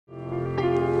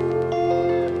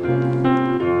எனக்கு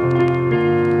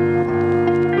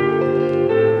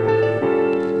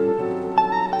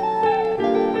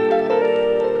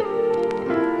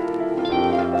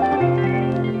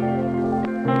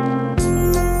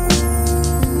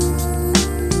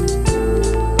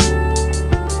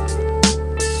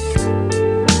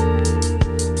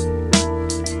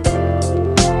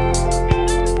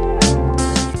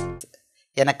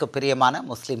பிரியமான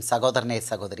முஸ்லீம் சகோதரனே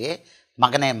சகோதரியே,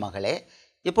 மகனே மகளே,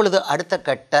 இப்பொழுது அடுத்த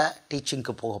கட்ட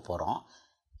டீச்சிங்க்கு போக போகிறோம்.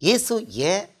 இயேசு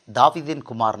ஏன் தாவீதின்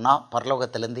குமாரனா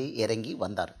பரலோகத்திலேருந்து இறங்கி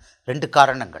வந்தார்? 2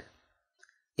 காரணங்கள்.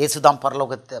 இயேசு தான்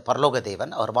பரலோக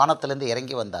தேவன். அவர் வானத்திலேருந்து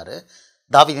இறங்கி வந்தார்,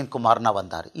 தாவீதின் குமாரனா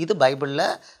வந்தார். இது பைபிளில்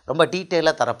ரொம்ப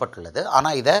டீட்டெயிலாக தரப்பட்டுள்ளது.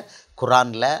 ஆனால் இதை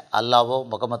குரானில் அல்லாவோ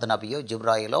முகமது நபியோ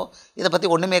ஜிப்ராயிலோ இதை பற்றி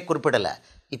ஒன்றுமே குறிப்பிடலை.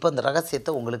 இப்போ இந்த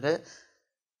ரகசியத்தை உங்களுக்கு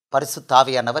பரிசுத்த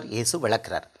ஆவியானவர் இயேசு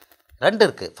விளக்குறார். 2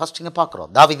 இருக்குது. ஃபர்ஸ்ட் இங்கே பார்க்குறோம்.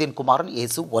 தாவீதின் குமாரன்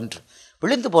இயேசு 1.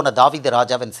 விழுந்து போன தாவீது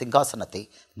ராஜாவின் சிங்காசனத்தை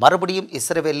மறுபடியும்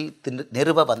இஸ்ரவேலில்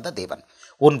நிறுவ வந்த தேவன்.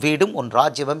 உன் வீடும் உன்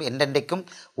ராஜ்யமும் என்றென்றைக்கும்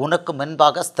உனக்கு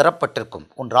முன்பாக ஸ்திரப்பட்டிருக்கும்,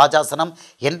 உன் ராஜாசனம்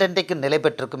என்றென்றைக்கும் நிலை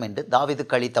பெற்றிருக்கும் என்று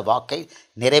தாவீதுக்கு அளித்த வாக்கை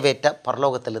நிறைவேற்ற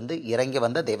பரலோகத்திலிருந்து இறங்கி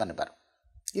வந்த தேவன் இவர்.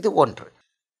 இது 1.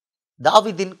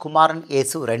 தாவீதின் குமாரன்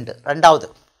இயேசு 2. 2வது,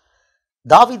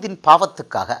 தாவீதின்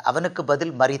பாவத்துக்காக அவனுக்கு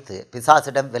பதில் மறித்து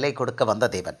பிசாசிடம் விலை கொடுக்க வந்த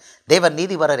தேவன். தேவன்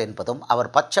நீதிவரர் என்பதும் அவர்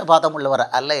பட்சபாதம் உள்ளவர்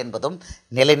அல்ல என்பதும்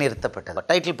நிலைநிறுத்தப்பட்டது.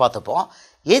 டைட்டில் பார்த்துப்போம்.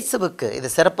 இயேசுவுக்கு இது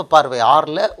சிறப்பு பார்வை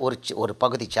 6ல் ஒரு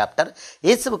பகுதி சாப்டர்.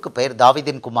 இயேசுவுக்கு பெயர்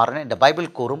தாவீதின் குமாரன் என்ற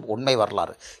பைபிள் கூறும் உண்மை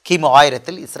வரலாறு. கிமு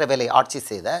 1000 இஸ்ரவேலை ஆட்சி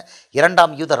செய்த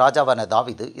 2ஆம் யூத ராஜாவான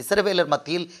தாவீது இஸ்ரவேலர்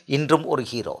மத்தியில் இன்றும் ஒரு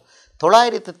ஹீரோ.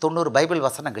 990 பைபிள்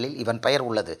வசனங்களில் இவன் பெயர்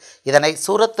உள்ளது. இதனை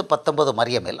சூரத்து 19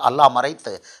 மரியமில் அல்லாஹ்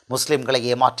மறைத்து முஸ்லிம்களை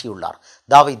ஏமாற்றியுள்ளார்.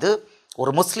 தாவீது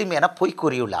ஒரு முஸ்லீம் என பொய்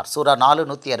கூறியுள்ளார். சூரா 4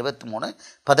 163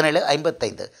 17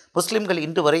 55. முஸ்லிம்கள்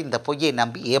இன்று வரை இந்த பொய்யை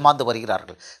நம்பி ஏமாந்து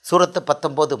வருகிறார்கள். சூரத்து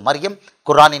 19 மரியம்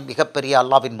குரானின் மிகப்பெரிய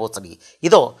அல்லாவின் மோசடி.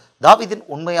 இதோ தாவீதின்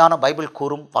உண்மையான பைபிள்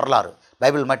கூறும் வரலாறு.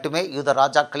 பைபிள் மட்டுமே யூத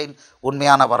ராஜாக்களின்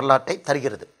உண்மையான வரலாற்றை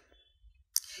தருகிறது.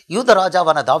 யூத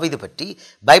ராஜாவான தாவீது பற்றி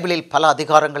பைபிளில் பல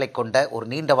அதிகாரங்களை கொண்ட ஒரு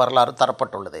நீண்ட வரலாறு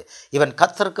தரப்பட்டுள்ளது. இவன்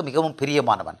கர்த்தருக்கு மிகவும்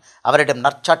பிரியமானவன், அவரிடம்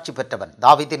நற்சாட்சி பெற்றவன்.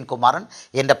 தாவீதின் குமாரன்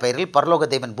என்ற பெயரில் பரலோக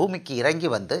தேவன் பூமிக்கு இறங்கி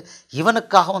வந்து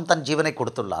இவனுக்காகவும் தன் ஜீவனை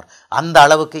கொடுத்துள்ளார். அந்த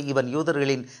அளவுக்கு இவன்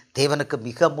யூதர்களின் தேவனுக்கு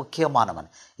மிக முக்கியமானவன்.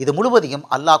 இது முழுவதையும்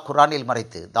அல்லாஹ் குரானில்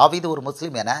மறைத்து தாவீது ஒரு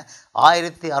முஸ்லீம் என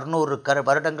 1600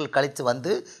 வருடங்கள் கழித்து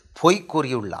வந்து பொய்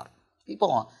கூறியுள்ளார்.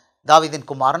 இப்போ தாவீதின்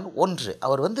குமாரன் 1.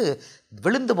 அவர்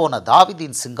விழுந்து போன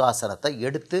தாவீதின் சிங்காசனத்தை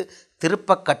எடுத்து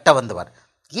திருப்ப கட்ட வந்தவர்.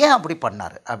 ஏன் அப்படி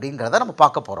பண்ணார் அப்படிங்கிறத நம்ம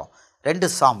பார்க்க போகிறோம். 2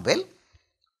 சாமுவேல்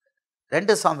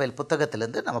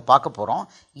புத்தகத்திலேருந்து நம்ம பார்க்க போகிறோம்.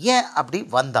 ஏன் அப்படி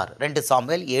வந்தார்? 2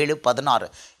 சாமுவேல் 7:16.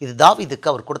 இது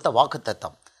தாவீதுக்கு அவர் கொடுத்த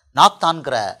வாக்குத்தத்தம்.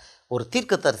 நாத்தான்கிற ஒரு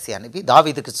தீர்க்கதரிசி அனுப்பி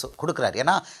தாவீதுக்கு கொடுக்குறாரு.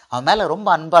 ஏன்னா அவன் மேலே ரொம்ப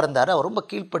அன்பாக இருந்தார், அவர் ரொம்ப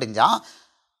கீழ்ப்படிஞ்சான்,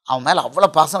 அவன் மேலே அவ்வளோ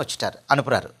பாசம் வச்சுட்டார்.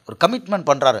 அனுப்புகிறாரு, ஒரு கமிட்மெண்ட்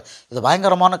பண்ணுறாரு. இது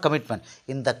பயங்கரமான கமிட்மெண்ட்.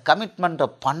 இந்த கமிட்மெண்ட்டை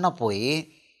பண்ண போய்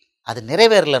அது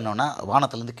நிறைவேறலைன்னா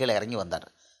வானத்திலேருந்து கீழே இறங்கி வந்தார்.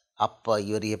 அப்போ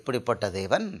இவர் எப்படிப்பட்ட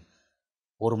தேவன்?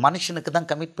 ஒரு மனுஷனுக்கு தான்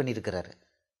கமிட் பண்ணியிருக்கிறாரு.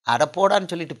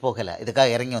 அடப்போடான்னு சொல்லிட்டு போகலை,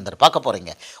 இதுக்காக இறங்கி வந்தார். பார்க்க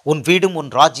போகிறீங்க. உன் வீடும்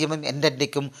உன் ராஜ்யமும்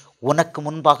என்றென்றைக்கும் உனக்கு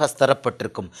முன்பாக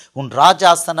ஸ்திரப்பட்டிருக்கும், உன்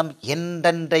ராஜாசனம்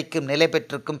என்றென்றைக்கும் நிலை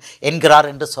பெற்றிருக்கும் என்கிறார்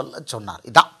என்று சொன்னார்.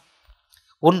 இதான்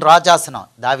உன் ராஜாசனம்.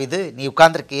 தாவீது, நீ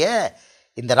உட்கார்ந்துருக்கிய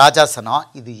இந்த ராஜாசனம்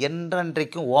இது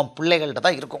என்றென்றைக்கும் உன் பிள்ளைகள்கிட்ட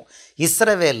தான் இருக்கும்.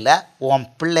 இஸ்ரவேலில் உன்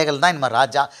பிள்ளைகள் தான் இனிமேல்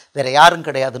ராஜா, வேறு யாரும்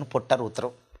கிடையாதுன்னு போட்டார்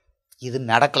உத்தரவு. இது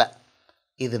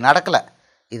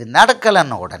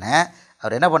நடக்கலைன்னு உடனே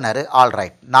அவர் என்ன பண்ணார்?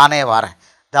 ஆல்ரைட், நானே வரேன்,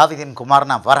 தாவீதின்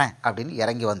குமாரனா வரேன் அப்படின்னு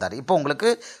இறங்கி வந்தார். இப்போ உங்களுக்கு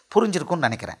புரிஞ்சிருக்கும்னு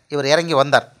நினைக்கிறேன். இவர் இறங்கி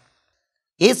வந்தார்.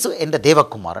 இயேசு என்ற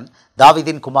தேவகுமாரன்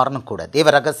தாவீதின் குமாரனும் கூட.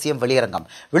 தேவ ரகசியம் வெளியரங்கம்.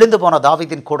 விழுந்து போன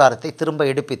தாவீதின் கூடாரத்தை திரும்ப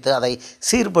எடுப்பித்து அதை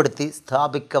சீர்படுத்தி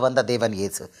ஸ்தாபிக்க வந்த தேவன்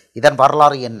இயேசு. இதன்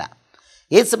வரலாறு என்ன?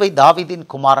 இயேசுவை தாவீதின்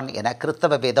குமாரன் என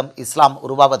கிறிஸ்தவ வேதம் இஸ்லாம்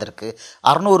உருவாவதற்கு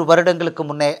 600 வருடங்களுக்கு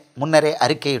முன்னரே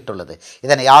அறிக்கையிட்டுள்ளது.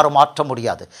 இதனை யாரும் மாற்ற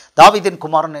முடியாது. தாவீதின்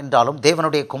குமாரன் என்றாலும்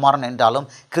தேவனுடைய குமாரன் என்றாலும்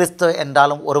கிறிஸ்து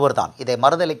என்றாலும் ஒருவர்தான். இதை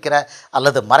மறுதளிக்கிற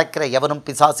அல்லது மறைக்கிற எவனும்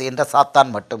பிசாசு என்ற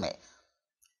சாத்தான் மட்டுமே.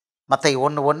 மத்தேயு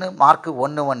 1:1 மார்க்கு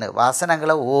 1:1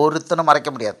 வசனங்களை ஒருத்தனும் மறைக்க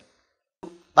முடியாது.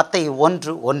 மத்தேயு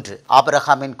 1:1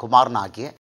 ஆபிரகாமின் குமாரனாகிய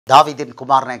தாவீதின்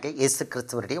குமாரனாகிய இயேசு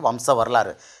கிறிஸ்துவனுடைய வம்ச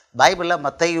வரலாறு. பைபிளில்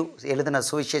மத்தேயு எழுதின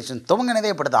சுவிசேஷம் துவங்கினதே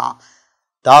இப்படிதான்,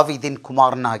 தாவீதின்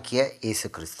குமாரனாகிய இயேசு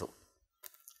கிறிஸ்து.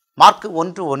 மார்க்கு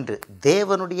 1:1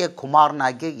 தேவனுடைய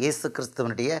குமாரனாகிய இயேசு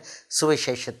கிறிஸ்துவனுடைய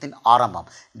சுவிசேஷத்தின் ஆரம்பம்.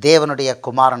 தேவனுடைய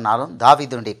குமாரனாலும்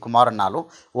தாவீதுனுடைய குமாரனாலும்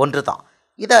ஒன்று தான்.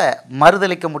 இதை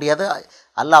மறுதளிக்க முடியாது.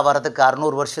 அல்லாஹ் வரதுக்கு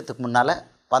 600 வருஷத்துக்கு முன்னால்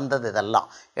வந்தது இதெல்லாம்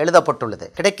எழுதப்பட்டுள்ளது.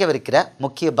 கிடைக்கவிருக்கிற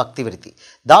முக்கிய பக்தி விருத்தி.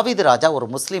 தாவீது ராஜா ஒரு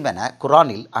முஸ்லீம் என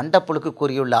குரானில் அண்டப்புழுக்கு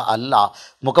கூறியுள்ள அல்லாஹ்,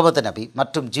 முகமது நபி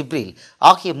மற்றும் ஜிப்ரீல்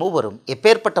ஆகிய மூவரும்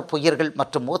எப்பேற்பட்ட பொய்யர்கள்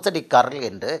மற்றும் மோசடிக்காரர்கள்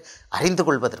என்று அறிந்து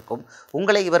கொள்வதற்கும்,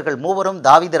 உங்களை இவர்கள் மூவரும்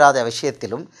தாவீது ராஜா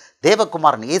விஷயத்திலும்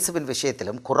தேவகுமாரன் இயேசுவின்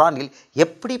விஷயத்திலும் குரானில்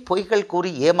எப்படி பொய்கள்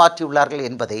கூறி ஏமாற்றியுள்ளார்கள்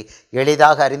என்பதை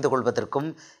எளிதாக அறிந்து கொள்வதற்கும்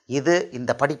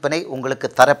இந்த படிப்பினை உங்களுக்கு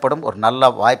தரப்படும் ஒரு நல்ல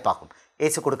வாய்ப்பாகும்.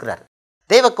 இயேசு கொடுக்கிறார்.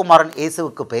 தேவகுமாரன்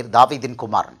இயேசுவுக்கு பெயர் தாவீதின்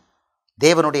குமாரன்.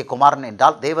 தேவனுடைய குமாரன்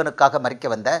என்றால் தேவனுக்காக மரிக்க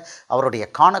வந்த அவருடைய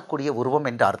காணக்கூடிய உருவம்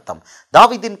என்று அர்த்தம்.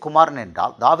 தாவீதின் குமாரன்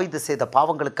என்றால் தாவீது செய்த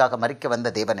பாவங்களுக்காக மரிக்க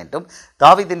வந்த தேவன் என்றும்,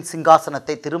 தாவீதின்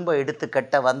சிங்காசனத்தை திரும்ப எடுத்து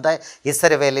கட்ட வந்த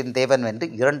இஸ்ரவேலின் தேவன் என்று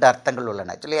 2 அர்த்தங்கள்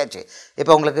உள்ளன. சொல்லியாச்சு.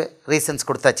 இப்போ உங்களுக்கு ரீசன்ஸ்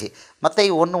கொடுத்தாச்சு.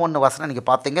 மத்தேயு 1:1 வசனம்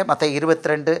நீங்கள் பார்த்தீங்க. மத்தேயு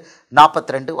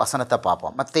 22:42 வசனத்தை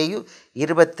பார்ப்போம். மத்தேயு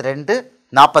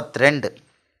 22:42.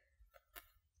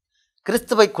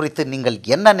 கிறிஸ்துவை குறித்து நீங்கள்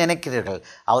என்ன நினைக்கிறீர்கள்?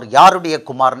 அவர் யாருடைய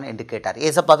குமாரன் என்று கேட்டார்.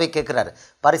 ஏசப்பாவே கேட்குறாரு,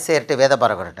 பரிசேயர்கிட்ட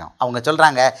வேதபாரகர்கிட்டையும். அவங்க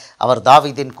சொல்கிறாங்க அவர்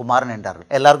தாவீதின் குமாரன் என்றார்கள்.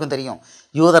 எல்லாருக்கும் தெரியும்,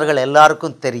 யூதர்கள்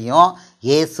எல்லாருக்கும் தெரியும்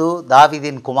இயேசு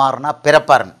தாவீதின் குமாரனா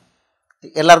பிறப்பாருன்னு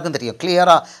எல்லாருக்கும் தெரியும்.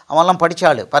 கிளியராக அவெல்லாம்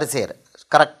படித்தாள். பரிசேயர்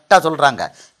கரெக்டாக சொல்கிறாங்க.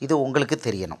 இது உங்களுக்கு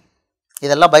தெரியணும்.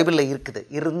 இதெல்லாம் பைபிளில்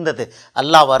இருந்தது.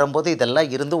 அல்லாஹ் வரும்போது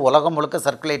இதெல்லாம் இருந்து உலகம் முழுக்க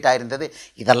சர்க்குலேட் ஆகிருந்தது.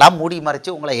 இதெல்லாம் மூடி மறைச்சி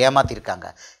உங்களை ஏமாற்றிருக்காங்க.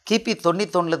 கிபி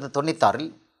 91-96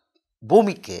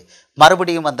 பூமிக்கு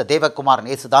மறுபடியும் வந்த தேவகுமாரன்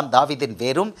இயேசுதான் தாவீதின்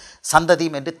வேரும்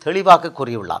சந்ததியும் என்று தெளிவாக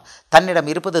கூறியுள்ளார்.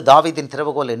 தன்னிடம் இருப்பது தாவீதின்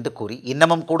திறவுகோல் என்று கூறி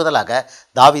இன்னமும் கூடுதலாக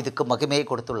தாவீதுக்கு மகிமையை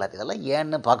கொடுத்துள்ளார். இதெல்லாம்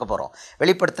ஏன்னு பார்க்க போகிறோம்.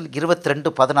 வெளிப்படுத்தல்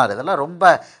 22:16 இதெல்லாம் ரொம்ப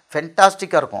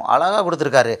ஃபென்டாஸ்டிக்காக இருக்கும். அழகாக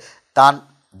கொடுத்துருக்காரு. நான்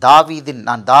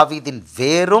தாவீதின்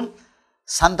வேரும்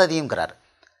சந்ததியுங்கிறார்.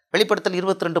 வெளிப்படுத்தல்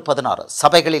 22:16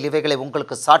 சபைகளில் இவைகளை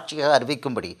உங்களுக்கு சாட்சியாக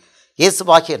அறிவிக்கும்படி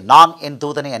இயேசுவாகிய நான் என்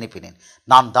தூதனை அனுப்பினேன்.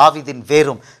 நான் தாவீதின்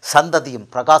வேரும் சந்ததியும்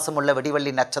பிரகாசமுள்ள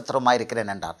வெடிவள்ளி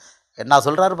நட்சத்திரமாயிருக்கிறேன் என்றார். என்ன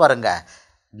சொல்கிறாரு பாருங்க,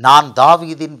 நான்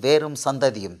தாவீதின் வேரும்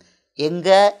சந்ததியும்.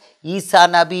 எங்கே ஈசா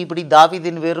நபி இப்படி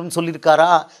தாவீதின் வேரும்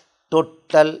சொல்லியிருக்காரா?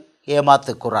 டோட்டல்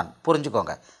ஏமாத்து குரான்.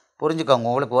 புரிஞ்சுக்கோங்க.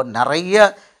 உங்களுக்கு நிறைய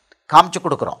காமிச்சு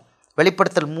கொடுக்குறோம்.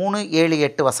 வெளிப்படுத்தல்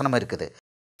 3:7-8 வசனம் இருக்குது.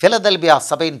 பிலதெல்பியா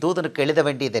சபையின் தூதனுக்கு எழுத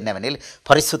வேண்டியது என்னவெனில்,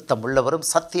 பரிசுத்தம் உள்ளவரும்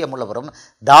சத்தியம் உள்ளவரும்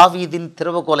தாவீதின்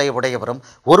திறவுகோலை உடையவரும்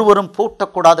ஒருவரும்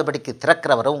பூட்டக்கூடாதபடிக்கு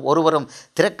திறக்கிறவரும் ஒருவரும்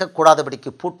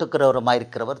திறக்கக்கூடாதபடிக்கு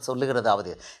பூட்டுக்கிறவருமாயிருக்கிறவர்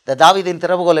சொல்லுகிறதாவது. இந்த தாவீதின்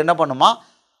திறவுகோல் என்ன பண்ணுமா?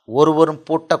 ஒருவரும்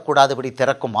பூட்டக்கூடாதபடி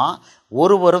திறக்குமா,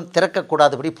 ஒருவரும்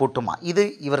திறக்கக்கூடாதபடி பூட்டுமா. இது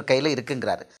இவர் கையில்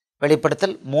இருக்குங்கிறாரு.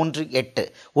 வெளிப்படுத்தல் 3:8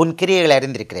 உன் கிரியைகளை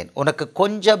அறிந்திருக்கிறேன். உனக்கு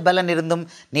கொஞ்சம் பலன் இருந்தும்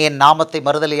நீ என் நாமத்தை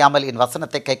மறுதலியாமல் என்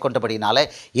வசனத்தை கை கொண்டபடினால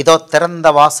இதோ திறந்த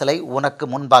வாசலை உனக்கு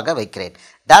முன்பாக வைக்கிறேன்.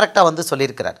 டைரெக்டாக வந்து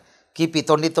சொல்லியிருக்கிறார். கிபி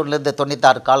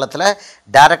 91-96 காலத்தில்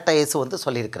டைரெக்டாக இயேசு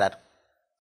சொல்லியிருக்கிறார்.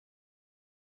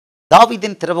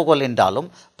 தாவீதின் திறவுகோல் என்றாலும்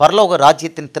பரலோக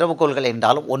ராஜ்யத்தின் திறவுகோல்கள்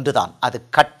என்றாலும் ஒன்றுதான். அது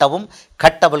கட்டவும்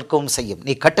கட்டவிழ்க்கவும் செய்யும்.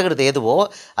 நீ கட்டுகிறது எதுவோ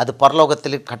அது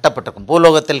பரலோகத்தில் கட்டப்பட்டிருக்கும்.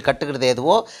 பூலோகத்தில் கட்டுகிறது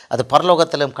எதுவோ அது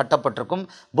பரலோகத்திலும் கட்டப்பட்டிருக்கும்.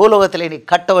 பூலோகத்திலே நீ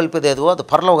கட்டவிழ்ப்பது எதுவோ அது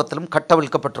பரலோகத்திலும்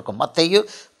கட்டவிழ்க்கப்பட்டிருக்கும். மத்தேயு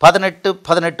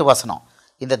 18:18 வசனம்.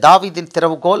 இந்த தாவீதின்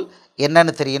திறவுகோல்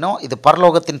என்னன்னு தெரியணும். இது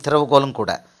பரலோகத்தின் திறவுகோலும்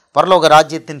கூட. பரலோக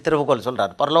ராஜ்யத்தின் திறவுகோல்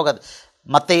சொல்கிறார்.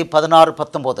 மத்தேயு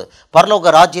 16:19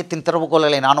 பரலோக ராஜ்யத்தின்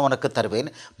திறவுகோல்களை நான் உனக்கு தருவேன்.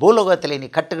 பூலோகத்திலே நீ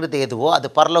கட்டுகிறது எதுவோ அது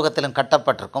பரலோகத்திலும்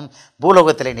கட்டப்பட்டிருக்கும்.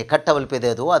 பூலோகத்திலே நீ கட்டவிழ்ப்பது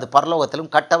எதுவோ அது பரலோகத்திலும்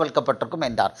கட்டவிழ்க்கப்பட்டிருக்கும்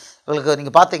என்றார். இவங்களுக்கு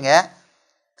நீங்கள் பார்த்தீங்க,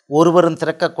 ஒருவரும்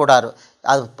திறக்கக்கூடாது.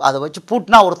 அதை வச்சு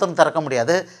பூட்டினா ஒருத்தரும் திறக்க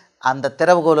முடியாது. அந்த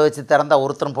திறவுகோலை வச்சு திறந்தால்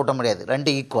ஒருத்தரும் பூட்ட முடியாது.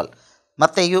 2 ஈக்குவல்.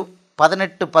 மத்தேயு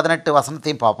 18:18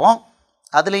 வசனத்தையும் பார்ப்போம்.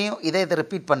 அதுலேயும் இதை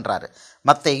ரிப்பீட் பண்ணுறாரு.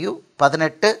 மத்தேயு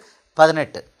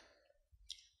 18:18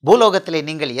 பூலோகத்திலே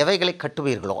நீங்கள் எவைகளை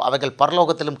கட்டுவீர்களோ அவைகள்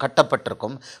பரலோகத்திலும்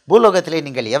கட்டப்பட்டிருக்கும். பூலோகத்திலே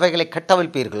நீங்கள் எவைகளை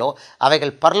கட்டவிழ்ப்பீர்களோ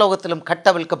அவைகள் பரலோகத்திலும்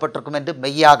கட்டவிழ்க்கப்பட்டிருக்கும் என்று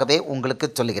மெய்யாகவே உங்களுக்கு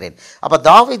சொல்லுகிறேன். அப்போ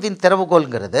தாவீதின்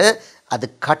திறவுகோல்ங்கிறது அது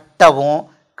கட்டவும்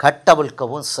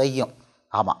கட்டவிழ்க்கவும் செய்யும்.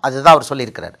 ஆமாம், அதுதான் அவர்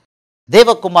சொல்லியிருக்கிறார்.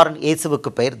 தேவகுமாரன் இயேசுவுக்கு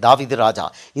பெயர் தாவீது ராஜா.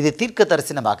 இது தீர்க்க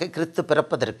தரிசனமாக கிறிஸ்து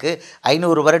பிறப்பதற்கு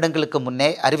 500 வருடங்களுக்கு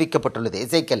முன்னே அறிவிக்கப்பட்டுள்ளது.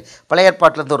 எசேக்கியேல் பழைய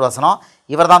ஏற்பாட்டிலிருந்து ஒரு வசனம்.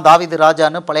 இவர் தான் தாவீது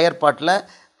ராஜான்னு பழைய ஏற்பாட்டில்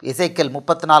எசேக்கியேல்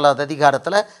 34வது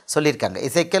அதிகாரத்தில் சொல்லியிருக்காங்க.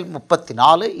 எசேக்கியேல்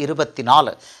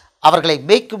 34:24 அவர்களை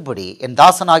மேய்க்கும்படி என்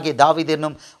தாசனாகிய தாவீது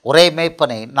என்னும் ஒரே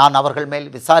மேய்ப்பனை நான் அவர்கள் மேல்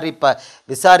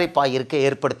விசாரிப்பாயிருக்க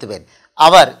ஏற்படுத்துவேன்.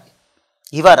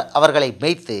 இவர் அவர்களை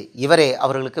மேய்த்து இவரே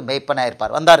அவர்களுக்கு மேய்ப்பனாக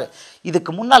இருப்பார். வந்தார்.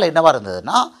 இதுக்கு முன்னால் என்னவாக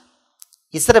இருந்ததுன்னா,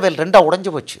 இஸ்ரவேல் 2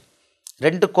 உடைஞ்சு போச்சு.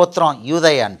 2 கோத்திரம்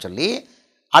யூதேயான்னு சொல்லி,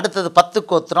 அடுத்தது 10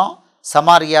 கோத்திரம்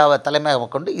சமாரியாவை தலைமையாக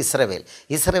கொண்டு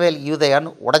இஸ்ரவேல்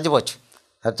யூதேயான்னு உடைஞ்சு போச்சு.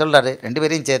 சொல்கிறாரு, 2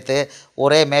 பேரையும் சேர்த்து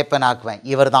ஒரே மேய்ப்பன் ஆக்குவேன்,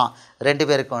 இவர் தான் 2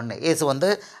 பேருக்கு ஒன்று. இயேசு வந்து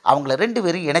அவங்கள 2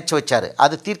 பேரும் இணைச்சி வச்சார்.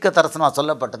 அது தீர்க்க தரிசனமாக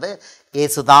சொல்லப்பட்டது.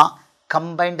 இயேசு தான்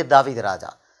கம்பைன்டு தாவீது ராஜா.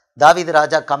 தாவீது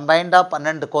ராஜா கம்பைண்டாக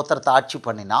 12 கோத்திரத்தை ஆட்சி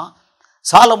பண்ணினா,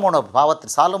 சாலமோன்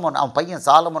அவன் பையன்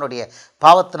சாலமோனுடைய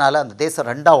பாவத்தினால அந்த தேசம்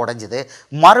 2ஆக உடைஞ்சிது.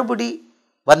 மறுபடி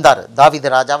வந்தார் தாவீது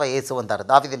ராஜாவை, இயேசு வந்தார்,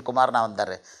 தாவீதின் குமாரனாக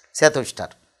வந்தார், சேர்த்து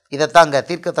வச்சிட்டார். இதைத்தான் அங்கே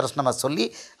தீர்க்க தரிசனமாக சொல்லி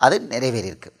அது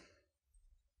நிறைவேறியிருக்கு.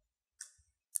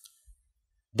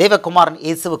 தேவகுமாரன்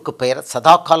இயேசுவுக்கு பெயர்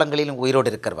சதா காலங்களிலும் உயிரோடு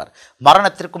இருக்கிறவர்,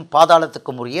 மரணத்திற்கும்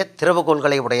பாதாளத்துக்கும் உரிய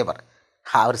திறவுகோள்களை உடையவர்.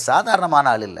 அவர் சாதாரணமான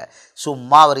ஆள் இல்லை.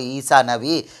 சும்மா அவர் ஈசா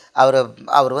நபி,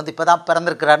 அவர் வந்து இப்போ தான்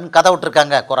பிறந்திருக்கிறாருன்னு கதை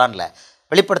விட்டுருக்காங்க குரானில்.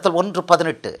 வெளிப்படுத்தல்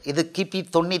 1:18. இது கிபி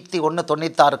 91,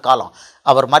 96 காலம்.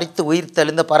 அவர் மரித்து உயிர்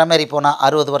தெளிந்து பரமேறி போனால்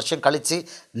 60 வருஷம் கழித்து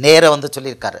நேராக வந்து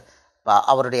சொல்லியிருக்காரு.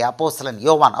 அவருடைய அப்போஸ்தலன்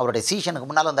யோவான் அவருடைய சீஷனுக்கு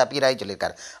முன்னால் வந்து அப்பீராகி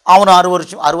சொல்லியிருக்காரு. அவனும்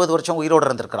 60 வருஷம் உயிரோடு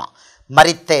இருந்திருக்கிறான்.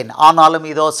 மரித்தேன், ஆனாலும்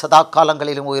இதோ சதா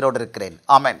காலங்களிலும் உயிரோடு இருக்கிறேன்.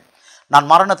 ஆமென். நான்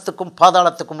மரணத்துக்கும்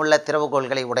பாதாளத்துக்கும் உள்ள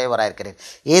திறவுகோள்களை உடையவராக இருக்கிறேன்.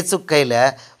 இயேசு கையில்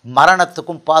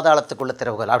மரணத்துக்கும் பாதாளத்துக்குள்ள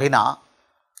திறவுகோள். அப்படின்னா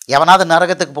எவனாவது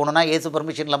நரகத்துக்கு போகணுன்னா இயேசு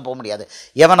பர்மிஷன் இல்லாமல் போக முடியாது.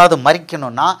 எவனாவது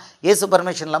மறிக்கணும்னா இயேசு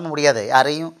பர்மிஷன் இல்லாமல் முடியாது,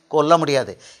 யாரையும் கொல்ல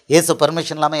முடியாது. இயேசு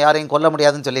பர்மிஷன் இல்லாமல் யாரையும் கொல்ல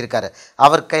முடியாதுன்னு சொல்லியிருக்காரு.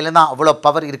 அவர் கையில் தான் அவ்வளோ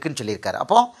பவர் இருக்குதுன்னு சொல்லியிருக்காரு.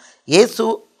 அப்போது இயேசு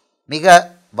மிக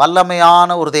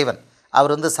வல்லமையான ஒரு தேவன்.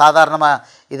 அவர் வந்து சாதாரணமாக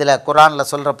இதில் குரானில்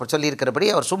சொல்லியிருக்கிறபடி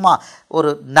அவர் சும்மா ஒரு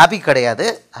நபி கிடையாது,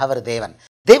 அவர் தேவன்.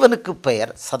 தேவனுக்கு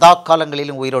பெயர் சதா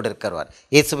காலங்களிலும் உயிரோடு இருக்கிறவர்.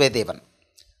 இயேசுவே தேவன்.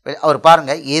 அவர்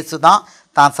பாருங்கள், இயேசு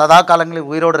தான் சதா காலங்களில்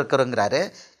உயிரோடு இருக்கிறோங்கிறாரு.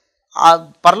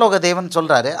 பரலோக தேவன்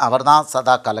சொல்கிறாரு, அவர் தான்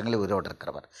சதா காலங்களில் உயிரோடு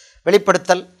இருக்கிறவர்.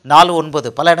 வெளிப்படுத்தல்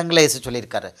 4:9 பல இடங்களில் இயேசு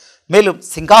சொல்லியிருக்காரு. மேலும்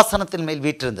சிங்காசனத்தின் மேல்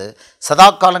வீற்றிருந்து சதா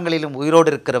காலங்களிலும்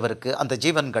உயிரோடு இருக்கிறவருக்கு அந்த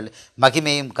ஜீவன்கள்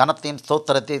மகிமையும் கனத்தையும்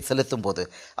ஸ்தோத்திரத்தையும் செலுத்தும் போது,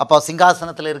 அப்போ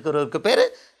சிங்காசனத்தில் இருக்கிறவருக்கு பேர்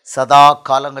சதா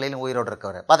காலங்களிலும் உயிரோடு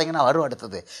இருக்கிறவர். பார்த்தீங்கன்னா வரும்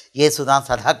அடுத்தது இயேசு தான்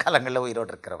சதா காலங்களில்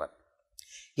உயிரோடு இருக்கிறவர்.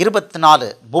 24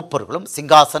 மூப்பர்களும்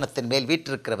சிங்காசனத்தின் மேல்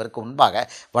வீற்றிருக்கிறவருக்கு முன்பாக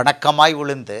வணக்கமாய்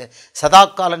விழுந்து சதா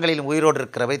காலங்களில் உயிரோடு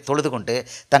இருக்கிறவை தொழுது கொண்டு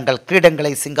தங்கள்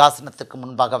கிரீடங்களை சிங்காசனத்துக்கு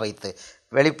முன்பாக வைத்து.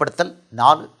 வெளிப்படுத்தல்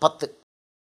 4:10.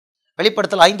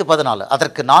 வெளிப்படுத்தல் 5:14.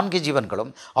 அதற்கு 4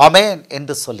 ஜீவன்களும் ஆமேன்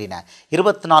என்று சொல்லின.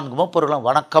 24 மூப்பர்களும்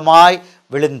வணக்கமாய்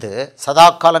விழுந்து சதா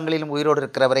காலங்களிலும் உயிரோடு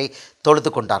இருக்கிறவரை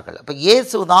தொழுது கொண்டார்கள். அப்போ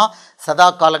இயேசு தான் சதா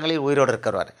காலங்களில் உயிரோடு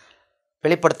இருக்கிறவர்.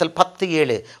 வெளிப்படுத்தல்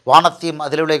 10:7. வானத்தையும்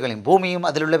அதிலுள்ளவைகளையும் பூமியும்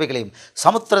அதிலுள்ளவைகளையும்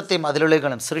சமுத்திரத்தையும்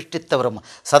அதிலுள்ளவைகளையும் சிருஷ்டித்தவரும்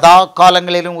சதா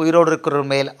காலங்களிலும் உயிரோடு இருக்கிற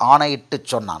மேல் ஆணையிட்டு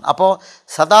சொன்னான். அப்போது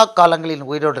சதா காலங்களில்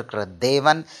உயிரோடு இருக்கிற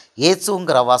தேவன்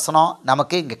இயேசுங்கிற வசனம்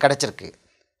நமக்கு இங்கே கிடச்சிருக்கு.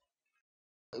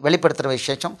 வெளிப்படுத்துகிற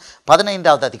விசேஷம்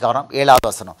 15வது அதிகாரம் 7வது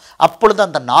வசனம். அப்பொழுது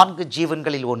அந்த 4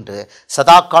 ஜீவன்களில் ஒன்று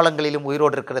சதா காலங்களிலும்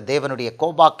உயிரோடு இருக்கிற தேவனுடைய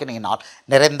கோபாக்கினையினால்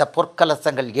நிறைந்த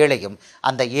பொற்கலசங்கள் 7ஐயும்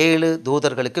அந்த 7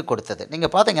 தூதர்களுக்கு கொடுத்தது.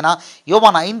 நீங்கள் பார்த்தீங்கன்னா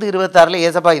யோவான் 5:26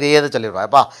 ஏசப்பா இதை ஏதோ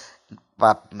சொல்லிடுவாப்பா,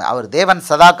 அவர் தேவன்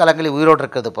சதா காலங்களில் உயிரோடு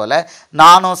இருக்கிறது போல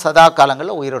நானும் சதா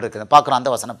காலங்களில் உயிரோடு இருக்கிறேன். பார்க்குறோம், அந்த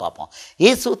வசனம் பார்ப்போம்.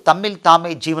 இயேசு தம்மில்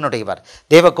தாமே ஜீவனுடையவர்.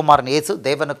 தேவகுமாரன் இயேசு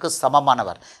தேவனுக்கு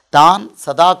சமமானவர். தான்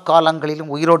சதா காலங்களிலும்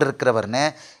உயிரோடு இருக்கிறவர்னு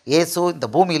இயேசு இந்த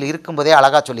பூமியில் இருக்கும்போதே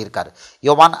அழகாக சொல்லியிருக்காரு.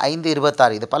 யோவான்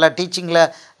 5:26. இது பல டீச்சிங்கில்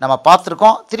நம்ம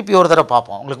பார்த்துருக்கோம், திருப்பி ஒரு தடவை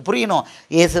பார்ப்போம், உங்களுக்கு புரியணும்.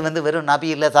 இயேசு வந்து வெறும் நபி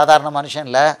இல்லை, சாதாரண மனுஷன்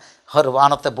இல்லை, ஒரு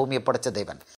வானத்தை பூமியை படைத்த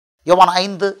தேவன். யோவான்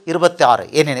 5:26.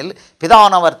 ஏனெனில்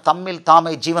பிதானவர் தம்மில்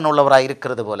தாமே ஜீவனுள்ளவராக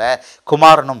இருக்கிறது போல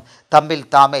குமாரனும் தம்மில்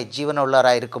தாமே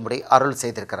ஜீவனுள்ளவராக இருக்கும்படி அருள்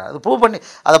செய்திருக்கிறார்.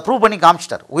 அதை ப்ரூவ் பண்ணி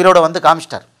காமிச்சிட்டார். உயிரோடு வந்து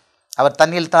காமிச்சிட்டார். அவர்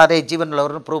தன்னில் தானே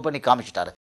ஜீவனுள்ளவர்னு ப்ரூவ் பண்ணி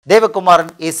காமிச்சிட்டார்.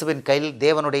 தேவகுமாரன் இயேசுவின் கையில்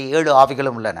தேவனுடைய 7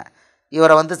 ஆவிகளும் உள்ளன.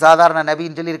 இவரை வந்து சாதாரண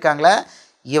நபின்னு சொல்லியிருக்காங்களே,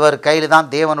 இவர் கையில் தான்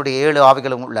தேவனுடைய 7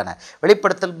 ஆவிகளும் உள்ளன.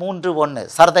 வெளிப்படுத்தல் 3:1.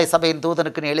 சரதை சபையின்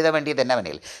தூதனுக்கு எழுத வேண்டியது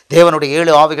என்னவெனில், தேவனுடைய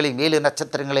 7 ஆவிகளையும் 7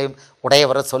 நட்சத்திரங்களையும்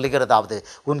உடையவர் சொல்லுகிறதாவது,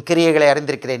 உன் கிரியைகளை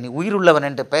அறிந்திருக்கிறேன், நீ உயிருள்ளவன்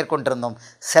என்று பெயர் கொண்டிருந்தும்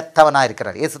செத்தவனாக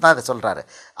இருக்கிறார். இயேசு தான் இதை சொல்கிறாரு.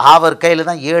 அவர் கையில்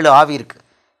தான் 7 ஆவி இருக்குது.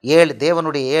 7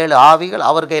 தேவனுடைய 7 ஆவிகள்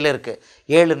அவர் கையில் இருக்குது.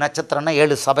 7 நட்சத்திரம்னா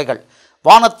 7 சபைகள்.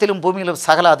 வானத்திலும் பூமியிலும்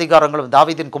சகல அதிகாரங்களும்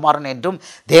தாவீதின் குமாரன் என்றும்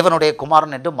தேவனுடைய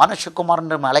குமாரன் என்றும் மனுஷகுமாரன்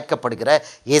என்றும் அழைக்கப்படுகிற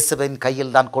இயேசுவின்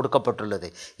கையில் தான் கொடுக்கப்பட்டுள்ளது.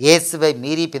 இயேசுவை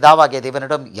மீறி பிதாவாகிய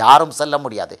தேவனிடம் யாரும் செல்ல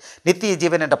முடியாது. நித்திய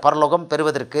ஜீவன் என்ற பரலோகம்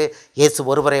பெறுவதற்கு இயேசு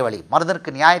ஒருவரே வழி.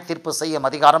 மனிதனுக்கு நியாய தீர்ப்பு செய்யும்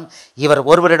அதிகாரம் இவர்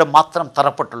ஒருவரிடம் மாத்திரம்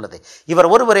தரப்பட்டுள்ளது.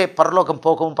 இவர் ஒருவரே பரலோகம்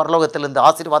போகவும் பரலோகத்திலிருந்து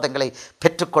ஆசீர்வாதங்களை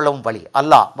பெற்றுக்கொள்ளவும் வழி.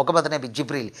 அல்லாஹ், முகமது நபி,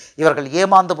 ஜிப்ரீல் இவர்கள்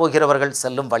ஏமாந்து போகிறவர்கள்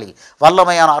செல்லும் வழி.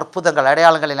 வல்லமையான அற்புதங்கள்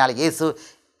அடையாளங்களினால் இயேசு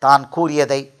தான்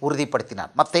கூறியதை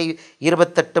உறுதிப்படுத்தினார். மத்தேயு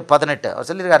 28:18 அவர்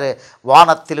சொல்லியிருக்காரு,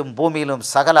 வானத்திலும் பூமியிலும்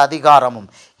சகல அதிகாரமும்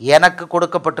எனக்கு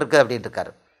கொடுக்கப்பட்டிருக்கு அப்படின்னு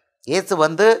இருக்காரு. இயேசு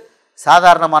வந்து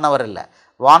சாதாரணமானவர் இல்லை,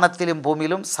 வானத்திலும்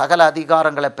பூமியிலும் சகல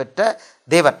அதிகாரங்களை பெற்ற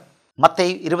தேவன்.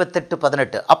 மத்தேயு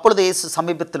 28:18. அப்பொழுது இயேசு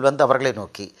சமீபத்தில் வந்து அவர்களை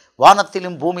நோக்கி,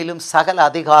 வானத்திலும் பூமியிலும் சகல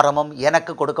அதிகாரமும்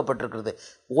எனக்கு கொடுக்கப்பட்டிருக்கிறது.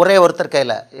 ஒரே ஒருத்தர்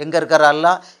கையில். எங்கே இருக்கார்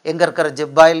அல்லாஹ், எங்கே இருக்கார்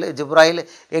ஜிப்ராயில்,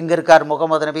 எங்கே இருக்கார்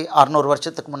முகமது நபி? 600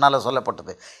 வருஷத்துக்கு முன்னால்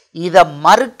சொல்லப்பட்டது. இதை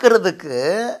மறுக்கிறதுக்கு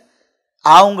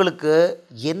அவங்களுக்கு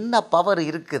என்ன பவர்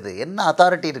இருக்குது, என்ன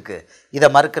அத்தாரிட்டி இருக்குது இதை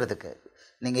மறுக்கிறதுக்கு?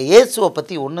 நீங்கள் இயேசுவை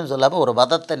பற்றி ஒன்றும் சொல்லாமல் ஒரு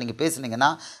மதத்தை நீங்கள் பேசுனீங்கன்னா,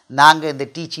 நாங்கள் இந்த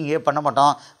டீச்சிங்கே பண்ண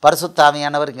மாட்டோம், பரிசுத்த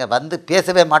ஆவியானவர் இங்கே வந்து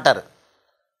பேசவே மாட்டார்.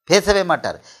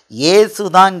 இயேசு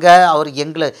தாங்க அவர்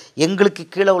எங்களுக்கு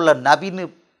கீழே உள்ள நபின்னு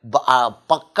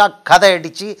பக்கா கதை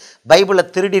அடித்து பைபிளை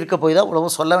திருடி இருக்க போய் தான்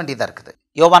உலகம் சொல்ல வேண்டியதாக இருக்குது.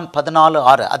 யோவான்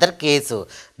 14:6. அதற்கு இயேசு,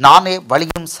 நானே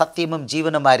வழியும் சத்தியமும்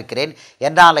ஜீவனுமாக இருக்கிறேன்,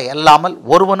 என்னால் அல்லாமல்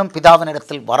ஒருவனும்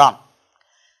பிதாவினிடத்தில் வரான்.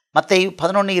 மத்தேயு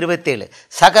 11:27.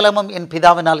 சகலமும் என்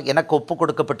பிதாவினால் எனக்கு ஒப்பு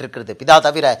கொடுக்கப்பட்டிருக்கிறது. பிதா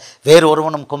தவிர வேறு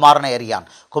ஒருவனும் குமாரனை அறியான்.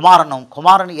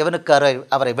 குமாரன் எவனுக்கு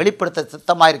அவரை வெளிப்படுத்த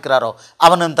சித்தமாயிருக்கிறாரோ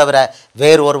அவனும் தவிர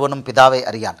வேறு ஒருவனும் பிதாவை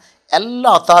அறியான்.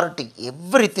 எல்லா அத்தாரிட்டி,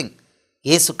 எவ்ரிதிங்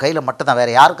இயேசு கையில் மட்டும்தான்,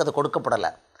 வேறு யாருக்கு அது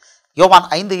கொடுக்கப்படலை. யோவான்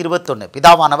 5:21.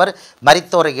 பிதாவானவர்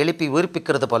மரித்தோரை எழுப்பி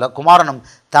உயிர்ப்பிக்கிறது போல குமாரனும்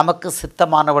தமக்கு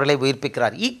சித்தமானவர்களை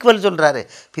உயிர்ப்பிக்கிறார். ஈக்குவல் சொல்கிறாரு.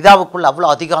 பிதாவுக்குள் அவ்வளோ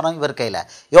அதிகாரம் இவர் கையில்.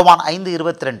 யோவான்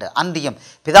 5:22. அன்றியும்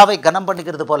பிதாவை கனம்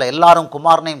பண்ணுகிறது போல எல்லாரும்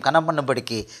குமாரனையும் கனம்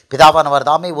பண்ணும்படிக்கு பிதாவானவர்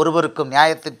தாமே ஒருவருக்கும்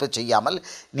நியாயத்தீர்ப்பு செய்யாமல்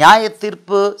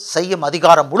நியாயத்தீர்ப்பு செய்யும்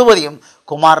அதிகாரம் முழுவதையும்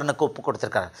குமாரனுக்கு ஒப்பு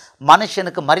கொடுத்துருக்காரு.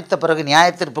 மனுஷனுக்கு மரித்த பிறகு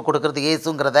நியாயத்தீர்ப்பு கொடுக்கறது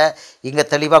இயேசுங்கிறத இங்கே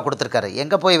தெளிவாக கொடுத்துருக்காரு.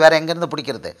 எங்கே போய் வேறு எங்கேருந்து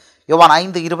பிடிக்கிறது? யோவான்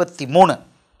 5:23.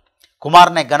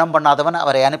 குமாரனை கனம் பண்ணாதவன்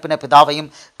அவரை அனுப்பின பிதாவையும்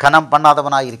கனம்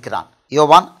பண்ணாதவனாயிருக்கிறான்.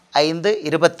 யோவான்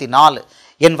 5:24.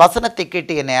 என் வசனத்தை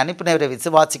கேட்டு என்னை அனுப்பினவரை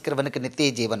விசுவாசிக்கிறவனுக்கு நித்திய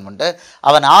ஜீவன் உண்டு,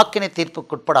 அவன் ஆக்கினை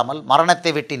தீர்ப்புக்குட்படாமல்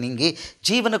மரணத்தை விட்டு நீங்கி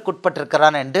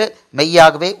ஜீவனுக்குட்பட்டிருக்கிறான் என்று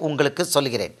மெய்யாகவே உங்களுக்கு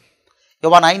சொல்கிறேன்.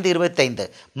 யோவான் 5:25.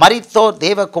 மரித்தோர்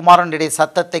தேவகுமாரனுடைய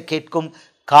சத்தத்தை கேட்கும்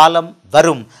காலம்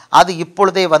வரும், அது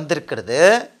இப்பொழுதே வந்திருக்கிறது,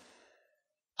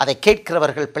 அதை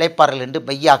கேட்கிறவர்கள் பிழைப்பார்கள் என்று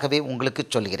மெய்யாகவே உங்களுக்கு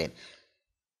சொல்கிறேன்.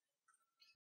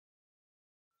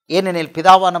 ஏனெனில்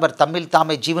பிதாவானவர் தம்மில்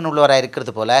தாமே ஜீவன் உள்ளவராக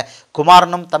இருக்கிறது போல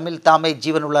குமாரனும் தம்மில் தாமே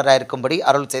ஜீவன் உள்ளவராக இருக்கும்படி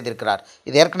அருள் செய்திருக்கிறார்.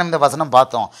 இது ஏற்கனவே இந்த வசனம்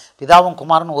பார்த்தோம். பிதாவும்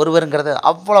குமாரனும் ஒருவருங்கிறது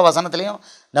அவ்வளோ வசனத்துலேயும்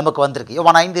நமக்கு வந்திருக்கு.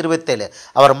 யோவான் 5:27.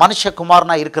 அவர்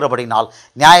மனுஷகுமாரனாக இருக்கிறபடினால்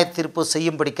நியாய தீர்ப்பு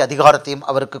செய்யும்படிக்கு அதிகாரத்தையும்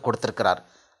அவருக்கு கொடுத்திருக்கிறார்.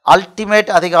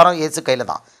 அல்டிமேட் அதிகாரம் இயேசு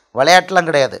கையில் தான், விளையாட்டுலாம்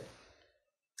கிடையாது.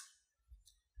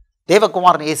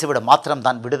 தேவகுமாரன் இயேசுவிடம்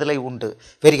மாத்திரம்தான் விடுதலை உண்டு.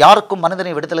 வேறு யாருக்கும்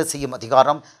மனிதனை விடுதலை செய்யும்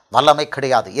அதிகாரம் வல்லமை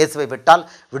கிடையாது. இயேசுவை விட்டால்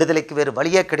விடுதலைக்கு வேறு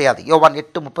வழியே கிடையாது. யோவான்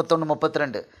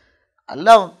 8:31-32.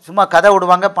 எல்லாம் சும்மா கதை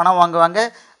விடுவாங்க, பணம் வாங்குவாங்க,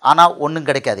 ஆனால் ஒன்றும்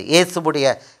கிடைக்காது.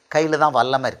 இயேசுடைய கையில் தான்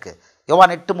வல்லமை இருக்குது.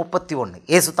 யோவான் 8:31.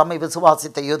 இயேசு தம்மை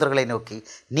விசுவாசித்த யூதர்களை நோக்கி,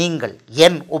 நீங்கள்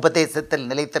என் உபதேசத்தில்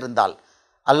நிலைத்திருந்தால்,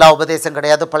 அல்லாஹ் உபதேசம்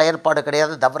கிடையாது, பழைய ஏற்பாடு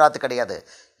கிடையாது, தவ்ராத்து கிடையாது,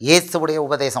 இயேசுடைய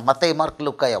உபதேசம். மத்தேயு, மார்க்கு,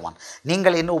 லூக்கா, யோவான்.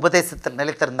 நீங்கள் என் உபதேசத்தில்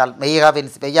நிலைத்திருந்தால்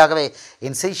மெய்யாகவே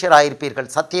என்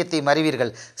சீஷராயிருப்பீர்கள், சத்தியத்தையும்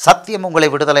அறிவீர்கள், சத்தியம் உங்களை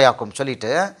விடுதலையாக்கும்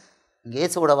சொல்லிட்டு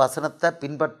இயேசுவோட வசனத்தை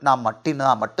பின்பற்றினா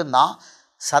மட்டும்தான்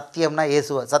சத்தியம்னா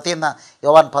சத்தியம்தான்.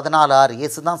 யோவான் 14:6.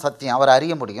 இயேசு தான் சத்தியம், அவரை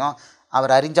அறிய முடியும்,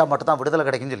 அவர் அறிஞ்சால் மட்டும்தான் விடுதலை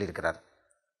கிடைக்கும்னு சொல்லியிருக்கிறார்.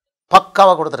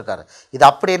 பக்காவாக கொடுத்துருக்காரு. இது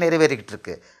அப்படியே நிறைவேறிக்கிட்டு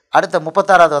இருக்கு. அடுத்த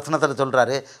 36வது வசனத்தில்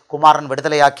சொல்கிறாரு, குமாரன்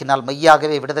விடுதலையாக்கினால்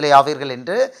மெய்யாகவே விடுதலை ஆவீர்கள்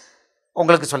என்று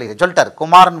உங்களுக்கு சொல்லிட்டார்.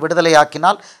 குமாரன்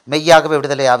விடுதலையாக்கினால் மெய்யாகவே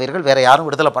விடுதலை ஆவீர்கள், வேறு யாரும்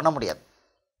விடுதலை பண்ண முடியாது.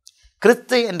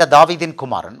 கிறிஸ்து என்ற தாவீதின்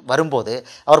குமாரன் வரும்போது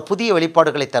அவர் புதிய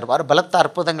வெளிப்பாடுகளை தருவார், பலத்த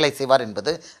அற்புதங்களை செய்வார்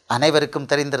என்பது அனைவருக்கும்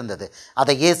தெரிந்திருந்தது.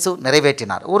 அதை இயேசு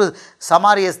நிறைவேற்றினார். ஒரு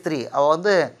சமாரிய ஸ்திரீ,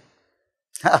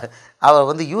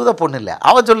 அவள் யூத பொண்ணு இல்லை,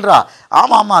 அவள் சொல்கிறா,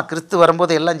 ஆமாம் கிறிஸ்து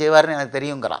வரும்போது எல்லாம் செய்வார்னு எனக்கு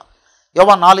தெரியுங்கிறான்.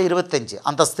 யோவான் 4:25.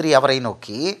 அந்த ஸ்திரீ அவரை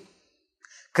நோக்கி,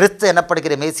 கிறிஸ்து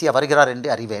எனப்படுகிற மேசியா வருகிறார் என்று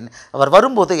அறிவேன், அவர்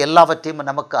வரும்போது எல்லாவற்றையும்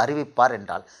நமக்கு அறிவிப்பார்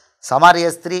என்றாள். சமாரிய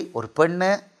ஸ்திரீ ஒரு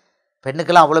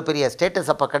பெண்ணுக்கெல்லாம் அவ்வளோ பெரிய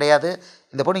ஸ்டேட்டஸ் அப்போ கிடையாது.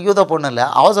 இந்த பொண்ணு யூத பொண்ணு இல்லை,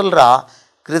 அவள் சொல்கிறா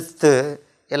கிறிஸ்து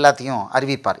எல்லாத்தையும்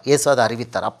அறிவிப்பார். இயேசு அதை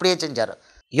அறிவித்தார், அப்படியே செஞ்சார்.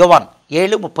 யோவான்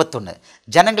 7:31.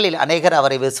 ஜனங்களில் அநேகர்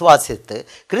அவரை விசுவாசித்து,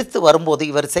 கிறிஸ்து வரும்போது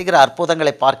இவர் செய்கிற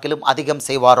அற்புதங்களை பார்க்கிலும் அதிகம்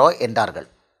செய்வாரோ என்றார்கள்.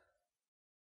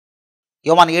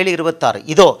 யோவான் 7:26.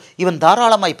 இதோ இவன்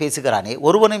தாராளமாய் பேசுகிறானே,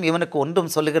 ஒருவனும் இவனுக்கு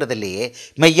ஒன்றும் சொல்லுகிறதில்லையே,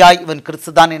 மெய்யாய் இவன்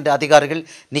கிறிஸ்துதான் என்று அதிகாரிகள்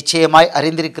நிச்சயமாய்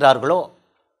அறிந்திருக்கிறார்களோ.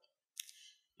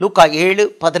 லூக்கா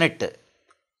 7:18.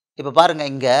 இப்போ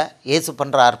பாருங்கள், இங்கே இயேசு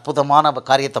பண்ணுற அற்புதமான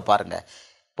காரியத்தை பாருங்கள்.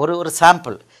 ஒரு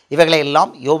சாம்பிள். இவைகளை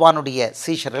எல்லாம் யோவானுடைய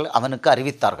சீஷர்கள் அவனுக்கு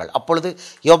அறிவித்தார்கள். அப்பொழுது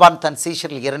யோவான் தன்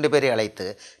சீஷர்கள் 2 பேரை அழைத்து,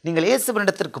 நீங்கள்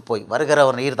இயேசுவினிடத்திற்கு போய்,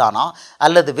 வருகிறவர் நீர்தானா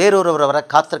அல்லது வேறொருவரை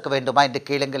காத்திருக்க வேண்டுமா என்று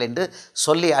கேளுங்கள் என்று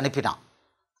சொல்லி அனுப்பினான்.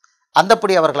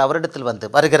 அந்தப்படி அவர்கள் அவரிடத்தில் வந்து,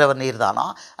 வருகிறவர் நீர்தானா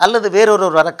அல்லது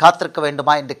வேறொருவரை காத்திருக்க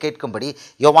வேண்டுமா என்று கேட்கும்படி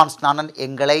யோவான் ஸ்நானன்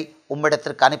எங்களை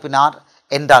உம்மிடத்திற்கு அனுப்பினார்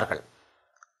என்றார்கள்.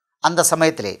 அந்த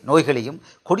சமயத்திலே நோய்களையும்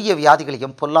கொடிய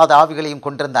வியாதிகளையும் பொல்லாத ஆவிகளையும்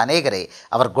கொண்டிருந்த அநேகரை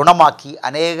அவர் குணமாக்கி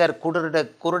அநேகர்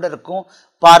குருடருக்கும்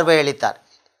பார்வை அளித்தார்.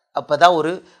 அப்போ தான்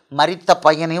ஒரு மரித்த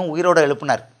பையனையும் உயிரோடு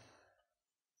எழுப்பினார்.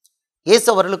 இயேசு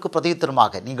அவர்களுக்கு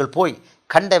பிரதியுத்தரமாக, நீங்கள் போய்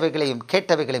கண்டவைகளையும்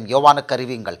கேட்டவைகளையும் யோவானுக்கு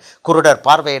அறிவியுங்கள். குருடர்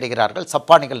பார்வையடைகிறார்கள்,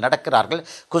 சப்பானிகள் நடக்கிறார்கள்,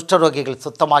 குஷ்டரோகிகள்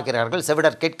சுத்தமாகிறார்கள்,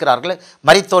 செவிடர் கேட்கிறார்கள்,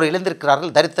 மரித்தோர்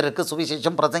எழுந்திருக்கிறார்கள், தரித்திரருக்கு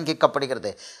சுவிசேஷம்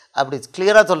பிரசங்கிக்கப்படுகிறது. அப்படி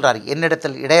கிளியராக சொல்கிறார்.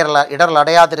 என்னிடத்தில் இடரல்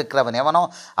அடையாதிருக்கிறவன் எவனோ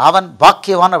அவன்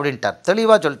பாக்கியவான் அப்படின்ட்டார்.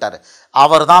 தெளிவாக சொல்லிட்டார்.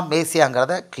 அவர் தான்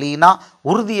மேசியாங்கிறத க்ளீனாக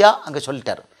உறுதியாக அங்கே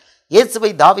சொல்லிட்டார். இயேசுவை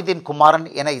தாவீதின் குமாரன்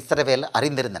என இஸ்ரவேல்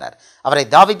அறிந்திருந்தனர். அவரை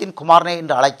தாவீதின் குமாரனே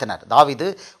என்று அழைத்தனர். தாவீது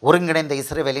ஒருங்கிணைந்த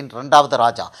இஸ்ரவேலின் 2வது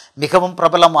ராஜா, மிகவும்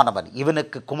பிரபலமானவன்.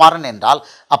 இவனுக்கு குமாரன் என்றால்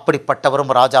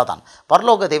அப்படிப்பட்டவரும் ராஜாதான்.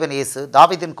 பரலோக தேவன் இயேசு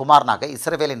தாவீதின் குமாரனாக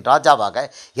இஸ்ரவேலின் ராஜாவாக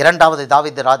 2வது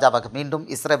தாவீது ராஜாவாக மீண்டும்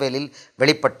இஸ்ரவேலில்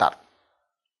வெளிப்பட்டார்.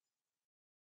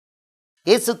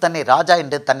 இயேசு தன்னை ராஜா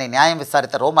என்று தன்னை நியாயம்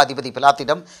விசாரித்த ரோம அதிபதி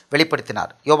பிலாத்திடம்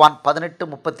வெளிப்படுத்தினார். யோவான்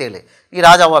 18:37. நீ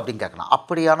ராஜாவோ அப்படின்னு கேட்கலாம்.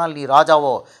 அப்படியானால் நீ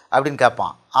ராஜாவோ அப்படின்னு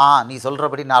கேட்பான். நீ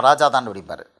சொல்கிறபடி நான் ராஜா தான்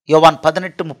அப்படிம்பார். யோவான்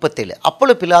 18:37.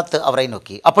 அப்பொழுது பிலாத்து அவரை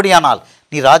நோக்கி, அப்படியானால்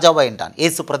நீ ராஜாவா என்றான்.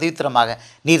 இயேசு பிரதியுத்தரமாக,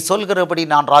 நீர் சொல்கிறபடி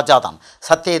நான் ராஜாதான்.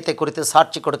 சத்தியத்தை குறித்து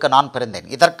சாட்சி கொடுக்க நான் பிறந்தேன்.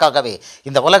 இதற்காகவே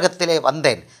இந்த உலகத்திலே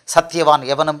வந்தேன். சத்தியவான்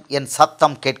எவனும் என்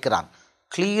சத்தம் கேட்கிறான்.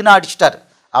 க்ளீனாக அடிச்சிட்டார்.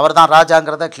 அவர் தான்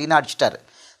ராஜாங்கிறத க்ளீனாக அடிச்சிட்டார்.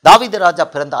 தாவீது ராஜா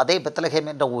பிறந்த அதே பெத்லகேம்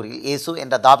என்ற ஊரில் இயேசு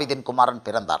என்ற தாவீதின் குமாரன்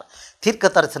பிறந்தார்.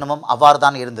 தீர்க்க தரிசனமும் அவ்வாறு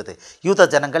தான் இருந்தது. யூத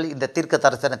ஜனங்கள் இந்த தீர்க்க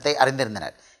தரிசனத்தை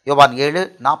அறிந்திருந்தனர். யோவான்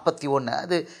 7:41.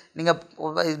 அது நீங்கள்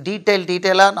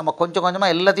டீட்டெயிலாக நம்ம கொஞ்சம்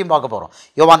கொஞ்சமாக எல்லாத்தையும் பார்க்க போகிறோம்.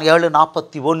 யோவான்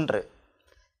 7:41.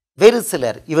 வேறு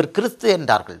சிலர் இவர் கிறிஸ்து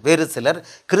என்றார்கள். வேறு சிலர்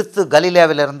கிறிஸ்து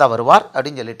கலிலேயாவிலிருந்து வருவார்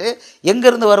அப்படின்னு சொல்லிட்டு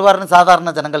எங்கேருந்து வருவார்னு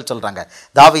சாதாரண ஜனங்கள் சொல்கிறாங்க.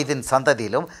 தாவீதின்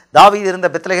சந்ததியிலும் தாவீது இருந்த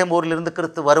பெத்லகேம் ஊரிலிருந்து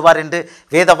கிறிஸ்து வருவார் என்று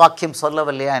வேத வாக்கியம்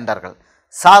சொல்லவில்லையா என்றார்கள்.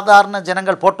 சாதாரண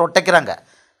ஜனங்கள் போட்டு உடைக்கிறாங்க.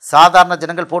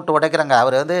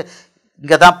 அவர்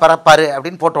இங்கே தான் பிறப்பார்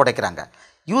அப்படின்னு போட்டு உடைக்கிறாங்க.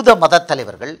 யூத மத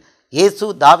தலைவர்கள் இயேசு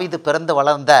தாவீது பிறந்து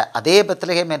வளர்ந்த அதே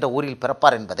பெத்லகேம் என்ற ஊரில்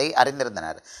பிறப்பார் என்பதை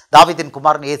அறிந்திருந்தனர். தாவீதின்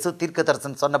குமாரன் இயேசு தீர்க்க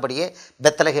தரிசனம் சொன்னபடியே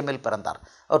பெத்லகேமில் பிறந்தார்.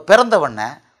 அவர் பிறந்தவொடனே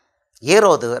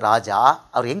ஏரோது ராஜா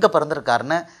அவர் எங்கே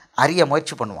பிறந்திருக்காருன்னு அறிய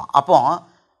முயற்சி பண்ணுவான். அப்போ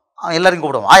எல்லாரையும்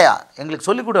கூப்பிடுவான். எங்களுக்கு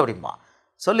சொல்லிக் கொடு அப்படிம்பா.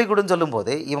 சொல்லிக் கொடுன்னு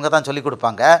சொல்லும்போது இவங்க தான் சொல்லிக்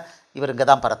கொடுப்பாங்க, இவர் இங்கே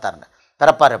தான்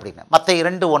பிறப்பார் அப்படின்னு. மத்தேயு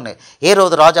 2:1.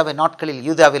 ஏரோது ராஜாவின் நாட்களில்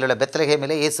யூதாவில் உள்ள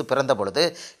பெத்லகேமிலே இயேசு பிறந்த பொழுது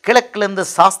கிழக்கிலிருந்து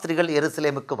சாஸ்திரிகள்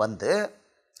எருசலேமுக்கு வந்து,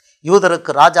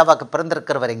 யூதருக்கு ராஜாவாக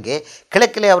பிறந்திருக்கிறவர் எங்கே?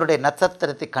 கிழக்கிலே அவருடைய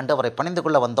நட்சத்திரத்தை கண்டு அவரை பணிந்து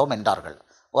கொள்ள வந்தோம் என்றார்கள்.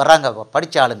 வர்றாங்க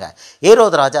படித்த ஆளுங்க.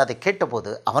 ஏரோது ராஜா அதை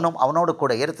கேட்டபோது அவனோடு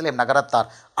கூட எருசலேம் நகரத்தார்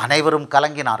அனைவரும்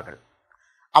கலங்கினார்கள்.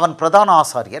 அவன் பிரதான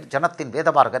ஆசாரியர் ஜனத்தின்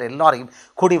வேதபாரகர் எல்லாரையும்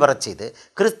கூடி வரச் செய்து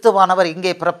கிறிஸ்துவானவர்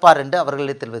இங்கே பிறப்பார் என்று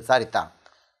அவர்களிடத்தில் விசாரித்தான்.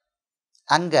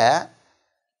 அங்கே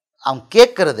அவன்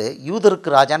கேட்குறது யூதருக்கு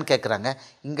ராஜான்னு கேட்குறாங்க.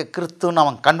 இங்கே கிறிஸ்துன்னு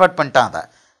அவன் கன்வெர்ட்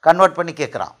பண்ணி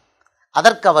கேட்குறான்.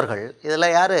 அதற்கு அவர்கள், இதில்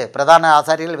யார்? பிரதான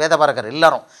ஆசாரியர்கள் வேதபாரகர்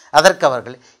எல்லாரும். அதற்கு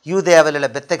அவர்கள், யூதேயாவில் உள்ள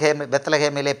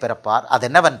பெத்லகேமிலே பிறப்பார். அது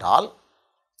என்னவென்றால்,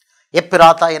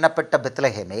 எப்பிராத்தா எனப்பட்ட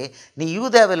பெத்லகேமே, நீ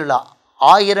யூதேயாவில் உள்ள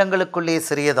ஆயிரங்களுக்குள்ளே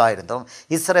சிறியதாயிருந்தும்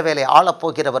இஸ்ரவேலை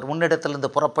ஆளப்போகிறவர்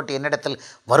உன்னிடத்திலிருந்து புறப்பட்டு என்னிடத்தில்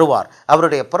வருவார்.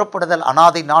 அவருடைய புறப்படுதல்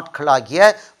அநாதி நாட்களாகிய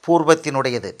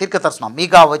பூர்வத்தினுடையது. தீர்க்க தரிசனம்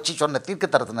மீகா வச்சு சொன்ன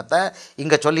தீர்க்க தரிசனத்தை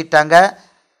இங்கே சொல்லிட்டாங்க.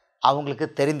 அவங்களுக்கு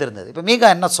தெரிந்திருந்தது. இப்போ மீகா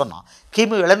என்ன சொன்னான்?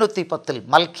 கிமு 710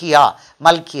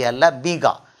 மல்கியா அல்ல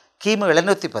மீகா. கிமு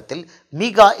 710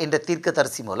 மீகா என்ற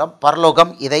தீர்க்கதரிசி மூலம்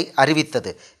பரலோகம் இதை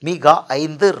அறிவித்தது. மீகா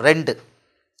 5:2.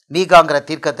 மீகாங்கிற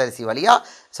தீர்க்கதரிசி வழியாக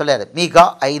சொல்றாரு. மீகா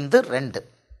 5:2.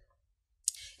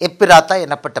 எப்பிராத்தா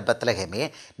எனப்பட்ட பெத்லகேமே,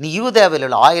 நீ யூதேயாவில்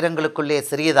உள்ள ஆயிரங்களுக்குள்ளே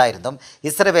சிறியதாயிருந்தும்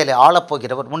இஸ்ரவேலை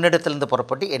ஆளப்போகிறவர் முன்னிடத்திலிருந்து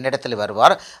புறப்பட்டு என்னிடத்தில்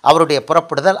வருவார். அவருடைய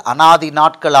புறப்படுதல் அநாதி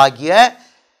நாட்களாகிய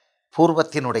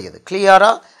பூர்வத்தினுடையது.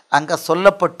 கிளியராக அங்கே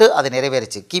சொல்லப்பட்டு அது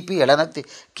நிறைவேறிச்சு.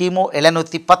 கிமு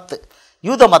 710.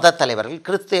 யூத மத தலைவர்கள்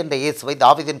கிறிஸ்து என்ற இயேசுவை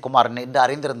தாவீதின் குமாரன் என்று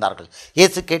அறிந்திருந்தார்கள்.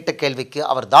 இயேசு கேட்ட கேள்விக்கு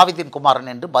அவர் தாவீதின்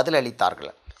குமாரன் என்று பதில்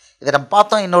அளித்தார்கள். இதை நம்ம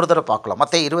பார்த்தோம். இன்னொரு தடவை பார்க்கலாம்.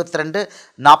 மத்தேயு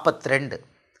 22:42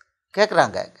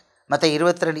 கேட்குறாங்க. மத்தேயு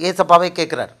 22 ஏசப்பாவே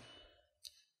கேட்குறார்.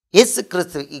 இயேசு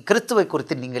கிறிஸ்துவை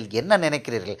குறித்து நீங்கள் என்ன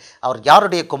நினைக்கிறீர்கள்? அவர்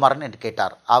யாருடைய குமாரன் என்று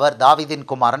கேட்டார். அவர் தாவீதின்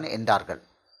குமாரன் என்றார்கள்.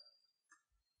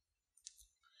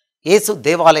 இயேசு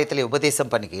தேவாலயத்தில் உபதேசம்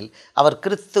பண்ணுகையில் அவர்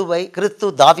கிறிஸ்து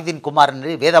தாவீதின் குமாரன்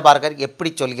என்று வேதபாரகர் எப்படி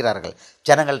சொல்கிறார்கள்?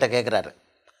 ஜனங்கள்கிட்ட கேட்குறாரு.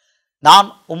 நான்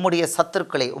உம்முடைய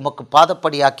சத்துருக்களை உமக்கு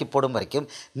பாதப்படியாக்கி போடும் வரைக்கும்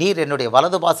நீர் என்னுடைய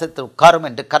வலது பாசத்தில் உட்காரும்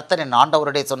என்று கர்த்தர் என்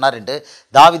ஆண்டவருடைய சொன்னார் என்று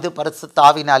தாவீது பரிசுத்த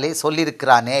ஆவினாலே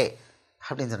சொல்லியிருக்கிறானே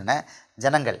அப்படின்னு சொன்ன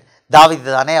ஜனங்கள். தாவீது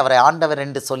தானே அவரை ஆண்டவர்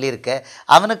என்று சொல்லியிருக்க,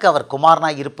 அவனுக்கு அவர்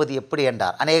குமாரனாய் இருப்பது எப்படி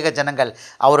என்றார். அநேக ஜனங்கள்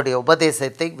அவருடைய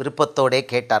உபதேசத்தை விருப்பத்தோடே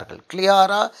கேட்டார்கள்.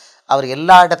 கிளியராக அவர்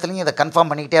எல்லா இடத்துலையும் இதை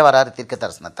கன்ஃபார்ம் பண்ணிக்கிட்டே வராரு தீர்க்க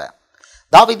தரிசனத்தை.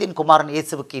 தாவீதின் குமாரன்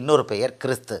இயேசுவுக்கு இன்னொரு பெயர்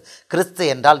கிறிஸ்து. கிறிஸ்து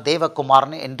என்றால்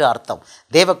தேவகுமாரன் என்று அர்த்தம்.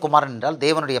 தேவகுமாரன் என்றால்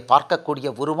தேவனுடைய பார்க்கக்கூடிய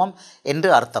உருவம் என்று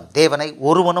அர்த்தம். தேவனை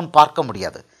ஒருவனும் பார்க்க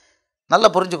முடியாது. நல்லா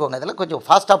புரிஞ்சுக்கோங்க. இதெல்லாம் கொஞ்சம்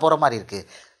ஃபாஸ்ட்டாக போகிற மாதிரி இருக்குது,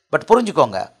 பட்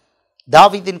புரிஞ்சுக்கோங்க.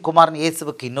 தாவீதின் குமாரன்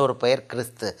இயேசுவுக்கு இன்னொரு பெயர்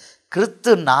கிறிஸ்து.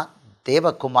 கிறிஸ்துன்னா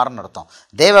தேவகுமாரன் அர்த்தம்.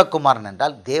 தேவகுமாரன்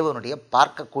என்றால் தேவனுடைய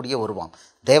பார்க்கக்கூடிய உருவம்.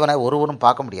 தேவனை ஒருவனும்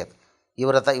பார்க்க முடியாது.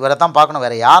 இவரை தான் பார்க்கணும்,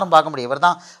 வேறு யாரும் பார்க்க முடியாது. இவர்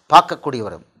தான்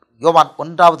பார்க்கக்கூடியவர். யோவான்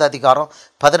 1வது அதிகாரம்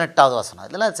 18வது வசனம்.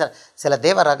 இதெல்லாம் சில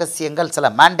தேவ ரகசியங்கள், சில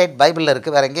மேண்டேட் பைபிளில்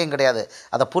இருக்குது, வேறு எங்கேயும் கிடையாது.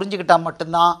 அதை புரிஞ்சுக்கிட்டால்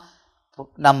மட்டும்தான்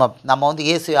நம்ம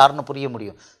இயேசு யாருன்னு புரிய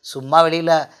முடியும். சும்மா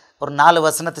வெளியில் ஒரு 4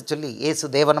 வசனத்தை சொல்லி இயேசு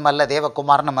தேவனும் அல்ல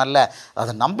தேவகுமாரனும் அல்ல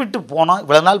அதை நம்பிட்டு போனோம்.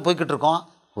 இவ்வளோ நாள் போய்கிட்டு இருக்கோம்,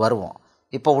 வருவோம்,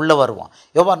 இப்போ உள்ளே வருவோம்.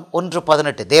 யோவான்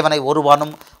 1:18 தேவனை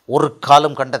ஒருவானும் ஒரு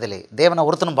காலும் கண்டதில்லை. தேவனை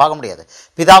ஒருத்தனும் பார்க்க முடியாது.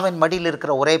 பிதாவின் மடியில்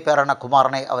இருக்கிற ஒரே பேரான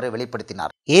குமாரனை அவரை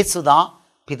வெளிப்படுத்தினார். இயேசு தான்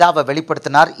பிதாவை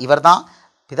வெளிப்படுத்தினார். இவர் தான்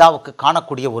பிதாவுக்கு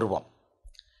காணக்கூடிய உருவம்.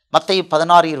 மத்தேயு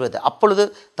 16:20 அப்பொழுது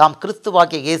தாம்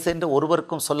கிறிஸ்துவாகிய இயேசு என்று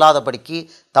ஒருவருக்கும் சொல்லாதபடிக்கு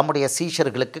தம்முடைய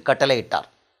சீஷர்களுக்கு கட்டளையிட்டார்.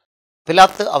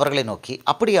 பிலாத்து அவர்களை நோக்கி,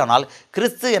 அப்படியானால்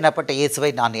கிறிஸ்து எனப்பட்ட இயேசுவை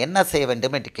நான் என்ன செய்ய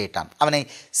வேண்டும் என்று கேட்டான். அவனை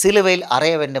சிலுவையில்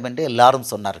அறைய வேண்டும் என்று எல்லாரும்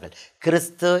சொன்னார்கள்.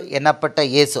 கிறிஸ்து எனப்பட்ட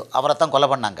இயேசு, அவரை தான் கொலை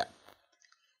பண்ணாங்க.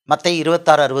 மத்தேயு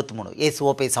 26:63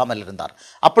 இயேசுவோ பேசாமல் இருந்தார்.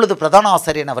 அப்பொழுது பிரதான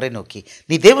ஆசாரியன் அவரை நோக்கி,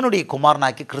 நீ தேவனுடைய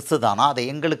குமாரனாக்கி கிறிஸ்து தானா? அதை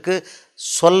எங்களுக்கு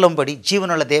சொல்லும்படி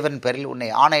ஜீவனுள்ள தேவன் பேரில் உன்னை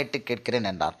ஆணையிட்டு கேட்கிறேன்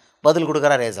என்றார். பதில்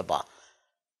கொடுக்குறார் ஏசப்பா.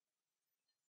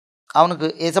 அவனுக்கு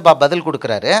ஏசப்பா பதில்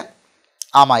கொடுக்குறாரு,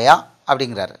 ஆமாயா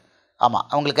அப்படிங்கிறாரு. ஆமாம்,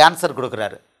 அவங்களுக்கு ஆன்சர்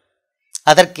கொடுக்குறாரு.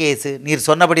 அதற்கு இயேசு, நீர்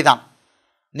சொன்னபடி தான்,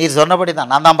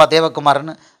 நான் தான்ப்பா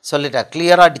தேவகுமாரன்னு சொல்லிட்டார்.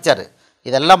 கிளியராக அடித்தார்.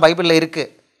 இதெல்லாம் பைபிளில் இருக்குது.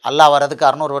 அல்லாஹ் வரதுக்கு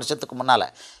 600 வருஷத்துக்கு முன்னால்.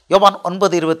 யோவான்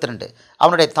 9:22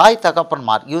 அவனுடைய தாய்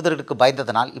தகப்பன்மார் யூதர்களுக்கு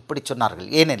பயந்ததனால் இப்படி சொன்னார்கள்.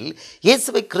 ஏனெனில்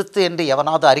இயேசுவை கிறிஸ்து என்று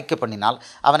எவனாவது அறிக்கை பண்ணினால்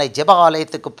அவனை ஜெப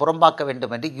ஆலயத்துக்கு புறம்பாக்க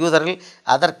வேண்டும் என்று யூதர்கள்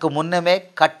அதற்கு முன்னமே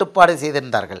கட்டுப்பாடு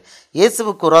செய்திருந்தார்கள்.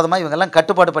 இயேசுவுக்கு விரோதமாக இவங்கெல்லாம்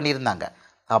கட்டுப்பாடு பண்ணியிருந்தாங்க.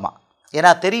 ஆமாம்,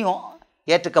 ஏன்னா தெரியும்,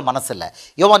 ஏற்றுக்க மனசில்லை.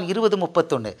 யோவான்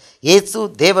 20:31 இயேசு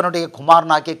தேவனுடைய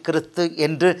குமாரனாகிய கிறிஸ்து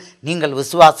என்று நீங்கள்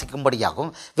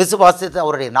விசுவாசிக்கும்படியாகவும் விசுவாசித்து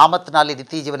அவருடைய நாமத்தினாலே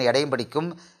நித்திய ஜீவனை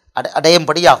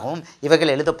அடையும்படியாகவும்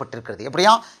இவைகள் எழுதப்பட்டிருக்கிறது.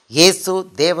 எப்படியா? இயேசு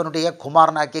தேவனுடைய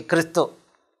குமாரனாகிய கிறிஸ்து.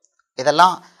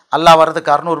 இதெல்லாம் அல்லாஹ்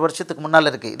வர்றதுக்கு 600 வருஷத்துக்கு முன்னால்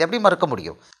இருக்குது. இது எப்படி மறுக்க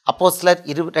முடியும்? அப்போஸ்தலர்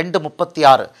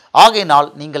 2:36 ஆகையினால்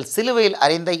நீங்கள் சிலுவையில்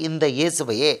அறைந்த இந்த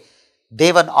இயேசுவையே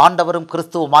தேவன் ஆண்டவரும்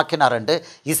கிறிஸ்துவுமாக்கினார் என்று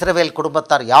இஸ்ரவேல்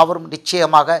குடும்பத்தார் யாவரும்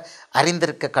நிச்சயமாக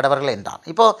அறிந்திருக்க கடவர்கள் என்றான்.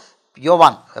 இப்போது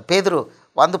யோவான் பேதுரு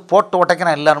வந்து போட்டு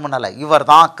உடைக்கிறான் எல்லாரும் முன்னால், இவர்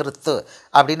தான் கிறிஸ்து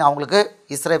அப்படின்னு அவங்களுக்கு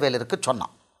இஸ்ரவேலருக்கு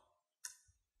சொன்னான்.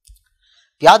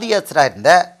 வியாதியஸ்தராக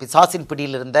இருந்த பிசாசின்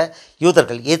பிடியில் இருந்த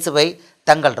யூதர்கள் இயேசுவை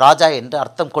தங்கள் ராஜா என்று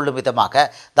அர்த்தம் கொள்ளும் விதமாக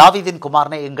தாவீதின்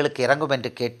குமாரனை எங்களுக்கு இறங்கும் என்று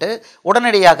கேட்டு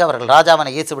உடனடியாக அவர்கள்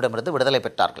ராஜாவான இயேசுவிடமிருந்து விடுதலை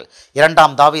பெற்றார்கள்.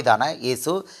 2ஆம் தாவீதான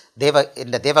இயேசு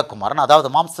தேவகுமாரன், அதாவது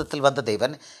மாம்சத்தில் வந்த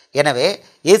தேவன். எனவே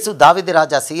இயேசு தாவீது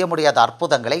ராஜா செய்ய முடியாத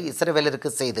அற்புதங்களை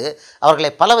இஸ்ரவேலருக்கு செய்து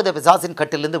அவர்களை பலவித பிசாசின்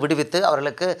கட்டிலிருந்து விடுவித்து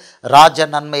அவர்களுக்கு ராஜ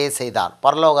நன்மையை செய்தார்.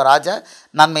 பரலோக ராஜ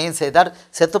நன்மையும் செய்தார்.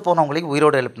 செத்துப்போனவங்களையும்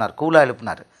உயிரோடு எழுப்பினார், கூலாக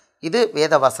எழுப்பினார். இது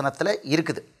வேத வசனத்தில்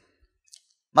இருக்குது.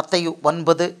 மத்தேயு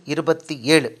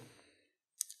 9:27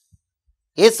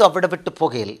 இயேசு அவ்விடம் விட்டு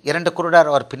போகையில் 2 குருடர்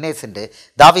அவர் பின்னே சென்று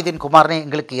தாவீதின் குமாரனை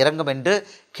எங்களுக்கு இறங்கும் என்று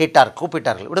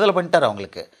கூப்பிட்டார்கள். விடுதலை பண்ணிட்டார்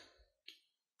அவங்களுக்கு.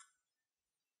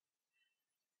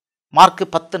 மார்க்கு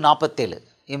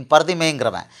 10:47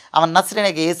 பரதிமேங்கிறவன் அவன்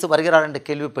நஸ்ரேனாகிய இயேசு வருகிறார் என்று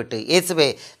கேள்விப்பட்டு இயேசுவே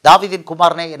தாவீதின்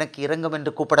குமாரனை எனக்கு இறங்கும்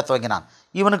என்று கூப்பிட துவங்கினான்.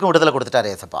 இவனுக்கும் விடுதலை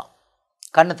கொடுத்துட்டார் ஏசப்பா.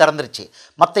 கண்ணு திறந்துருச்சு.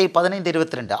 மத்தேயு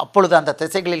 15:22 அப்பொழுது அந்த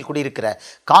திசைகளில் குடியிருக்கிற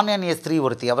கானானிய ஸ்திரீ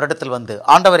ஒருத்தி அவரிடத்தில் வந்து,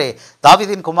 ஆண்டவரே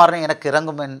தாவீதின் குமாரனை எனக்கு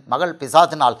இறங்கும், என் மகள்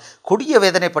பிசாசினால் கொடிய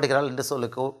வேதனைப்படுகிறாள் என்று சொல்லி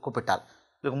கூப்பிட்டாள்.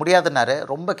 இதுக்கு முடியாதுன்னாரு.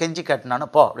 ரொம்ப கெஞ்சி கேட்டினான்னு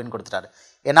போ அப்படின்னு கொடுத்துட்டாரு.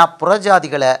 ஏன்னா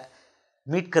புறஜாதிகளை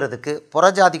மீட்கிறதுக்கு,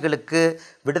 புறஜாதிகளுக்கு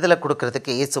விடுதலை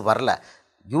கொடுக்கறதுக்கு இயேசு வரல.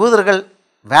 யூதர்கள்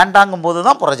வேண்டாங்கும் போது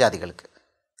தான் புறஜாதிகளுக்கு.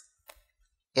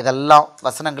 இதெல்லாம்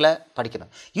வசனங்களை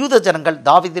படிக்கணும். யூத ஜனங்கள்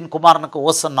தாவீதின் குமாரனுக்கு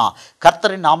ஓசன்னா,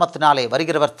 கர்த்தரின் நாமத்தினாலே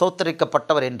வருகிறவர்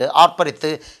தோத்தரிக்கப்பட்டவர் என்று ஆர்ப்பரித்து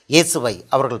இயேசுவை,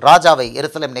 அவர்கள் ராஜாவை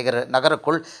எருசலேம்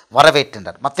நகருக்குள்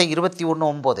வரவேற்றனர். மத்தேயு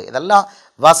 21:9 இதெல்லாம்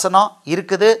வசனம்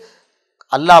இருக்குது.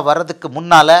 அல்லாஹ் வர்றதுக்கு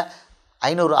முன்னால்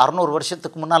 500-600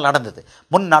 வருஷத்துக்கு முன்னால் நடந்தது.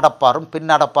 முன் நடப்பாரும் பின்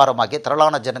நடப்பாரும் ஆகிய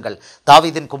திரளான ஜனங்கள்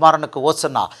தாவீதின் குமாரனுக்கு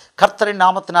ஓசன்னா, கர்த்தரின்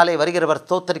நாமத்தினாலே வருகிறவர்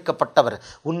தோத்தரிக்கப்பட்டவர்,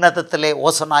 உன்னதத்திலே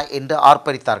ஓசனா என்று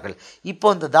ஆர்ப்பரித்தார்கள். இப்போ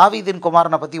இந்த தாவீதின்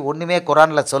குமாரனை பற்றி ஒன்றுமே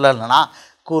குரானில் சொல்லலைன்னா,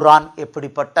 குரான்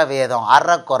எப்படிப்பட்ட வேதம்,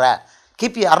 அறக்குறை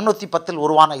கிபி 610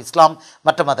 உருவான இஸ்லாம்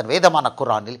மற்றும் அதன் வேதமான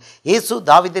குர்ஆனில் இயேசு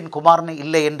தாவீதின் குமாரன்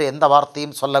இல்லை என்று எந்த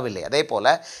வார்த்தையும் சொல்லவில்லை. அதே போல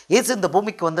இயேசு இந்த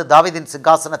பூமிக்கு வந்து தாவீதின்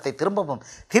சிங்காசனத்தை திரும்பவும்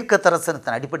தீர்க்க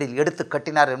தரிசனத்தின் அடிப்படையில் எடுத்து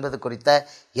கட்டினார் என்பது குறித்த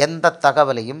எந்த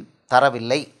தகவலையும்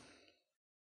தரவில்லை.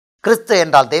 கிறிஸ்து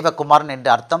என்றால் தேவகுமாரன் என்று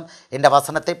அர்த்தம் என்ற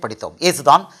வசனத்தை படித்தோம்.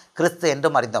 இயேசுதான் கிறிஸ்து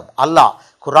என்றும் அறிந்தோம். அல்லாஹ்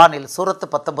குர்ஆனில் சூரத்து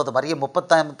 19 மரியம்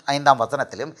 35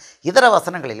 வசனத்திலும் இதர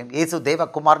வசனங்களிலும் இயேசு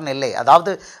தேவகுமாரன் இல்லை,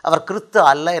 அதாவது அவர் கிறிஸ்து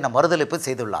அல்ல என மறுதலிப்பு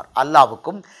செய்துள்ளார்.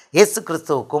 அல்லாஹ்வுக்கும் இயேசு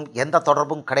கிறிஸ்துவுக்கும் எந்த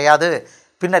தொடர்பும் கிடையாது.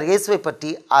 பின்னர் இயேசுவை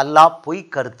பற்றி அல்லாஹ் பொய்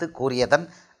கருத்து கூறியதன்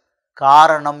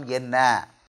காரணம் என்ன?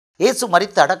 இயேசு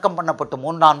மரித்து அடக்கம் பண்ணப்பட்டு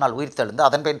 3ஆம் நாள் உயிர்த்தெழுந்து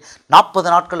அதன்பின்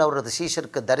 40 நாட்கள் அவரது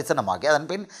சீஷருக்கு தரிசனமாகி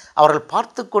அதன்பின் அவர்கள்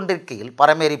பார்த்து கொண்டிருக்கையில்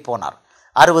பரமேறி போனார்.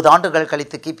 60 ஆண்டுகள்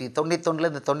கழித்து கிபி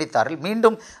 91 96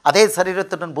 மீண்டும் அதே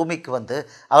சரீரத்துடன் பூமிக்கு வந்து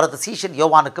அவரது சீஷன்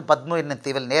யோவானுக்கு பத்மு என்னும்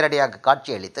தீவில் நேரடியாக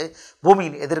காட்சியளித்து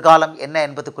பூமியின் எதிர்காலம் என்ன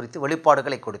என்பது குறித்து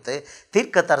வெளிப்பாடுகளை கொடுத்து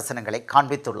தீர்க்க தரிசனங்களை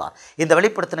காண்பித்துள்ளார். இந்த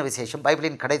வெளிப்படுத்தின விசேஷம்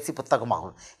பைபிளின் கடைசி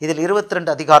புத்தகமாகும். இதில்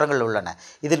 22 அதிகாரங்கள் உள்ளன.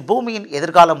 இதில் பூமியின்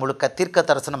எதிர்காலம் முழுக்க தீர்க்க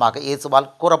தரிசனமாக இயேசுவால்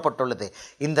கூறப்பட்டுள்ளது.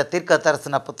 இந்த தீர்க்க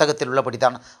தரிசன புத்தகத்தில்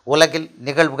உள்ளபடிதான் உலகில்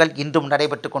நிகழ்வுகள் இன்றும்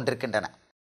நடைபெற்று கொண்டிருக்கின்றன.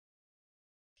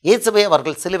 இயேசுவை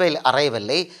அவர்கள் சிலுவையில்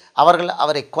அறையவில்லை, அவர்கள்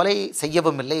அவரை கொலை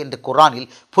செய்யவும் இல்லை என்று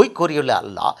குர்ஆனில் பொய் கூறியுள்ள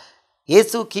அல்லாஹ்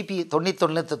இயேசு கிபி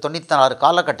 91 96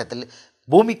 காலகட்டத்தில்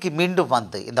பூமிக்கு மீண்டும்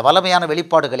வந்து இந்த வல்லமையான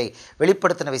வெளிப்பாடுகளை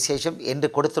வெளிப்படுத்தின விசேஷம் என்று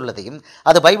கொடுத்துள்ளதையும்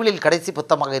அது பைபிளில் கடைசி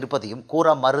புத்தகமாக இருப்பதையும்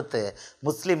கூற மறுத்து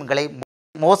முஸ்லிம்களை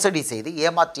மோசடி செய்து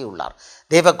ஏமாற்றியுள்ளார்.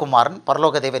 தேவகுமாரன்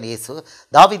பரலோக தேவன் இயேசு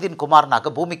தாவீதின்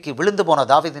குமாரனாக பூமிக்கு விழுந்து போன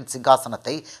தாவீதின்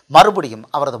சிங்காசனத்தை மறுபடியும்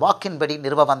அவரது வாக்கின்படி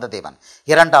நிறுவ வந்த தேவன்,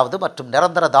 இரண்டாவது மற்றும்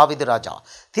நிரந்தர தாவீது ராஜா.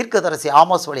 தீர்க்கதரிசி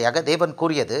ஆமோஸ் வழியாக தேவன்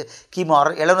கூறியது கிமு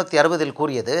 760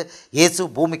 கூறியது இயேசு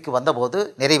பூமிக்கு வந்தபோது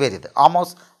நிறைவேறியது.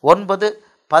 ஆமோஸ் 9,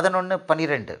 11,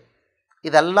 12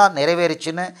 இதெல்லாம்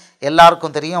நிறைவேறிச்சுன்னு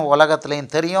எல்லாருக்கும் தெரியும்,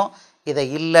 உலகத்துலேயும் தெரியும். இதை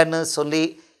இல்லைன்னு சொல்லி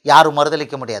யாரும்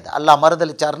மறுதளிக்க முடியாது. அல்லாஹ்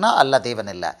மறுதளிச்சார்னா அல்லாஹ் தேவன்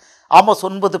இல்லை. ஆமோஸ்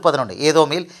 9:11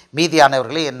 ஏதோமேல்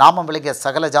மீதியானவர்களை என் நாமம் விளங்கிய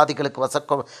சகல ஜாதிகளுக்கு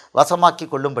வசமாக்கி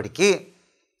கொள்ளும்படிக்கு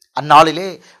அந்நாளிலே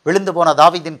விழுந்து போன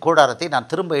தாவீதின் கூடாரத்தை நான்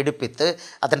திரும்ப எடுப்பித்து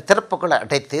அதன் திறப்புகளை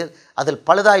அடைத்து அதில்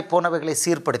பழுதாய் போனவைகளை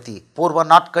சீர்படுத்தி பூர்வ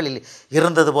நாட்களில்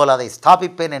இருந்தது போல் அதை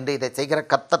ஸ்தாபிப்பேன் என்று இதை செய்கிற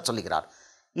கர்த்தர் சொல்கிறார்.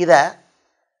 இது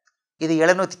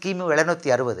கிமு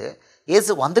 760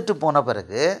 இயேசு வந்துட்டு போன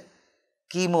பிறகு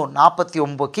கிமு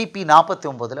 49 கிபி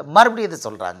 49 மறுபடியும் இது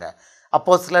சொல்கிறாங்க.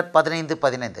 அப்போஸ்தலர்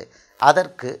 15:15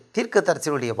 அதற்கு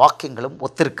தீர்க்கதரிசியுடைய வாக்கியங்களும்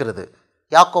ஒத்திருக்கிறது.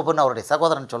 யாக்கோபுன்னு அவருடைய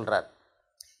சகோதரன் சொல்கிறார்.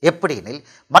 எப்படியெனில்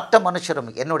மற்ற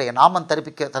மனுஷரும் என்னுடைய நாமம்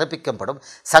தரிப்பிக்கப்படும்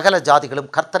சகல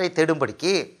ஜாதிகளும் கர்த்தரை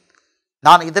தேடும்படிக்கு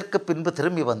நான் இதற்கு பின்பு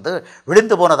திரும்பி வந்து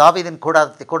விழுந்து போன தாவீதின்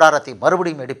கூடாரத்தை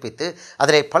மறுபடியும் எடுப்பித்து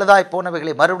அதிலே பழுதாய்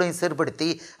போனவைகளை மறுபடியும் சீர்படுத்தி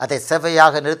அதை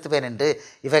செவ்வையாக நிறுத்துவேன் என்று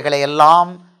இவைகளை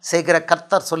எல்லாம் செய்கிற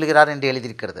கர்த்தர் சொல்லுகிறார் என்று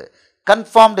எழுதியிருக்கிறது.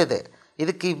 கன்ஃபார்ம்டு.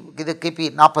 இது கிபி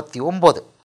 49.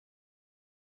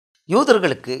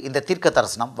 யூதர்களுக்கு இந்த தீர்க்க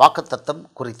தரிசனம் வாக்குத்தத்தம்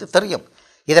குறித்து தெரியும்.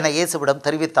 இதனை இயேசுவிடம்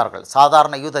தெரிவித்தார்கள்.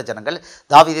 சாதாரண யூத ஜனங்கள்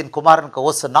தாவீதின் குமாரனுக்கு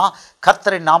ஓசன்னா,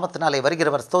 கர்த்தரின் நாமத்தினாலே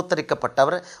வருகிறவர்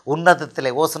ஸ்தோத்தரிக்கப்பட்டவர்,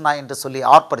 உன்னதத்திலே ஓசன்னா என்று சொல்லி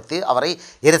ஆர்ப்பரித்து அவரை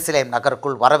எருசலேம்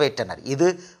நகருக்குள் வரவேற்றனர். இது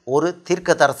ஒரு தீர்க்க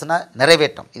தரிசன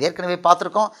நிறைவேற்றம். இது ஏற்கனவே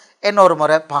பார்த்துருக்கோம், இன்னொரு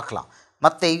முறை பார்க்கலாம்.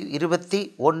 மத்தேயு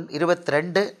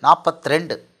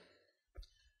 22:42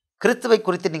 கிறிஸ்துவை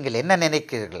குறித்து நீங்கள் என்ன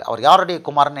நினைக்கிறீர்கள்? அவர் யாருடைய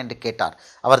குமாரன் என்று கேட்டார்.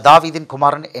 அவர் தாவீதின்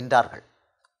குமாரன் என்றார்கள்.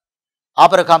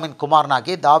 ஆபிரகாமின்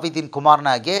குமாரனாகிய தாவீதின்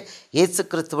குமாரனாகிய இயேசு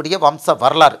கிறிஸ்துவுடைய வம்ச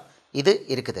வரலாறு இது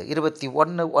இருக்குது.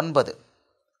 21:9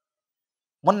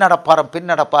 முன்னடப்பாரம்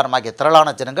பின்னடப்பாரம் ஆகிய திரளான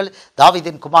ஜனங்கள்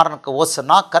தாவீதின் குமாரனுக்கு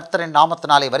ஓசன்னா, கர்த்தரின்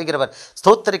நாமத்தினாலே வருகிறவர்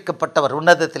ஸ்தோத்தரிக்கப்பட்டவர்,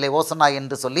 உன்னதத்திலே ஓசன்னா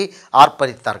என்று சொல்லி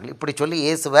ஆர்ப்பரித்தார்கள். இப்படி சொல்லி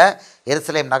இயேசுவை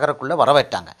எருசலேம் நகருக்குள்ளே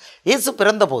வரவேற்றாங்க. இயேசு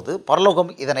பிறந்தபோது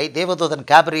பரலோகம் இதனை தேவதூதன்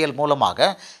கேப்ரியல்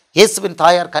மூலமாக இயேசுவின்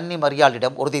தாயார் கன்னி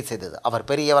மரியாளிடம் உறுதி செய்தது. அவர்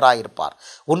பெரியவராயிருப்பார்,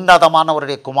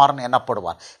 உன்னதமானவருடைய குமாரன்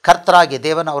எனப்படுவார். கர்த்தராகிய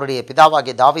தேவன் அவருடைய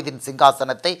பிதாவாகிய தாவீதின்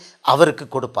சிங்காசனத்தை அவருக்கு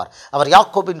கொடுப்பார். அவர்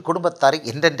யாக்கோபின் குடும்பத்தாரை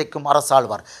என்றென்றைக்கும்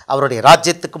அரசாழ்வார். அவருடைய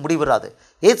ராஜ்யத்துக்கு முடிவிராது.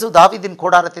 இயேசு தாவீதின்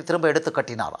கூடாரத்தை திரும்ப எடுத்து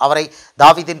கட்டினார். அவரை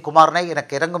தாவீதின் குமாரனை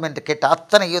எனக்கு இறங்கும் என்று கேட்ட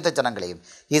அத்தனை யூத ஜனங்களையும்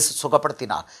இயேசு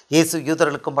சுகப்படுத்தினார். இயேசு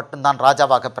யூதர்களுக்கு மட்டும்தான்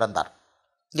ராஜாவாக பிறந்தார்.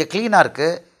 இங்கே கிளீனாக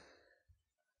இருக்குது.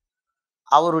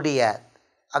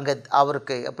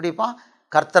 அவருக்கு எப்படிப்பா,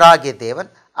 கர்த்தராகிய தேவன்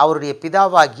அவருடைய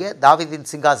பிதாவாகிய தாவீதின்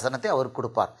சிங்காசனத்தை அவருக்கு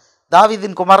கொடுப்பார்.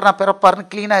 தாவீதின் குமாரனா பிறப்பார்னு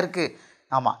கிளீனாக இருக்குது.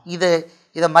 ஆமாம்,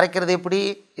 இதை மறைக்கிறது எப்படி?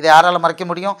 இதை யாரால் மறைக்க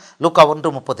முடியும்? லூக்கா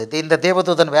 1:30 இந்த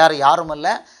தேவதூதன் வேறு யாரும்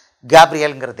இல்லை,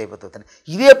 கேப்ரியல்ங்கிற தேவதூதன்.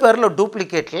 இதே பேரில்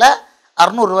டூப்ளிகேட்டில்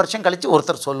 600 வருஷம் கழித்து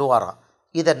ஒருத்தர் சொல்லுவாராம்.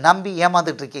 இதை நம்பி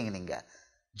ஏமாந்துட்டு இருக்கீங்க நீங்கள்.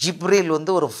 ஜிப்ரீல்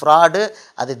ஒரு ஃப்ராடு,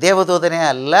 அது தேவதூதனே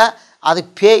அல்ல, அது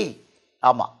பேய்.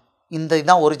 ஆமாம்,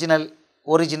 இதுதான் ஒரிஜினல்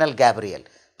ஒரிஜினல் கேப்ரியல்.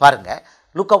 பாருங்கள்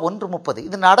லூக்கா 1:30.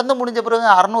 இது நடந்து முடிஞ்ச பிறகு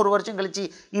 600 வருஷம் கழித்து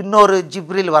இன்னொரு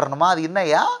ஜிப்ரீல் வரணுமா? அது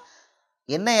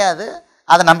என்னையா அது?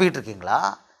 அதை நம்பிக்கிட்டு இருக்கீங்களா?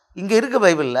 இங்கே இருக்குது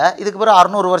பைபிளில். இதுக்கு பிறகு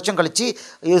 600 வருஷம் கழித்து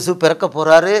இயேசு பிறக்க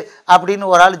போகிறாரு அப்படின்னு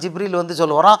ஒரு ஆள் ஜிப்ரீல் வந்து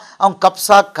சொல்லுவாரான். அவன்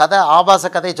கப்சா கதை ஆபாச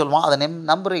கதையை சொல்லுவான். அதை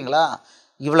நம்புறீங்களா?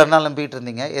 இவ்வளோ நாள் நம்பிக்கிட்டு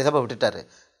இருந்தீங்க, எசப்பை விட்டுட்டாரு.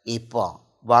 இப்போ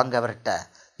வாங்க அவர்கிட்ட.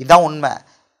 இதுதான் உண்மை.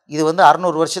 இது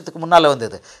 600 வருஷத்துக்கு முன்னால்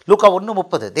வந்தது. லூக்கா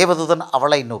 1:30. தேவதூதன்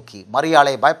அவளை நோக்கி,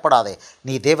 மரியாளை பயப்படாதே,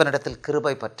 நீ தேவனிடத்தில்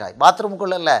கிருபை பெற்றாய்.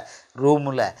 பாத்ரூமுக்குள்ளே இல்லை,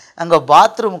 ரூமில். அங்கே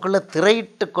பாத்ரூமுக்குள்ளே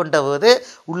திரையிட்டு கொண்டவது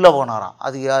உள்ளே போனாராம்.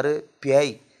 அது யார்?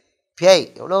 பேய்.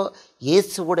 எவ்வளோ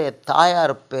இயேசுவுடைய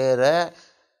தாயார் பேரை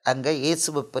அங்கே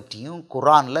இயேசுவை பற்றியும்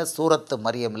குரானில் சூரத்து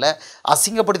மரியமில்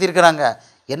அசிங்கப்படுத்தியிருக்கிறாங்க.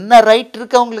 என்ன ரைட்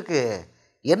இருக்குது அவங்களுக்கு?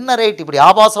 என்ன ரைட்? இப்படி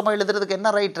ஆபாசமாக எழுதுறதுக்கு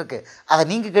என்ன ரைட் இருக்குது? அதை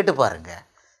நீங்கள் கேட்டு பாருங்கள்.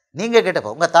 நீங்கள்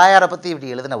கேட்டப்போ உங்கள் தாயாரை பற்றி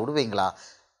இப்படி எழுதினா விடுவீங்களா?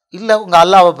 இல்லை உங்கள்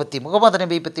அல்லாவை பற்றி, முகமது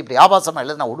நபியை பற்றி இப்படி ஆபாசமாக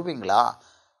எழுதினா விடுவீங்களா?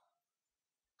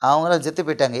 அவங்களாம் செத்து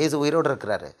போயிட்டாங்க, இயேசு உயிரோடு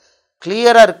இருக்கிறாரு.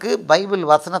 கிளியராக இருக்குது. பைபிள்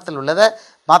வசனத்தில் உள்ளதை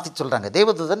மாற்றி சொல்கிறாங்க.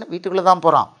 தேவதூதன் வீட்டுக்குள்ளே தான்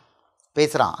போகிறான்,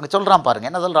 பேசுகிறான். அங்கே சொல்கிறான் பாருங்கள்,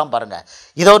 என்ன சொல்கிறான் பாருங்கள்.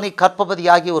 இதோ நீ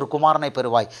கற்பவதியாகி ஒரு குமாரனை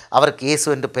பெறுவாய், அவருக்கு இயேசு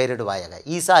என்று பெயரிடுவாயாக.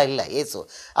 ஈசா இல்லை, இயேசு.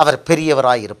 அவர்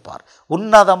பெரியவராய் இருப்பார்,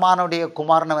 உன்னதமானுடைய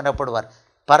குமாரன் எனப்படுவார்.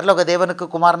 பரலோக தேவனுக்கு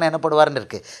குமாரன் எனப்படுவார்னு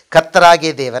இருக்குது.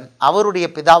 கர்த்தராகிய தேவன் அவருடைய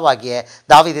பிதாவாகிய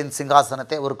தாவீதின்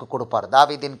சிங்காசனத்தை அவருக்கு கொடுப்பார்.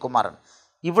 தாவீதின் குமாரன்.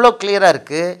 இவ்வளோ கிளியராக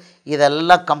இருக்குது.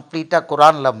 இதெல்லாம் கம்ப்ளீட்டாக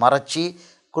குரானில் மறைச்சி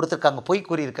கொடுத்துருக்காங்க, பொய்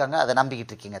கூறியிருக்காங்க. அதை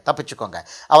நம்பிக்கிட்டு இருக்கீங்க, தப்பிச்சுக்கோங்க.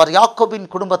 அவர் யாக்கோபின்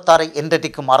குடும்பத்தாரை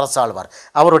என்றைக்கும் அரசாழ்வார்,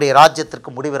 அவருடைய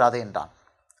ராஜ்யத்திற்கு முடிவிராது என்றான்.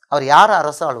 அவர் யாரை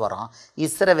அரசாழ்வாராம்?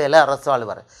 இஸ்ரவேலை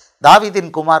அரசாழ்வார்.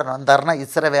 தாவீதின் குமாரன் வந்தார்னா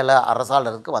இஸ்ரவேலை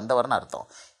அரசாளருக்கு வந்தவர்னு அர்த்தம்.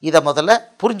 இதை முதல்ல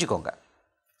புரிஞ்சுக்கோங்க.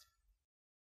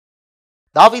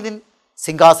 தாவீதின்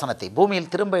சிங்காசனத்தை பூமியில்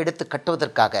திரும்ப எடுத்து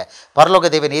கட்டுவதற்காக பரலோக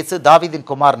தேவன் இயேசு தாவீதின்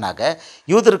குமாரனாக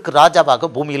யூதருக்கு ராஜாவாக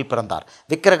பூமியில் பிறந்தார்.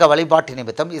 விக்கிரக வழிபாட்டு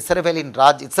நிமித்தம்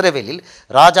இஸ்ரவேலில்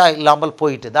ராஜா இல்லாமல்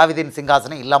போயிட்டு, தாவீதின்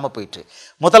சிங்காசனம் இல்லாமல் போயிட்டு.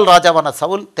 முதல் ராஜாவான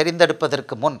சவுல்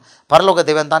தெரிந்தெடுப்பதற்கு முன் பரலோக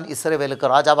தேவன் தான்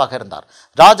இஸ்ரவேலுக்கு ராஜாவாக இருந்தார்.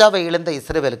 ராஜாவை இழந்த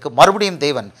இஸ்ரவேலுக்கு மறுபடியும்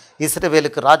தேவன்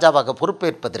இஸ்ரவேலுக்கு ராஜாவாக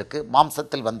பொறுப்பேற்பதற்கு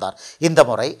மாம்சத்தில் வந்தார். இந்த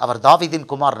முறை அவர் தாவீதின்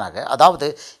குமாரனாக, அதாவது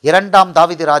 2ஆம்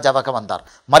தாவீது ராஜாவாக வந்தார்.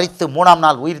 மரித்து 3ஆம்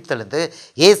நாள் உயிர்த்தெழுந்து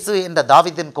இயேசு என்ற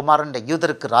தாவீதின் குமாரன்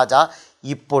யூதருக்கு ராஜா,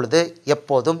 இப்பொழுது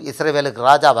எப்போதும் இஸ்ரவேலுக்கு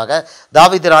ராஜாவாக,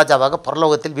 தாவீது ராஜாவாக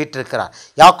பரலோகத்தில் வீற்றிருக்கிறார்.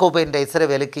 யாக்கோபு என்ற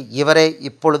இஸ்ரவேலுக்கு இவரே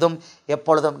இப்பொழுதும்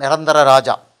எப்பொழுதும் நிரந்தர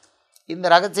ராஜா. இந்த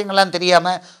ரகசியங்கள்லாம்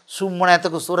தெரியாமல்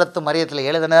சும்முனத்துக்கு சூரத்து மரியத்தில்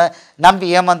எழுதின நம்பி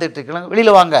ஏமாந்துட்டு இருக்கலாம்.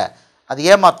 வெளியில் வாங்க, அது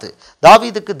ஏமாத்து.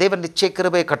 தாவீதுக்கு தேவன் நிச்சய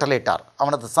கிருபையை கட்டளையிட்டார்.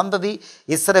 அவனது சந்ததி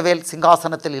இஸ்ரவேல்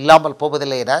சிங்காசனத்தில் இல்லாமல்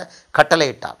போவதில்லை என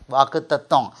கட்டளையிட்டார். வாக்கு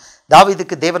தத்தம்.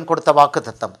 தாவீதுக்கு தேவன் கொடுத்த வாக்கு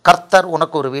தத்தம், கர்த்தர்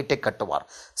உனக்கு ஒரு வீட்டை கட்டுவார்.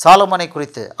 சாலமோனை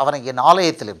குறித்து, அவனை என்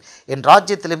ஆலயத்திலும் என்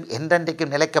ராஜ்யத்திலும்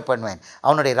என்றென்றைக்கும் நிலைக்க பண்ணுவேன்,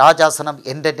 அவனுடைய ராஜாசனம்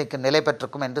என்றென்றைக்கும் நிலை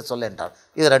பெற்றிருக்கும் என்று சொல்லென்றார்.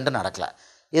 இது ரெண்டும்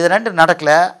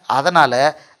நடக்கலை. அதனால்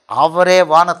அவரே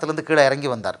வானத்திலிருந்து கீழே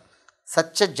இறங்கி வந்தார்.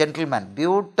 Such a gentleman,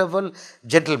 beautiful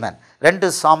gentleman. 2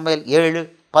 Samuel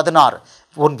 7:16.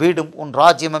 உன் வீடும் உன்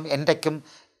ராஜ்யமும்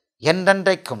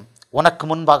என்றென்றைக்கும் உனக்கு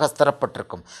முன்பாக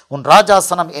ஸ்திரப்பட்டிருக்கும், உன்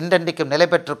ராஜாசனம் என்றென்றைக்கும் நிலை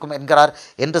பெற்றிருக்கும் என்கிறார்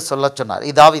என்று சொல்ல சொன்னார்.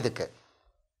 இது தாவீதுக்கு.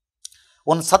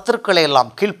 உன் சத்துருக்களை எல்லாம்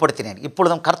கீழ்ப்படுத்தினேன்,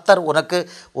 இப்பொழுதும் கர்த்தர் உனக்கு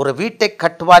ஒரு வீட்டை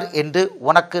கட்டுவார் என்று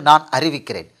உனக்கு நான்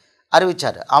அறிவிக்கிறேன்.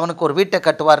 அறிவித்தார். அவனுக்கு ஒரு வீட்டை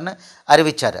கட்டுவார்னு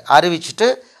அறிவிச்சுட்டு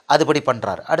அதுபடி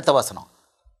பண்ணுறார். அடுத்த வசனம்.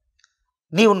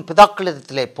 நீ உன்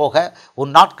பிதாக்களிடத்திலே போக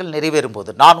உன் நாட்கள்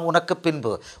நிறைவேறும்போது நான் உனக்கு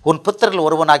பின்பு உன் புத்திரர்கள்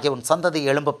ஒருவனாகிய உன் சந்ததியை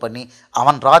எழும்ப பண்ணி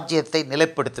அவன் ராஜ்யத்தை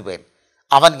நிலைப்படுத்துவேன்.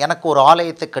 அவன் எனக்கு ஒரு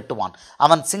ஆலயத்தை கட்டுவான்,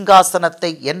 அவன்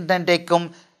சிங்காசனத்தை என்றென்றைக்கும்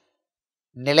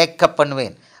நிலைக்க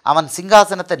பண்ணுவேன். அவன்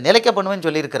சிங்காசனத்தை நிலைக்க பண்ணுவேன்னு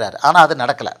சொல்லியிருக்கிறார். ஆனால் அது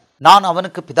நடக்கலை. நான்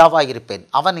அவனுக்கு பிதாவாக இருப்பேன்,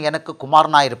 அவன் எனக்கு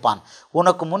குமாரனாயிருப்பான்.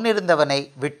 உனக்கு முன்னிருந்தவனை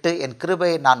விட்டு என்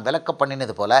கிருபையை நான் விலக்க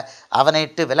பண்ணினது போல அவனை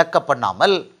விட்டு விலக்க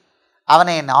பண்ணாமல்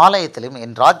அவனை என் ஆலயத்திலும்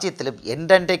என் ராஜ்யத்திலும்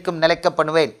என்றென்றைக்கும் நிலைக்க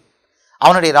பண்ணுவேன்.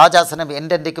 அவனுடைய ராஜாசனம்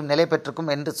என்றென்றைக்கும் நிலை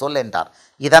பெற்றிருக்கும் என்று சொல் என்றார்.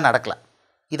 இதான்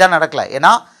நடக்கலை.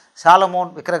 ஏன்னா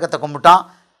சாலமோன் விக்கிரகத்தை கும்பிட்டான்.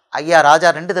 ஐயா ராஜா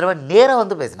 2 தடவை நேராக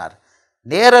வந்து பேசினார்.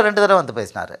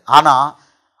 ஆனால்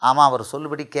அவர்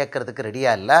சொல்லுபடி கேட்கறதுக்கு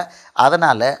ரெடியாக இல்லை.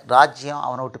 அதனால் ராஜ்யம்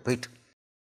அவனை விட்டு போயிட்டு.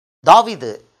 தாவீது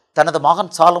தனது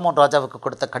மகன் சாலமோன் ராஜாவுக்கு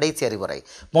கொடுத்த கடைசி அறிவுரை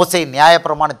மோசேயின்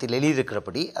நியாயப்பிரமாணத்தில்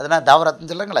எழுதியிருக்கிறபடி, அதனால் தாவரத்தின்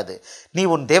சொல்லுங்கள், அது நீ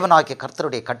உன் தேவனாகிய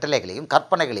கர்த்தருடைய கட்டளைகளையும்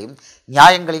கற்பனைகளையும்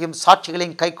நியாயங்களையும்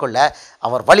சாட்சிகளையும் கைக்கொள்ள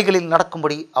அவர் வழிகளில்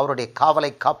நடக்கும்படி அவருடைய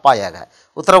காவலை காப்பாயாக.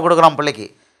 உத்தரவு கொடுக்குறான் பிள்ளைக்கு.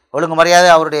 ஒழுங்கு மரியாதை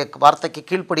அவருடைய வார்த்தைக்கு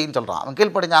கீழ்ப்படின்னு சொல்கிறான். அவன்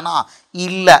கீழ்ப்படிஞ்சானா?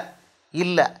 இல்லை.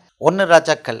 1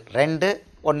 ராஜாக்கள்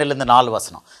 2:1-4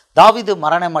 வசனம். தாவீது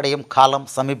மரணமடையும் காலம்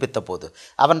சமீபித்த போது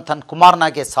அவன் தன்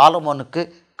குமாரனாகிய சாலமோனுக்கு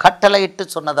கட்டளையிட்டு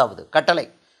சொன்னதாவது, கட்டளை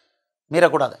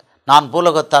மீறக்கூடாது. நான்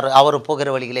பூலோகத்தார் அவரும்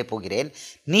போகிற வழியிலே போகிறேன்.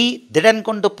 நீ திடன்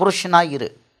கொண்டு புருஷனாயிரு.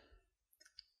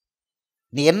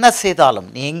 நீ என்ன செய்தாலும்,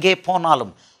 நீ எங்கே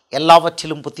போனாலும்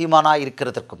எல்லாவற்றிலும் புத்திமானாய்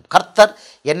இருக்கிறதற்கும் கர்த்தர்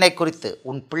என்னை குறித்து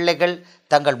உன் பிள்ளைகள்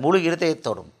தங்கள் முழு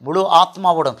இருதயத்தோடும் முழு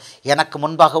ஆத்மாவோடும் எனக்கு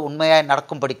முன்பாக உண்மையாய்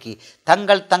நடக்கும்படிக்கு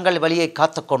தங்கள் தங்கள் வழியை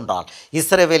காத்து கொண்டால்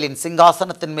இஸ்ரவேலின்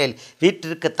சிங்காசனத்தின் மேல்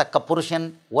வீற்றிருக்கத்தக்க புருஷன்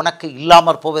உனக்கு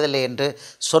இல்லாமற் போவதில்லை என்று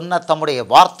சொன்ன தம்முடைய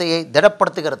வார்த்தையை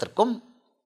திடப்படுத்துகிறதற்கும்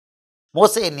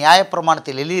மோசே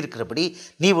நியாயப்பிரமாணத்தில் எழுதியிருக்கிறபடி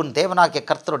நீ உன் தேவனாகிய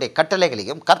கர்த்தருடைய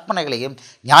கட்டளைகளையும் கற்பனைகளையும்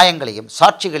நியாயங்களையும்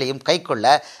சாட்சிகளையும்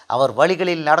கைக்கொள்ள அவர்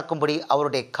வழிகளில் நடக்கும்படி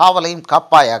அவருடைய காவலையும்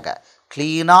காப்பாயாக.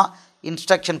 க்ளீனாக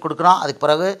இன்ஸ்ட்ரக்ஷன் கொடுக்குறான். அதுக்கு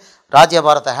பிறகு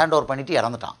ராஜ்யபாரத்தை ஹேண்ட் ஓவர் பண்ணிட்டு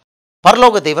இறந்துட்டான்.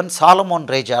 பரலோக தேவன் சாலமோன்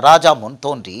ராஜா முன்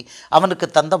தோன்றி அவனுக்கு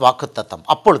தந்த வாக்குத்தத்தம்.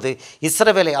 அப்பொழுது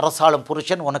இஸ்ரவேலை அரசாளும்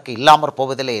புருஷன் உனக்கு இல்லாமற்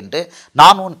போவதில்லை என்று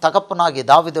நான் உன் தகப்பனாகிய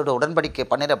தாவீதோடு உடன்படிக்கை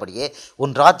பண்ணினபடியே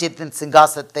உன் ராஜ்யத்தின்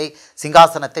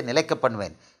சிங்காசனத்தை நிலைக்க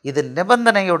பண்ணுவேன். இது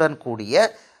நிபந்தனையுடன் கூடிய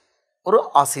ஒரு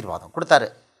ஆசீர்வாதம் கொடுத்தாரு.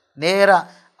 நேராக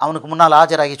அவனுக்கு முன்னால்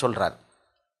ஆஜராகி சொல்கிறார்,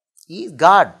 இஸ்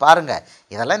காட். பாருங்கள்,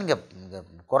 இதெல்லாம் நீங்கள்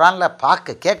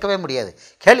குரானில் கேட்கவே முடியாது,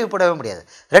 கேள்விப்படவே முடியாது.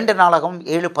 2 நாளாகவும்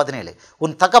 7:17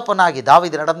 உன் தகப்பனாகி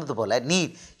தாவீது நடந்தது போல நீ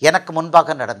எனக்கு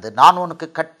முன்பாக நடந்து நான் உனக்கு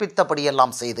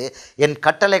கற்பித்தபடியெல்லாம் செய்து என்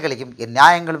கட்டளைகளையும் என்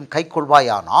நியாயங்களும்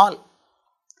கைக்கொள்வாயானால்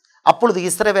அப்பொழுது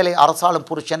இஸ்ரவேலை அரசாளும்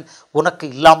புருஷன் உனக்கு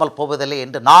இல்லாமல் போவதில்லை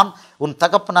என்று நான் உன்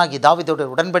தகப்பனாகி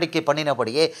தாவீதோடு உடன்படிக்கை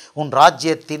பண்ணினபடியே உன்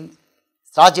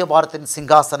ராஜ்யபாரத்தின்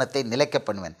சிங்காசனத்தை நிலைக்க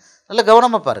பண்ணுவேன். நல்ல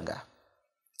கவனமாக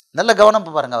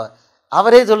பாருங்க.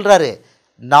 அவரே சொல்கிறாரு,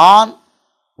 நான்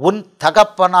உன்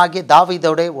தகப்பனாகிய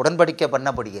தாவீதோட உடன்படிக்கை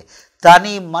பண்ணபடியே.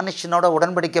 தனி மனுஷனோட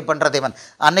உடன்படிக்கை பண்ணுற தேவன்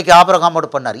அன்னைக்கு ஆபிரகாமோடு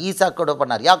பண்ணார், ஈசாக்கோடு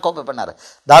பண்ணார், யாக்கோபை பண்ணார்,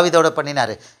 தாவீதோட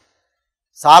பண்ணினார்,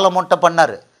 சாலமோன்ட்ட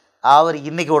பண்ணார். அவர்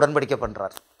இன்னைக்கு உடன்படிக்கை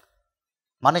பண்ணுறார்.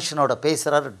 மனுஷனோட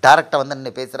பேசுகிறார், டைரக்டாக வந்து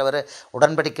நின்று பேசுகிறவர்,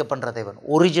 உடன்படிக்கை பண்ணுற தேவன்,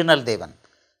 ஒரிஜினல் தேவன்.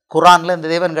 குரானில் இந்த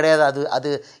தேவன் கிடையாது. அது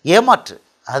ஏமாற்று.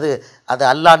 அது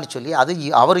அல்லான்னு சொல்லி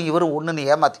அவரும் இவரும்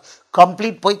ஒன்றுன்னு ஏமாற்றி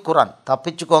கம்ப்ளீட் போய் குரான்.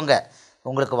 தப்பிச்சுக்கோங்க,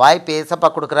 உங்களுக்கு வாய்ப்பு ஏசப்பா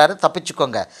கொடுக்குறாரு,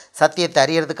 தப்பிச்சுக்கோங்க. சத்தியத்தை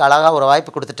அறியறதுக்கு அழகாக ஒரு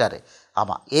வாய்ப்பு கொடுத்துட்டாரு.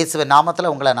 ஆமாம், இயேசுவின்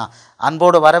நாமத்தில் உங்களை நான்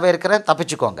அன்போடு வரவேற்கிறேன்,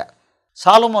 தப்பிச்சுக்கோங்க.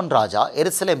 சாலமோன் ராஜா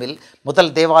எருசலேமில்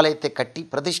முதல் தேவாலயத்தை கட்டி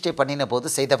பிரதிஷ்டை பண்ணின போது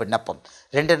செய்த விண்ணப்பம்.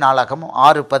 2 நாளாகமும்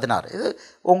 6:16. இது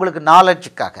உங்களுக்கு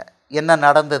நாலெட்ஜுக்காக என்ன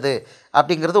நடந்தது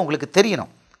அப்படிங்கிறது உங்களுக்கு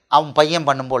தெரியணும். அவன் பையன்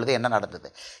பண்ணும்பொழுது என்ன நடந்தது?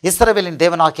 இஸ்ரவேலின்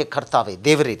தேவனாகிய கர்த்தாவே,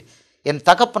 தேவரீர் என்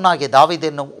தகப்பனாகிய தாவீது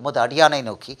என்னும் உமது அடியானை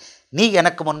நோக்கி நீ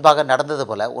எனக்கு முன்பாக நடந்தது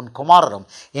போல உன் குமாரரும்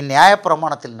என்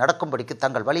நியாயப்பிரமாணத்தில் நடக்கும்படிக்கு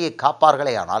தங்கள் வழியை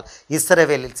காப்பார்களே. ஆனால்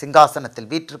இஸ்ரவேலில் சிங்காசனத்தில்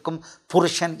வீற்றிருக்கும்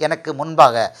புருஷன் எனக்கு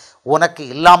முன்பாக உனக்கு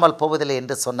இல்லாமல் போவதில்லை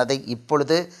என்று சொன்னதை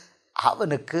இப்பொழுது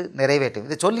அவனுக்கு நிறைவேற்றும்.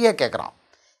 இதை சொல்லியே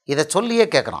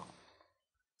கேட்குறான்.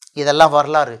 இதெல்லாம்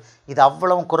வரலாறு. இது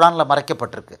அவ்வளவும் குரானில்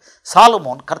மறைக்கப்பட்டிருக்கு.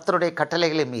 சாலமோன் கர்த்தருடைய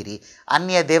கட்டளைகளை மீறி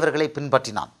அந்நிய தேவர்களை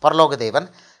பின்பற்றினான். பரலோக தேவன்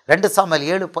 2 சாமுவேல்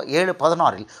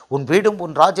 7:16 உன் வீடும்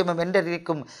உன் ராஜ்யமும்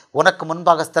என்றென்றைக்கும் உனக்கு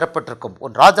முன்பாக ஸ்திரப்பட்டிருக்கும்,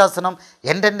 உன் ராஜாசனம்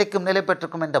என்றென்றைக்கும் நிலை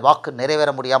பெற்றிருக்கும் என்ற வாக்கு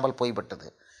நிறைவேற முடியாமல் போய்விட்டது.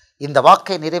 இந்த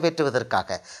வாக்கை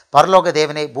நிறைவேற்றுவதற்காக பரலோக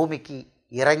தேவனை பூமிக்கு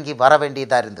இறங்கி வர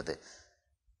வேண்டியதாக இருந்தது.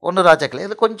 1 ராஜாக்கள்,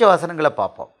 இதில் கொஞ்சம் வசனங்களை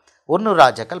பார்ப்போம். 1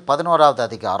 ராஜாக்கள் 11வது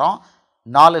அதிகாரம்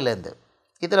 4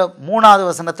 இதில் 3வது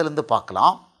வசனத்திலிருந்து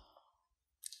பார்க்கலாம்.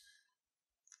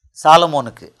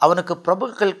 சாலமோனுக்கு அவனுக்கு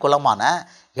பிரபுக்கள் குலமான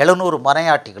 700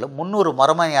 மனையாட்டிகளும் 300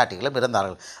 மறுமனையாட்டிகளும்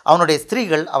இருந்தார்கள். அவனுடைய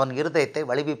ஸ்திரீகள் அவன் இருதயத்தை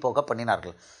வலிவி போக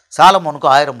பண்ணினார்கள். சாலமோனுக்கு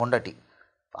 1000 பொண்டாட்டி.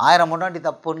 1000 பொண்டாட்டி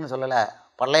தப்புன்னு சொல்லலை,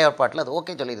 பழைய ஏற்பாட்டில் அது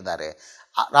ஓகே சொல்லியிருந்தார்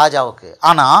ராஜாவுக்கு.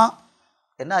 ஆனால்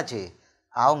என்னாச்சு,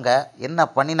 அவங்க என்ன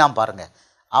பண்ணினான் பாருங்கள்.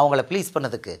 அவங்கள ப்ளீஸ்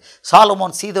பண்ணதுக்கு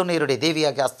சாலமோன் சீதோனியருடைய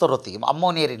தேவியாகிய அஸ்தரோத்தையும்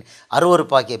அம்மோனியரின்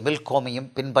அருவருப்பாகிய மில்கோமையும்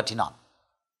பின்பற்றினான்.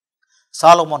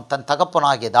 சாலமோன் தன்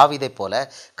தகப்பனாகிய தாவீதைப் போல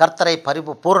கர்த்தரை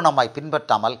பூரணமாய்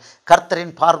பின்பற்றாமல்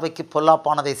கர்த்தரின் பார்வைக்கு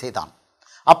பொல்லாப்பானதை செய்தான்.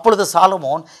 அப்பொழுது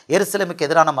சாலமோன் எருசலேமுக்கு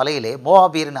எதிரான மலையிலே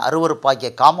மோவாபியரின் அருவருப்பாகிய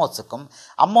காமோசுக்கும்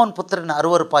அம்மோன் புத்திரின்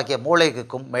அருவருப்பாகிய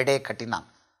மோளேகுக்கும் மேடையை கட்டினான்.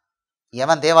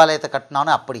 எவன் தேவாலயத்தை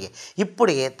கட்டினானோ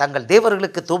இப்படியே தங்கள்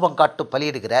தேவர்களுக்கு தூபம் காட்டு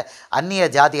பலியிடுகிற அந்நிய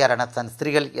ஜாதியாரான தன்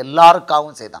ஸ்திரீகள்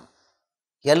எல்லாருக்காகவும் செய்தான்.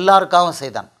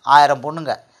 1000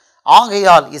 பொண்ணுங்க.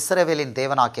 ஆகையால் இஸ்ரவேலின்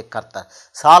தேவனாகிய கர்த்தர்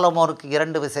சாலமோனுக்கு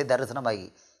 2 விசை தரிசனமாகி,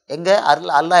 எங்கே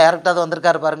அல்லாஹ் யாருக்கிட்டாவது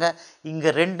வந்திருக்காரு பாருங்கள்.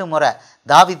 இங்கே 2 முறை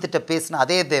தாவீதிட்ட பேசின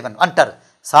அதே தேவன் வந்துட்டார்.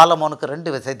 சாலமோனுக்கு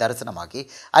 2 விசை தரிசனமாகி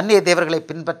அந்நிய தேவர்களை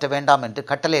பின்பற்ற வேண்டாம் என்று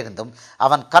கட்டளையிருந்தும்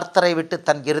அவன் கர்த்தரை விட்டு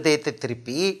தன் இருதயத்தை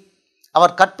திருப்பி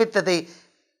அவர் கற்பித்ததை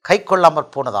கை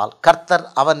கொள்ளாமற் போனதால் கர்த்தர்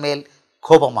அவன் மேல்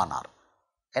கோபமானார்.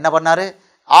 என்ன பண்ணார்?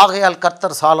 ஆகையால்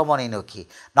கர்த்தர் சாலமோனை நோக்கி,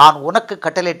 நான் உனக்கு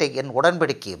கட்டளையிட்ட என்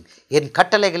உடன்படிக்கையும் என்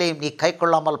கட்டளைகளையும் நீ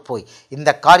கைக்கொள்ளாமல் போய் இந்த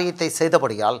காரியத்தை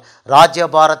செய்தபடியால்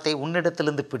ராஜ்யபாரத்தை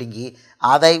உன்னிடத்திலிருந்து பிடுங்கி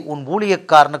அதை உன்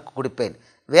ஊழியக்காரனுக்கு கொடுப்பேன்,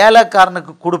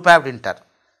 வேலைக்காரனுக்கு கொடுப்பேன் அப்படின்ட்டார்.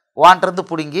 வான்றது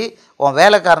பிடுங்கி உன்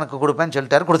வேலைக்காரனுக்கு கொடுப்பேன்னு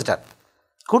சொல்லிட்டார்.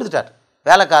 கொடுத்துட்டார்.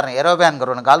 வேலைக்காரன்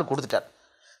யெரொபெயாம்ங்கிறவனுக்கு ஆள் கொடுத்துட்டார்.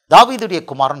 தாவீதுடைய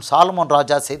குமாரன் சாலமோன்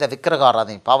ராஜா செய்த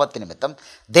விக்கிரகாராதனை பாவத்து நிமித்தம்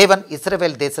தேவன்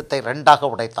இஸ்ரவேல் தேசத்தை 2ஆக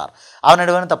உடைத்தார்.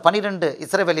 அவனிடம் 12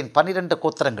 இஸ்ரவேலின் 12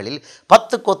 கோத்திரங்களில்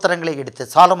 10 கோத்திரங்களை எடுத்து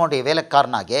சாலமோனுடைய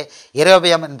வேலைக்காரனாகிய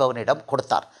யெரொபெயாம் என்பவனிடம்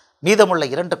கொடுத்தார். மீதமுள்ள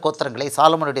 2 கோத்திரங்களை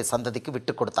சாலமோனுடைய சந்ததிக்கு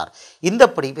விட்டு கொடுத்தார்.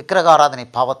 இந்தப்படி விக்கிரகாராதனை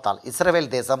பாவத்தால்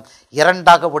இஸ்ரவேல் தேசம்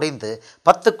 2ஆக உடைந்து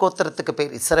 10 கோத்திரத்துக்கு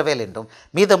பேர் இஸ்ரவேல் என்றும்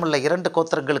மீதமுள்ள 2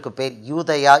 கோத்திரங்களுக்கு பேர்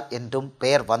யூதயா என்றும்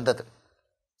பெயர் வந்தது.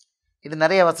 இது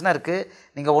நிறைய வசனம் இருக்குது.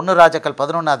 நீங்கள் 1 ராஜாக்கள்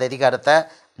 11ஆவது அதிகாரத்தை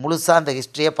முழுசாக அந்த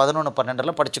ஹிஸ்ட்ரியை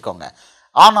 11-12 படிச்சுக்கோங்க.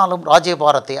 ஆனாலும்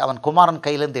ராஜ்யபாரத்தை அவன் குமாரன்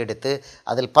கையிலேருந்து எடுத்து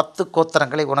அதில் 10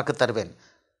 கோத்திரங்களை உனக்கு தருவேன்.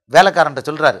 வேலைக்காரன்ட்ட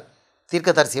சொல்கிறாரு,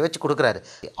 தீர்க்கதரிசியை வச்சு கொடுக்குறாரு.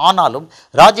 ஆனாலும்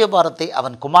ராஜ்யபாரத்தை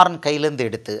அவன் குமாரன் கையிலேருந்து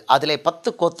எடுத்து அதில்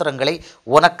 10 கோத்திரங்களை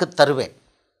உனக்கு தருவேன்.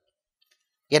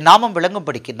 என் நாமம்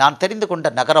விளங்கும்படிக்கு நான் தெரிந்து கொண்ட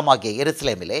நகரமாகிய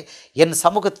எருசலேமிலே என்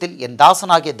சமூகத்தில் என்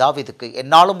தாசனாகிய தாவீதுக்கு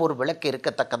என்னாலும் ஒரு விளக்கு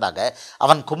இருக்கத்தக்கதாக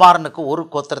அவன் குமாரனுக்கு 1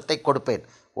 கோத்திரத்தை கொடுப்பேன்.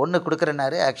 1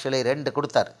 கொடுக்குறேன்னாரு, ஆக்சுவலி 2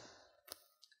 கொடுத்தார்.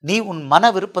 நீ உன்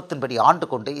மன விருப்பத்தின்படி ஆண்டு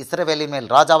கொண்டு இஸ்ரவேலின் மேல்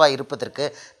ராஜாவாக இருப்பதற்கு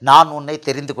நான் உன்னை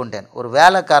தெரிந்து கொண்டேன். ஒரு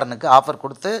வேலைக்காரனுக்கு ஆஃபர்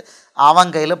கொடுத்து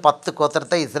அவன் கையில் 10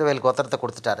 கோத்திரத்தை இஸ்ரவேல் கோத்திரத்தை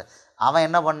கொடுத்துட்டாரு. அவன்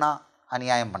என்ன பண்ணான்?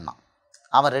 அநியாயம் பண்ணான்.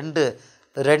 அவன் 2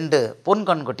 பொன்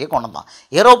கண்குட்டியை கொண்டு வந்தான்.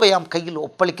 யெரொபெயாம் கையில்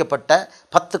ஒப்பளிக்கப்பட்ட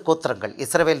 10 கோத்திரங்கள்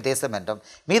இஸ்ரவேல் தேசம் என்றும்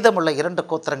மீதமுள்ள 2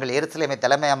 கோத்திரங்கள் எருசலேமை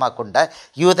தலைமையமாக கொண்ட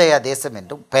யூதயா தேசம்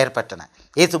என்றும் பெயர் பெற்றன.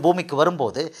 இயேசு பூமிக்கு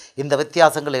வரும்போது இந்த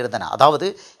வித்தியாசங்கள் இருந்தன. அதாவது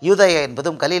யூதயா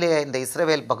என்பதும் கலிலேயா இந்த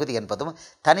இஸ்ரவேல் பகுதி என்பதும்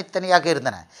தனித்தனியாக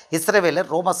இருந்தன. இஸ்ரவேலர்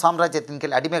ரோம சாம்ராஜ்யத்தின்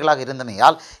கீழ் அடிமைகளாக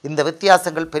இருந்தமையால் இந்த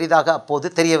வித்தியாசங்கள் பெரிதாக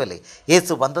அப்போது தெரியவில்லை.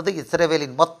 இயேசு வந்தது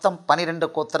இஸ்ரவேலின் மொத்தம்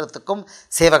 12 கோத்திரத்துக்கும்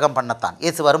சேவகம் பண்ணத்தான்.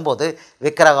 இயேசு வரும்போது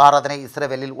விக்கிரக ஆராதனை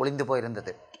இஸ்ரவேலில் ஒளிந்து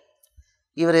போயிருந்தது.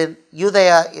 இவர்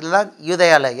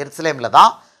யூதயாவில் எருசலேமில்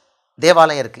தான்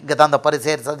தேவாலயம் இருக்குது. இங்கே தான் அந்த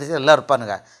பரிசேயர் சதுசேயர் எல்லாம்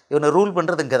இருப்பானுங்க. இவனை ரூல்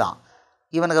பண்ணுறது இங்கே தான்.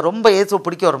 இவனுக்கு ரொம்ப இயேசுவை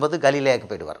பிடிக்க வரும்போது கலிலேயாவுக்கு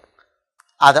போயிடுவார்.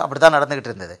 அது அப்படி தான்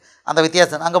நடந்துக்கிட்டு இருந்தது. அந்த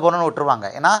வித்தியாசம் அங்கே போனோன்னு விட்டுருவாங்க.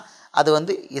 ஏன்னா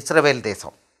அது இஸ்ரவேல்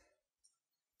தேசம்.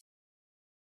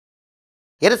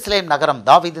 எருசலேம் நகரம்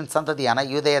தாவீதின் சந்ததியான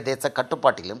யூதேய தேச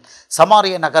கட்டுப்பாட்டிலும்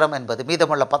சமாரிய நகரம் என்பது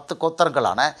மீதமுள்ள 10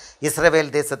 கோத்திரங்களான இஸ்ரவேல்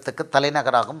தேசத்துக்கு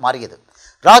தலைநகராகவும் மாறியது.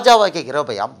 ராஜாவாகிய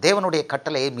யெரொபெயாம் தேவனுடைய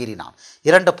கட்டளையை மீறினான்.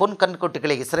 2 பொன்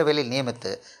கன்றுக்குட்டிகளை இஸ்ரவேலில்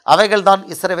நியமித்து அவைகள்தான்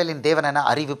இஸ்ரவேலின் தேவன் என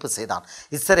அறிவிப்பு செய்தான்.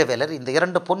 இஸ்ரவேலர் இந்த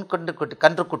 2 பொன்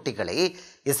கன்றுக்குட்டிகளை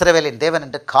இஸ்ரவேலின் தேவன்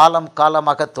என்று காலம்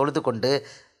காலமாக தொழுது கொண்டு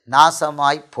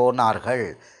நாசமாய் போனார்கள்.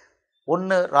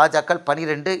 1 ராஜாக்கள்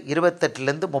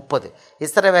 12:28-30.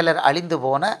 இஸ்ரவேலர் அழிந்து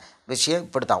போன விஷயம்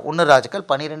இப்படி தான். 1 ராஜாக்கள்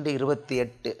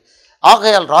 12:28.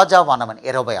 ஆகையால் ராஜாவானவன்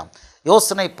யெரொபெயாம்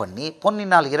யோசனை பண்ணி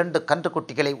பொன்னினால் 2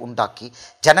 கன்றுக்குட்டிகளை உண்டாக்கி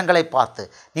ஜனங்களை பார்த்து,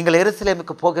 நீங்கள்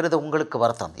எருசலேமுக்கு போகிறது உங்களுக்கு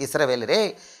வருத்தம். இஸ்ரவேலரே,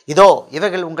 இதோ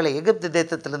இவைகள் உங்களை எகிப்து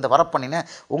தேசத்திலிருந்து வரப்பண்ணின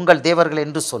உங்கள் தேவர்கள்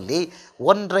என்று சொல்லி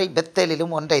ஒன்றை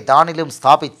பெத்தேலிலும் ஒன்றை தானிலும்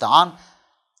ஸ்தாபித்தான்.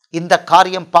 இந்த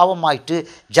காரியம் பாவமாயிற்று.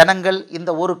 ஜனங்கள்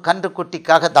இந்த ஒரு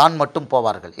கன்றுக்குட்டிக்காக தான் மட்டும்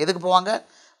போவார்கள். எதுக்கு போவாங்க?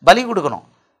 பலி கொடுக்கணும்.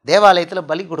 தேவாலயத்தில்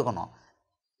பலி கொடுக்கணும்.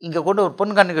 இங்கே கொண்டு ஒரு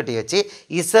பொன் கன்றுக்குட்டி வச்சு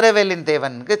இஸ்ரவேலின்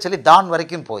தேவனுக்கு சொல்லி தான்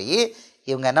வரைக்கும் போய்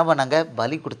இவங்க என்ன பண்ணாங்க?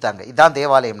 பலி கொடுத்தாங்க. இதுதான்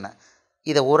தேவாலயம்னு.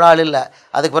 இதை ஒரு ஆள் இல்லை,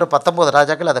 அதுக்கு பிறகு 19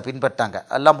 ராஜாக்கள் அதை பின்பற்றாங்க.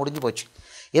 எல்லாம் முடிஞ்சு போச்சு.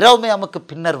 யெரொபெயாமுக்கு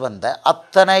பின்னர் வந்த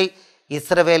அத்தனை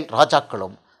இஸ்ரவேல்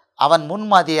ராஜாக்களும் அவன்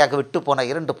முன்மாதிரியாக விட்டு போன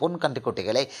 2 பொன்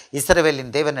கன்றுக்குட்டிகளை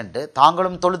இஸ்ரவேலின் தேவன் என்று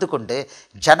தாங்களும் தொழுது கொண்டு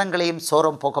ஜனங்களையும்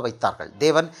சோரம் போக வைத்தார்கள்.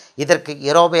 தேவன் இதற்கு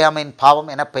யெரொபெயாமின்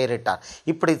பாவம் என பெயரிட்டார்.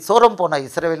 இப்படி சோரம் போன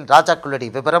இஸ்ரவேலின்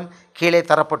ராஜாக்களுடைய விவரம் கீழே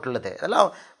தரப்பட்டுள்ளது. இதெல்லாம்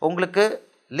உங்களுக்கு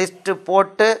லிஸ்ட்டு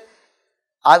போட்டு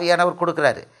ஆவியானவர்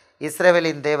கொடுக்குறாரு.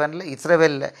 இஸ்ரவேலின் தேவனில்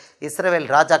இஸ்ரவேல்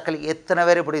ராஜாக்கள் எத்தனை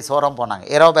பேர் இப்படி சோரம் போனாங்க.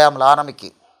 யெரொபெயாமில் ஆரம்பிக்கு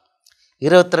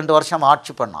 22 வருஷம்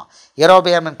ஆட்சி பண்ணான்.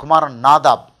 யெரொபெயாமின் குமாரன்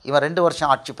நாதாப், இவன் 2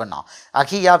 வருஷம் ஆட்சி பண்ணான்.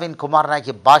 அகியாவின்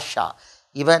குமாரனாகிய பாஷா,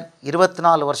 இவன்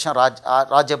 24 வருஷம்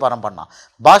ராஜ்யபாரம் பண்ணான்.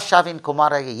 பாஷாவின்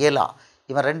குமாரனாகிய ஏலா,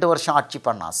 இவன் 2 வருஷம் ஆட்சி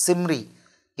பண்ணான். சிம்ரி,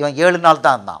 இவன் 7 நாள்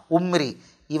தான் இருந்தான். உம்ரி,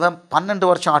 இவன் 12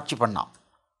 வருஷம் ஆட்சி பண்ணான்.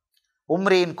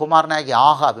 உம்ரியின் குமாரனாகிய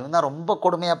ஆகாப், இவன் தான் ரொம்ப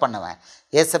கொடுமையாக பண்ணவன்.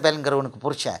 ஏசபேல்ங்கிறவனுக்கு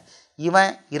புருஷன். இவன்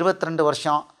 22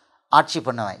 வருஷம் ஆட்சி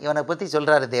பண்ணவன். இவனை பற்றி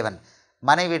சொல்கிறாரு தேவன்,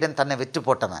 மனைவியுடன் தன்னை விற்று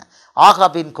போட்டவன்.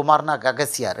 ஆகாபின் குமாரனாக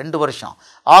அகசியா 2 வருஷம்.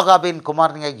 ஆகாபின்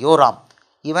குமாரனாக யோராம்,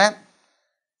 இவன்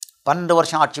 12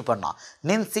 வருஷம் ஆட்சி பண்ணான்.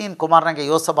 நின்சியின் குமாரனாக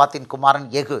யோசபாத்தின் குமாரன்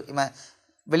எகு, இவன்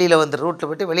வெளியில் வந்து ரூட்டில்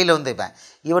விட்டு வெளியில் வந்து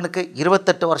இவனுக்கு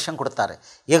 28 வருஷம் கொடுத்தாரு.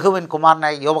 யெகூவின்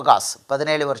குமாரனாகி யோவகாஸ்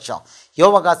 17 வருஷம்,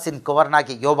 யோவகாஸின்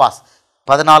குமாரனாகி யோவாஸ்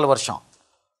 14 வருஷம்,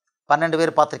 12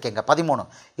 பேர் பார்த்துருக்கீங்க. 13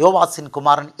 யோவாஸின்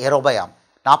குமாரன் எரோபயாம்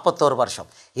 41 வருஷம்,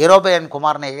 எரோபயான்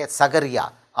குமாரனாகிய சகரியா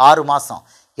 6 மாதம்,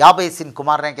 யாபேசின்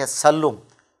குமாரனாகிய சல்லூம்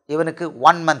இவனுக்கு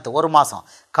 1 மந்த் 1 மாதம்,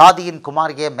 காதியின்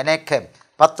குமாரிய மெனேக்கம்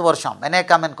 10 வருஷம்,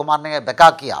 மெனேக்காமின் குமாரனாகிய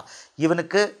பெகாக்கியா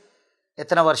இவனுக்கு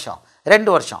எத்தனை வருஷம்?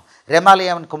 2 வருஷம்,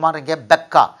 ரெமாலியாவின் குமாரனாகிய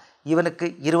பெக்கா இவனுக்கு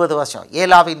 20 வருஷம்,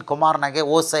 ஏலாவின் குமாரனாகிய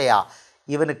ஓசையா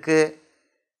இவனுக்கு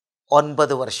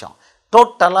 9 வருஷம்.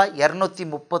 டோட்டலாக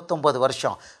 239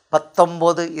 வருஷம்.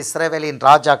 19 இஸ்ரவேலின்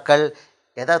ராஜாக்கள்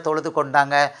எதை தொழுது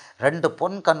கொண்டாங்க? 2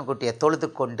 பொன் கண்குட்டியை தொழுது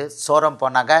கொண்டு சோரம்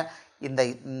போனாங்க. இந்த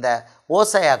இந்த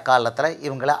ஓசையா காலத்தில்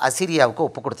இவங்களை அசிரியாவுக்கு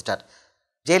ஒப்பு கொடுத்துட்டார்,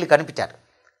 ஜெயிலுக்கு அனுப்பிட்டார்,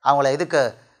 அவங்கள இதுக்கு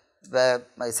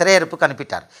சிறையிருப்புக்கு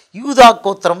அனுப்பிட்டார். யூதா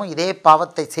கோத்திரமும் இதே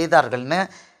பாவத்தை செய்தார்கள்னு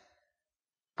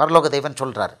பரலோக தேவன்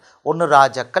சொல்கிறார். 1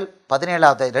 ராஜாக்கள்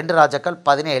 17, 2 ராஜாக்கள்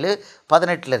 17,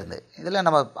 18 இதில்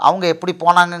நம்ம அவங்க எப்படி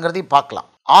போனாங்கங்கிறதையும் பார்க்கலாம்.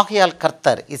 ஆகையால்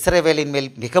கர்த்தர் இஸ்ரவேலின்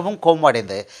மேல் மிகவும்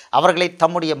கோபமடைந்து அவர்களை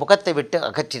தம்முடைய முகத்தை விட்டு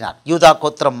அகற்றினார். யூதா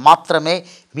கோத்திரம் மாத்திரமே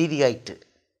மீதியாயிற்று.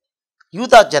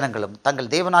 யூதா ஜனங்களும் தங்கள்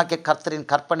தேவனாகிய கர்த்தரின்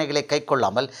கற்பனைகளை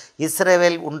கைக்கொள்ளாமல்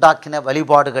இஸ்ரவேல் உண்டாக்கின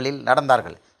வழிபாடுகளில்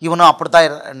நடந்தார்கள். இவனும்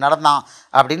அப்படித்தான் நடந்தான்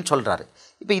அப்படின்னு சொல்கிறாரு.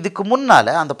 இப்போ இதுக்கு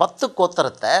முன்னால் அந்த 10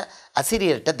 கோத்திரத்தை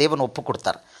அசிரியர்கிட்ட தேவன் ஒப்பு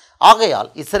கொடுத்தார். ஆகையால்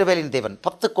இஸ்ரவேலின் தேவன்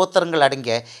 10 கோத்திரங்கள்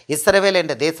அடங்கிய இஸ்ரவேல்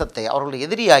என்ற தேசத்தை அவர்கள்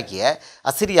எதிரியாகிய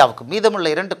அசிரியாவுக்கு மீதமுள்ள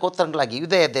 2 கோத்திரங்களாகிய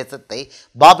யூதேய தேசத்தை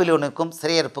பாபிலோனுக்கும்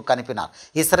சிறையிருப்புக்கு அனுப்பினார்.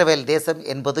 இஸ்ரவேல் தேசம்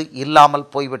என்பது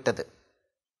இல்லாமல் போய்விட்டது.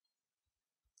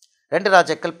 2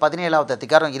 ராஜாக்கள் 17வது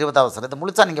அதிகாரம் 20வது வசனம். இது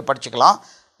முழுசாக நீங்கள் படிச்சுக்கலாம்,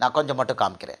 நான் கொஞ்சம் மட்டும்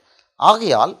காமிக்கிறேன்.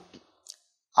 ஆகையால்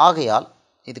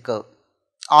இதுக்கு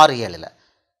 6-7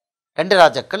 2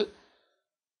 ராஜாக்கள்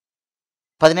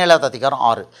 17வது அதிகாரம்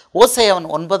 6. ஓசையவன்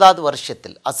 9வது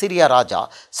வருஷத்தில் அசிரியா ராஜா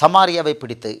சமாரியாவை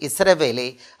பிடித்து இஸ்ரவேலை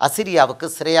அசிரியாவுக்கு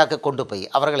சிறையாக கொண்டு போய்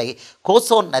அவர்களை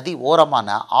கோசோன் நதி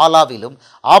ஓரமான ஆலாவிலும்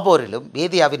ஆபோரிலும்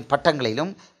மேதியாவின்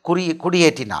பட்டங்களிலும்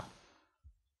குடியேற்றினான்.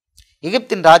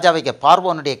 எகிப்தின் ராஜாவைய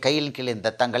பார்வோனுடைய கையில்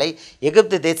கீழ்ந்த தங்களை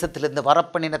எகிப்து தேசத்திலிருந்து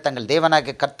வரப்பண்ணின தங்கள்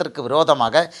தேவனாகிய கர்த்தருக்கு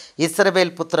விரோதமாக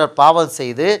இஸ்ரவேல் புத்திரர் பாவம்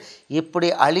செய்து இப்படி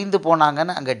அழிந்து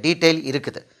போனாங்கன்னு அங்கே டீட்டெயில்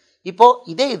இருக்குது.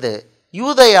 இப்போது இது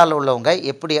யூதேயாவில் உள்ளவங்க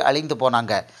எப்படி அழிந்து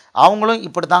போனாங்க, அவங்களும்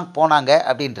இப்படி தான் போனாங்க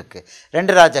அப்படின்னு இருக்கு.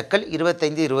 2 ராஜாக்கள்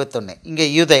 25, 21. இங்கே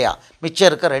யூதேயா மிச்சம்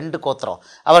இருக்க 2 கோத்திரம்.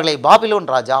 அவர்களை பாபிலோன்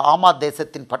ராஜா ஆமாத்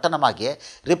தேசத்தின் பட்டணமாகிய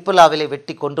ரிப்புலாவிலே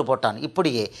வெட்டி கொண்டு போட்டான்.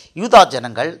 இப்படியே யூதா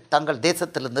ஜனங்கள் தங்கள்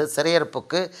தேசத்திலிருந்து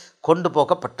சிறையிருப்புக்கு கொண்டு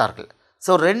போகப்பட்டார்கள்.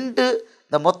 ஸோ 2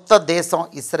 இந்த மொத்த தேசம்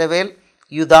இஸ்ரவேல்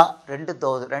யூதா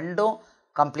ரெண்டும்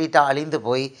கம்ப்ளீட்டாக அழிந்து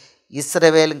போய்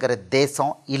இஸ்ரவேலுங்கிற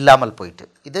தேசம் இல்லாமல் போயிட்டு.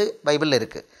 இது பைபிளில்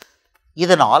இருக்குது.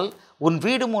 இதனால் உன்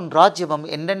வீடும் உன் ராஜ்யமும்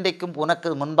என்றென்றைக்கும் உனக்கு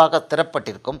முன்பாக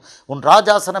திறப்பட்டிருக்கும், உன்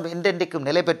ராஜாசனம் என்றென்றைக்கும்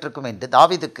நிலை பெற்றிருக்கும் என்று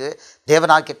தாவீதுக்கு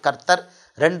தேவனாகிய கர்த்தர்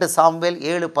 2 சாமுவேல்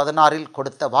 7:16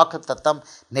 கொடுத்த வாக்குத்தத்தம்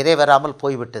நிறைவேறாமல்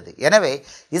போய்விட்டது. எனவே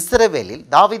இஸ்ரவேலில்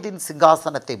தாவீதின்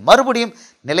சிங்காசனத்தை மறுபடியும்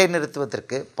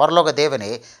நிலைநிறுத்துவதற்கு பரலோக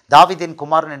தேவனே தாவீதின்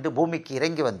குமாரன் என்று பூமிக்கு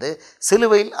இறங்கி வந்து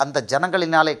சிலுவையில் அந்த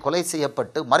ஜனங்களினாலே கொலை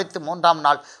செய்யப்பட்டு மரித்து 3ஆம்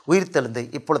நாள் உயிர்த்தெழுந்து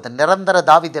இப்பொழுது நிரந்தர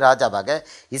தாவீது ராஜாவாக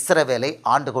இஸ்ரவேலை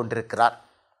ஆண்டு கொண்டிருக்கிறார்.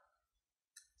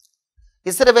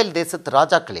 இஸ்ரவேல் தேசத்து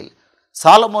ராஜாக்களில்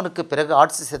சாலமோனுக்கு பிறகு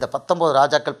ஆட்சி செய்த 19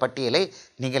 ராஜாக்கள் பட்டியலை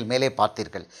நீங்கள் மேலே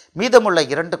பார்த்தீர்கள். மீதமுள்ள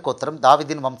 2 கோத்திரம்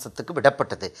தாவீதின் வம்சத்துக்கு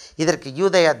விடப்பட்டது. இதற்கு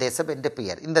யூதேயா தேசம் என்று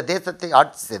பெயர். இந்த தேசத்தை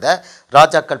ஆட்சி செய்த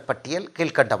ராஜாக்கள் பட்டியல்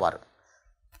கீழ்கண்டவாறு.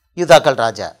 யூதாக்கள்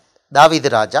ராஜா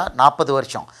தாவீது ராஜா 40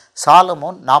 வருஷம்,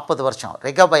 சாலமோன் 40 வருஷம்,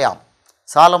 ரெகபயாம்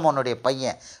சாலமோனுடைய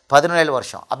பையன் 17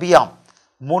 வருஷம், அபியாம்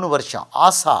 3 வருஷம்,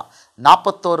 ஆசா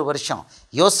 41 வருஷம்,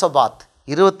 யோசபாத்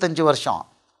 25 வருஷம்,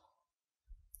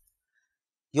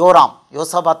 யோராம்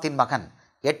யோசபாத்தின் மகன்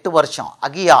 8 வருஷம்,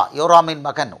 அகியா யோராமின்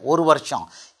மகன் 1 வருஷம்,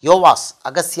 யோவாஸ்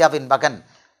அகசியாவின் மகன்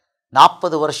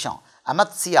 40 வருஷம்,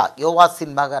 அமத்சியா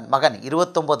யோவாஸின் மகன்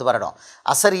 29 வருடம்,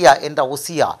 அசரியா என்ற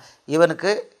உசியா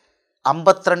இவனுக்கு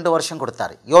 52 வருஷம்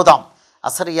கொடுத்தார். யோதாம்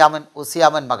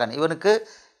உசியாவின் மகன் இவனுக்கு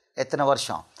எத்தனை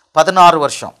வருஷம்? 16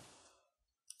 வருஷம்.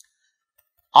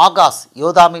 ஆகாஸ்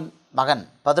யோதாமின் மகன்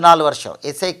 14 வருஷம்.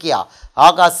 எசேக்கியா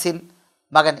ஆகாஸின்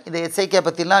மகன். இந்த எசேக்கியா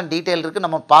பற்றிலாம் டீட்டெயில் இருக்குது,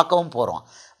 நம்ம பார்க்கவும் போகிறோம்.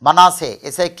 மனாசே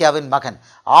எசேக்கியாவின் மகன்,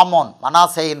 ஆமோன்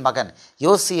மனாசேயின் மகன்,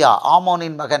 யோசியா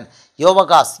ஆமோனின் மகன்,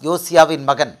 யோவகாஸ் யோசியாவின்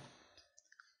மகன்,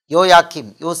 யோயாக்கிம்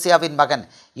யோசியாவின் மகன்,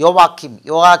 யோவாக்கிம்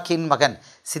யோவாக்கின் மகன்,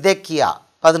 சிதேக்கியா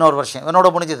 11 வருஷம். இவனோட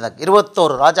முடிஞ்சிருந்தாங்க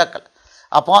 21 ராஜாக்கள்.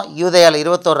 அப்போ யூதேயாவில்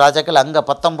 21 ராஜாக்கள், அங்கே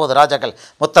 19 ராஜாக்கள்,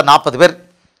 மொத்தம் 40 பேர்.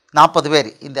 40 பேர்.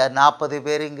 இந்த 40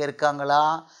 பேர் இங்கே இருக்காங்களா?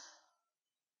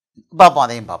 பார்ப்போம்,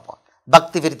 அதையும் பார்ப்போம்.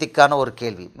 பக்தி விருத்திக்கான ஒரு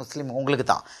கேள்வி முஸ்லீம் உங்களுக்கு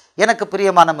தான். எனக்கு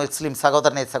பிரியமான முஸ்லீம்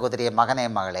சகோதரனே சகோதரியே மகனே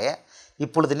மகளே,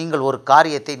 இப்பொழுது நீங்கள் ஒரு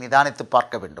காரியத்தை நிதானித்து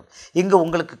பார்க்க வேண்டும். இங்கு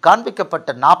உங்களுக்கு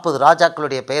காண்பிக்கப்பட்ட 40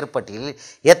 ராஜாக்களுடைய பெயர் பட்டியலில்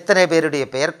எத்தனை பேருடைய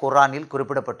பெயர் குர்ஆனில்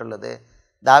குறிப்பிடப்பட்டுள்ளது?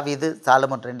 தாவீது,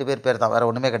 சாலமோன் 2 பேர் தான், வேறு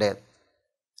ஒன்றுமே கிடையாது.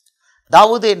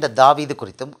 தாவூது என்ற தாவீது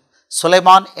குறித்தும்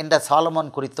சுலைமான் என்ற சாலமோன்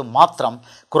குறித்தும் மாத்திரம்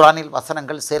குர்ஆனில்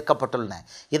வசனங்கள் சேர்க்கப்பட்டுள்ளன.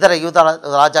 இதர யூதா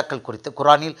ராஜாக்கள் குறித்து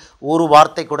குர்ஆனில் ஒரு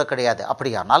வார்த்தை கூட கிடையாது.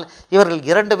 அப்படியானால் இவர்கள்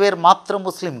 2 பேர் மாத்திரம்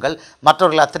முஸ்லிம்கள்,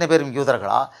 மற்றவர்கள் அத்தனை பேரும்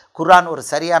யூதர்களா? குர்ஆன் ஒரு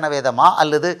சரியான வேதமா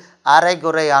அல்லது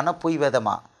அரைகுறையான பொய்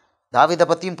வேதமா? தாவீதை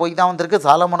பற்றியும் பொய் தான் வந்திருக்கு,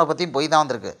 சாலமோனை பற்றியும் பொய் தான்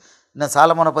வந்திருக்கு. இன்னும்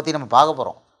சாலமோனை பற்றி நம்ம பார்க்க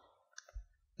போகிறோம்.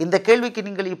 இந்த கேள்விக்கு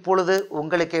நீங்கள் இப்பொழுது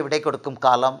உங்களுக்கே விடை கொடுக்கும்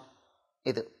காலம்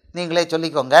இது. நீங்களே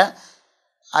சொல்லிக்கோங்க,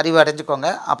 அறிவு அடைஞ்சிக்கோங்க,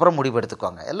 அப்புறம்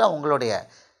முடிவெடுத்துக்கோங்க. எல்லாம் உங்களுடைய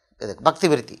இது பக்தி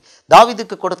விருத்தி.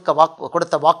 தாவீதுக்கு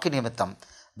கொடுத்த வாக்கு நிமித்தம்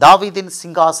தாவீதின்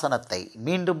சிங்காசனத்தை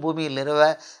மீண்டும் பூமியில் நிறுவ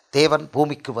தேவன்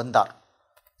பூமிக்கு வந்தார்.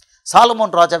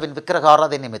 சாலமோன் ராஜாவின் விக்கிரக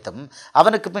ஆராதனை நிமித்தம்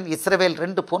அவனுக்கு பின் இஸ்ரவேல்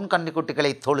 2 பொன்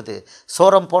கன்னிக்குட்டிகளை தொழுது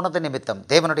சோரம் போனது நிமித்தம்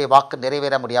தேவனுடைய வாக்கு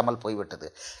நிறைவேற முடியாமல் போய்விட்டது.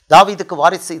 தாவீதுக்கு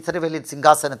வாரிசு இஸ்ரவேலின்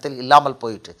சிங்காசனத்தில் இல்லாமல்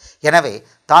போயிற்று. எனவே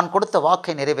தான் கொடுத்த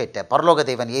வாக்கை நிறைவேற்ற பரலோக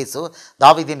தேவன் இயேசு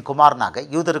தாவீதின் குமாரனாக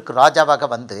யூதருக்கு ராஜாவாக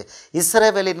வந்து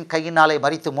இஸ்ரவேலின் கையினாலே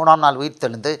மரித்து 3ஆம் நாள்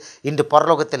உயிர்த்தெழுந்து இன்று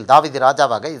பரலோகத்தில் தாவீது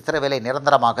ராஜாவாக இஸ்ரவேலை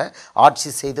நிரந்தரமாக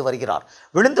ஆட்சி செய்து வருகிறார்.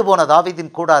 விழுந்து போன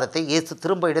தாவீதின் கூடாரத்தை இயேசு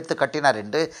திரும்ப எடுத்து கட்டினார்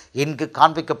என்று இங்கு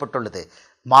காண்பிக்கப்பட்டுள்ளது.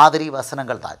 மாதிரி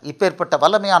வசனங்கள் தான். இப்பேற்பட்ட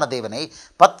வல்லமையான தேவனை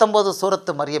 19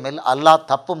 சூரத்து மரியமில் அல்லாஹ்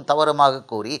தப்பும் தவறுமாக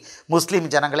கூறி முஸ்லீம்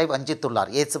ஜனங்களை வஞ்சித்துள்ளார்.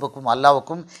 இயேசுவுக்கும்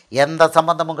அல்லாவுக்கும் எந்த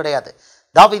சம்பந்தமும் கிடையாது.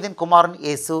 தாவீதின் குமாரன்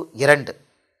இயேசு 2.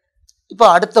 இப்போ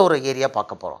அடுத்த ஒரு ஏரியா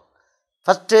பார்க்க போகிறோம்.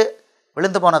 ஃபஸ்ட்டு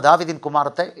விழுந்து போன தாவீதின்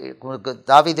குமாரத்தை,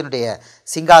 தாவீதினுடைய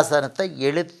சிங்காசனத்தை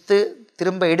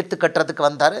திரும்ப எடுத்து கட்டுறதுக்கு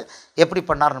வந்தார். எப்படி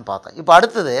பண்ணாருன்னு பார்த்தோம். இப்போ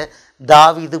அடுத்தது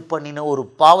தாவீது பண்ணின ஒரு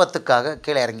பாவத்துக்காக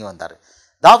கீழே இறங்கி வந்தார்.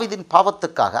 தாவீதின்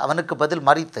பாவத்துக்காக அவனுக்கு பதில்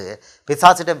மறித்து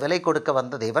பிசாசிடம் விலை கொடுக்க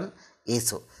வந்த தேவன்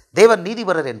இயேசு. தேவன்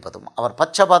நீதிபரர் என்பதும் அவர்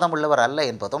பட்சபாதம் உள்ளவர் அல்ல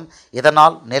என்பதும்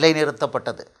இதனால்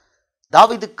நிலைநிறுத்தப்பட்டது.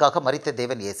 தாவீதுக்காக மரித்த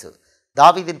தேவன் இயேசு.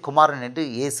 தாவீதின் குமாரன் என்று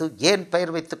இயேசு ஏன்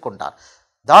பெயர் வைத்து கொண்டார்?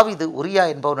 தாவீது உரியா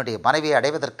என்பவனுடைய மனைவியை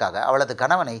அடைவதற்காக அவளது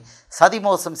கணவனை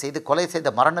சதிமோசம் செய்து கொலை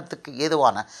செய்த மரணத்துக்கு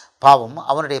ஏதுவான பாவம்,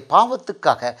 அவனுடைய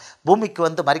பாவத்துக்காக பூமிக்கு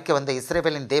வந்து மரிக்க வந்த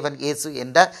இஸ்ரவேலின் தேவன் இயேசு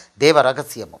என்ற தேவ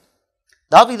ரகசியமும்.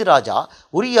 தாவீது ராஜா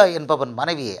உரியா என்பவன்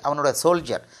மனைவியை அவனுடைய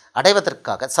சோல்ஜர்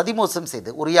அடைவதற்காக சதிமோசம்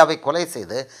செய்து உரியாவை கொலை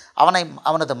செய்து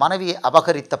அவனது மனைவியை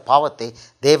அபகரித்த பாவத்தை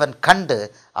தேவன் கண்டு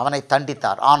அவனை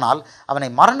தண்டித்தார். ஆனால்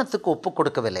அவனை மரணத்துக்கு ஒப்புக்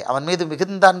கொடுக்கவில்லை. அவன் மீது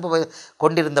மிகுந்த அன்பு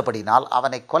கொண்டிருந்தபடினால்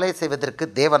அவனை கொலை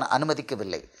செய்வதற்கு தேவன்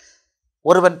அனுமதிக்கவில்லை.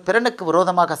 ஒருவன் பிறனுக்கு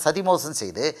விரோதமாக சதிமோசம்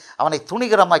செய்து அவனை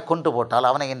துணிகரமாய் கொண்டு போட்டால்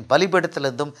அவனை என்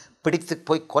பலிபீடத்திலிருந்தும் பிடித்து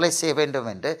போய் கொலை செய்ய வேண்டும்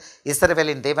என்று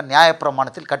இஸ்ரவேலின் தேவன்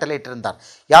நியாயப்பிரமாணத்தில் கட்டளையிட்டிருந்தார்.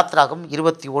 யாத்ராகம்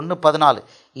 21:14.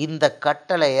 இந்த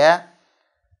கட்டளையை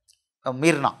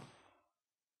மீறினான்.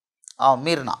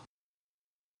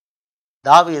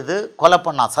 தாவீது கொலை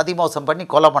பண்ணான், சதிமோசம் பண்ணி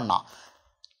கொலை பண்ணான்.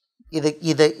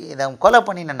 இதை கொலை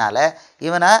பண்ணினால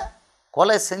இவனை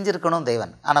கொலை செஞ்சுருக்கணும்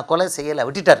தேவன். ஆனால் கொலை செய்யலை,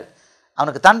 விட்டுட்டார்.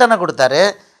 அவனுக்கு தண்டனை கொடுத்தாரு,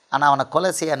 ஆனால் அவனை கொலை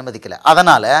செய்ய அனுமதிக்கலை.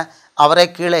 அதனால் அவரை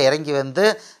கீழே இறங்கி வந்து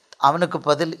அவனுக்கு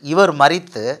பதில் இவர்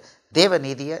மரித்து தேவ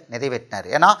நீதியை நிறைவேற்றினார்.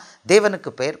 ஏன்னா தேவனுக்கு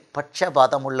பெயர்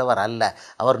பட்சபாதம் உள்ளவர் அல்ல,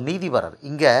 அவர் நீதிபரர்.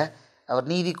 இங்கே அவர்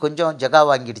நீதி கொஞ்சம் ஜகா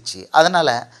வாங்கிடுச்சு,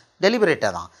 அதனால்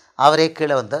டெலிபரேட்டாக தான் அவரே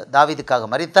கீழே வந்து தாவீதுக்காக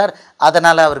மரித்தார்.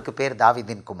 அதனால் அவருக்கு பேர்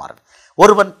தாவீதின் குமாரன்.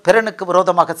 ஒருவன் பிறனுக்கு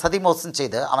விரோதமாக சதிமோசம்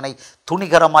செய்து அவனை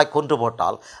துணிகரமாய் கொன்று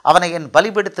போட்டால் அவனை என்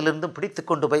பலிபீடத்திலிருந்து பிடித்து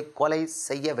கொண்டு போய் கொலை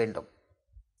செய்ய வேண்டும்.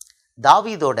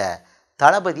 தாவீதோட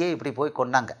தளபதியை இப்படி போய்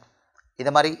கொன்னாங்க.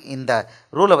 இது மாதிரி இந்த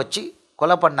ரூலை வச்சு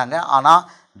கொலை பண்ணாங்க. ஆனால்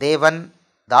தேவன்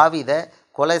தாவீதை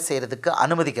கொலை செய்கிறதுக்கு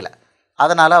அனுமதிக்கலை.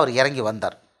 அதனால் அவர் இறங்கி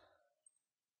வந்தார்.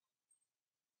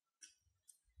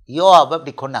 யோவாபை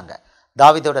இப்படி கொன்னாங்க.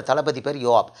 தாவீதோட தளபதி பேர்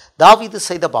யோவாப். தாவீது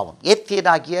செய்த பாவம்,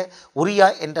 ஏத்தியனாகிய உரியா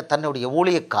என்ற தன்னுடைய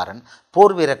ஊழியக்காரன்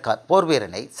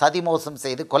போர்வீரனை சதிமோசம்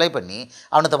செய்து கொலை பண்ணி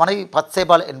அவனது மனைவி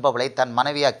பத்சேபாள் என்பவளை தன்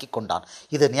மனைவியாக்கி கொண்டான்.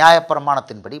 இது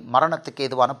நியாயப்பிரமாணத்தின்படி மரணத்துக்கு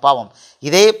ஏதுவான பாவம்.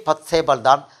 இதே பத்சேபாள்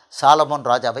தான் சாலமோன்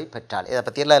ராஜாவை பெற்றாள். இதை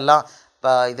பற்றியெல்லாம்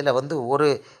இதில் வந்து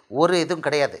ஒரு இதுவும்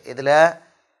கிடையாது. இதில்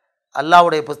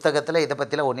அல்லாவுடைய புஸ்தகத்தில் இதை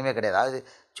பற்றிலாம் ஒன்றுமே கிடையாது. அது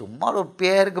சும்மா ஒரு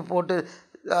பேருக்கு போட்டு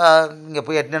இங்கே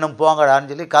போய் எட்டனும் போங்கடான்னு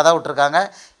சொல்லி கதை விட்ருக்காங்க.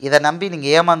 இதை நம்பி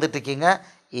நீங்கள் ஏமாந்துட்டுருக்கீங்க.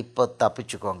 இப்போ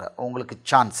தப்பிச்சுக்கோங்க, உங்களுக்கு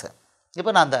சான்ஸு.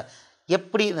 இப்போ நான்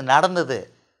எப்படி இது நடந்தது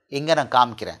எங்கே நான்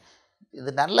காமிக்கிறேன்.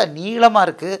 இது நல்ல நீளமாக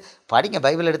இருக்குது, படிங்க.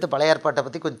 பைபிள் எடுத்து பழைய ஏற்பாட்டை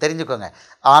பற்றி கொஞ்சம் தெரிஞ்சுக்கோங்க.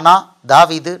 ஆனால்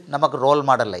தாவீது நமக்கு ரோல்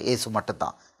மாடலில் இயேசு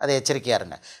மட்டும்தான். அதை எச்சரிக்கையாக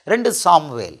இருங்க. 2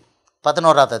 சாமுவேல்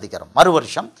 11ஆம் அதிகாரம். மறு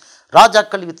வருஷம்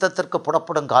ராஜாக்கள் யுத்தத்திற்கு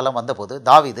புறப்படும் காலம் வந்தபோது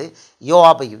தாவீது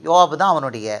யோவாபு தான்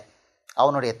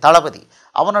அவனுடைய தளபதி,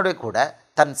 அவனுடைய கூட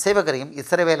தன் சேவகரையும்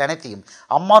இஸ்ரவேல் அனைத்தையும்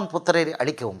அம்மான் புத்திரரை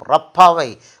அழிக்கவும் ரப்பாவை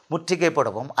முற்றுகை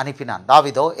போடவும் அனுப்பினான்.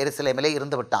 தாவீதோ எருசலேமிலே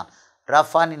இருந்து விட்டான்.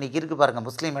 ரஃபான் இன்னைக்கு இருக்கு பாருங்க,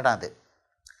 முஸ்லீம் இடம் அது.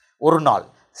 ஒரு நாள்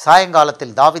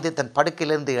சாயங்காலத்தில் தாவீது தன்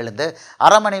படுக்கையிலிருந்து எழுந்து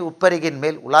அரமனை உப்பரிகையின்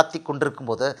மேல் உலாத்தி கொண்டிருக்கும்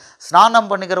போது ஸ்நானம்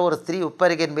பண்ணுகிற ஒரு ஸ்திரீ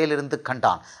உப்பரிகையின் மேல் இருந்து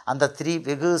கண்டான். அந்த ஸ்திரீ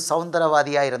வெகு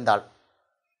சௌந்தரவாதியாக இருந்தாள்.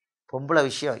 பொம்பளை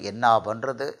விஷயம் என்ன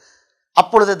பண்ணுறது?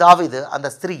 அப்பொழுது தாவீது அந்த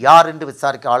ஸ்திரீ யார் என்று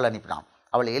விசாரிக்க ஆள் அனுப்பினான்.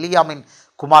 அவள் எலியாமின்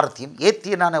குமாரத்தையும்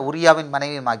ஏத்தியனான உரியாவின்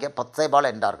மனைவியுமாகிய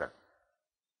பத்சேபாள் என்றார்கள்.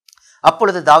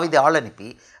 அப்பொழுது தாவீது ஆள் அனுப்பி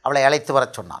அவளை அழைத்து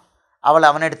வரச் சொன்னான். அவள்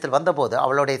அவனிடத்தில் வந்தபோது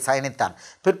அவளுடைய சயனித்தான்.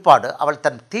 பிற்பாடு அவள்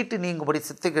தன் தீட்டு நீங்கும்படி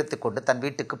சுத்திகரித்து கொண்டு தன்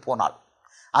வீட்டுக்கு போனாள்.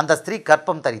 அந்த ஸ்திரீ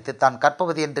கர்ப்பம் தரித்து தான்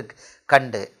தற்பகுதி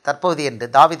என்று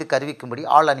தாவீதுக்கு அறிவிக்கும்படி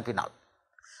ஆள் அனுப்பினாள்.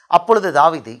 அப்பொழுது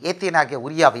தாவீது ஏத்தியனாகிய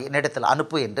உரியாவை என்னிடத்தில்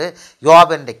அனுப்பு என்று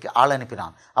யோவாபினிடத்திற்கு ஆள்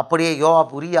அனுப்பினான். அப்படியே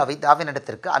யோவாப் உரியாவை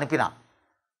தாவீதினிடத்திற்கு அனுப்பினான்.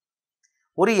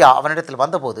 உரியா அவனிடத்தில்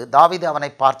வந்தபோது தாவீது அவனை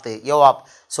பார்த்து, யோவாப்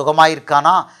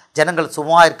சுகமாயிருக்கானா? ஜனங்கள்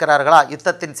சுகமாயிருக்கிறார்களா?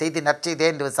 யுத்தத்தின் செய்தி நற்செய்தே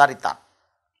என்று விசாரித்தான்.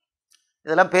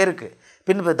 இதெல்லாம் பேருக்கு.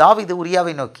 பின்பு தாவீது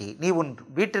உரியாவை நோக்கி, நீ உன்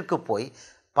வீட்டிற்கு போய்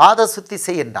பாத சுத்தி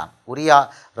செய் என்றான். உரியா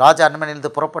ராஜா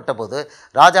அரண்மனையிலிருந்து புறப்பட்ட போது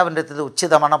ராஜாவினிடத்தில்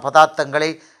உச்சிதமான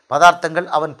பதார்த்தங்கள்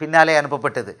அவன் பின்னாலே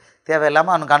அனுப்பப்பட்டது.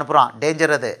 தேவையில்லாமல் அவனுக்கு அனுப்புகிறான்,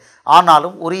 டேஞ்சர் அது.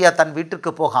 ஆனாலும் உரியா தன்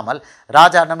வீட்டிற்கு போகாமல்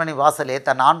ராஜா அரண்மனை வாசலே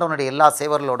தன் ஆண்டவனுடைய எல்லா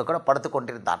சேவர்களோடு கூட படுத்து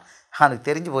கொண்டிருந்தான். அவனுக்கு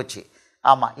தெரிஞ்சு போச்சு,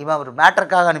 ஆமாம் இவன் ஒரு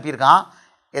மேட்டருக்காக அனுப்பியிருக்கான்,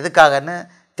 எதுக்காகன்னு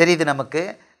தெரியுது நமக்கு.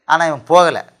 ஆனால் இவன்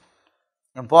போகலை.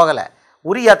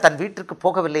 உரியா தன் வீட்டிற்கு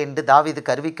போகவில்லை என்று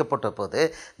தாவீதுக்கு அறிவிக்கப்பட்ட போது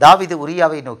தாவீது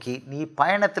உரியாவை நோக்கி, நீ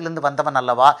பயணத்திலிருந்து வந்தவன்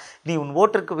அல்லவா? நீ உன்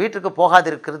வீட்டுக்கு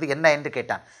போகாதிருக்கிறது என்ன என்று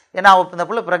கேட்டான். ஏன்னா இந்த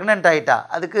பிள்ளை ப்ரெக்னென்ட் ஆகிட்டா,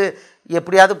 அதுக்கு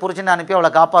எப்படியாவது புருஷனை அனுப்பி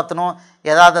அவளை காப்பாற்றணும்,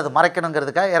 ஏதாவது அது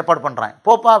மறைக்கணுங்கிறதுக்காக ஏற்பாடு பண்ணுறான்.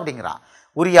 போப்பா அப்படிங்கிறான்.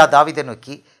 உரியா தாவீதை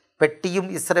நோக்கி,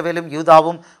 பெட்டியும் இஸ்ரவேலும்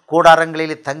யூதாவும்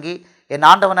கூடாரங்களிலே தங்கி என்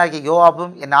ஆண்டவனாகிய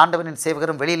யோவாபும் என் ஆண்டவனின்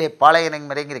சேவகரும் வெளியிலே பாளையனை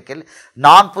இறங்கியிருக்கில்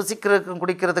நான் புசிக்கிறதுக்கும்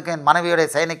குடிக்கிறதுக்கும் என் மனைவியோட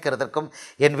சயனிக்கிறதுக்கும்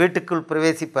என் வீட்டுக்குள்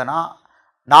பிரவேசிப்பேனா?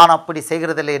 நான் அப்படி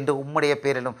செய்கிறதில்லை என்று உம்முடைய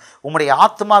பேரிலும் உம்முடைய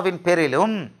ஆத்மாவின்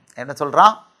பேரிலும் என்ன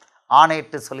சொல்கிறான்?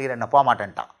 ஆணையிட்டு சொல்கிறேன், என்ன போக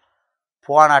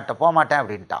மாட்டேன்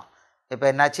அப்படின்ட்டான். இப்போ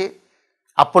என்னாச்சு?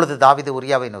 அப்பொழுது தாவீது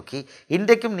உரியாவை நோக்கி,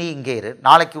 இன்றைக்கும் நீ இங்கே இரு,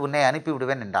 நாளைக்கு உன்னை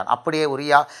அனுப்பிவிடுவேன் என்றான். அப்படியே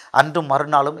உரியா அன்றும்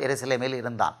மறுநாளும் எருசலேமில்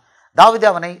இருந்தான். தாவீது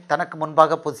அவனை தனக்கு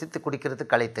முன்பாக புசித்து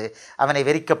குடிக்கிறதுக்கு அழைத்து அவனை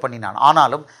வெறிக்க பண்ணினான்.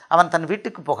 ஆனாலும் அவன் தன்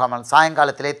வீட்டுக்கு போகாமல்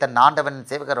சாயங்காலத்திலே தன் ஆண்டவனின்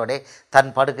சேவகரோடே தன்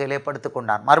படுக்கையிலே படுத்து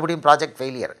கொண்டான். மறுபடியும் ப்ராஜெக்ட்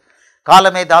ஃபெயிலியர்.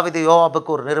 காலமே தாவீது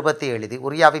யோவாபுக்கு ஒரு நிருபத்தை எழுதி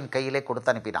உரியாவின் கையிலே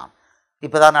கொடுத்து அனுப்பினான்.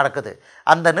 இப்போ தான் நடக்குது.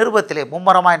 அந்த நிருபத்திலே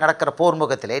மும்மரமாய் நடக்கிற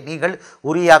போர்முகத்திலே நீங்கள்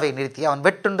உரியாவை நிறுத்தி அவன்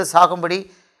வெட்டுண்டு சாகும்படி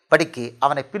படிக்கு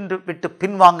அவனை விட்டு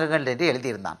பின்வாங்குங்கள் என்று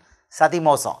எழுதியிருந்தான்.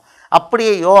 சதிமோசம்.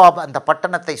 அப்படியே யோவாப் அந்த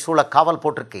பட்டணத்தை சூழ காவல்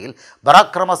போட்டிருக்கையில்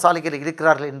பராக்கிரமசாலிகள்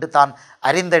இருக்கிறார்கள் என்று தான்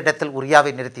அறிந்த இடத்தில்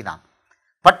உரியாவை நிறுத்தினான்.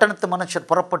 பட்டணத்து மனுஷர்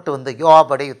புறப்பட்டு வந்து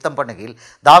யோவாபோடே யுத்தம் பண்ணுகையில்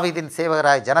தாவீதின்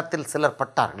சேவகராய் ஜனத்தில் சிலர்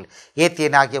பட்டார்கள்.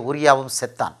 ஏத்தியனாகிய உரியாவும்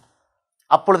செத்தான்.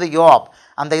 அப்பொழுது யோவாப்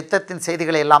அந்த யுத்தத்தின்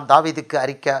செய்திகளை எல்லாம் தாவீதுக்கு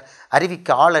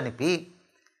அறிவிக்க ஆள் அனுப்பி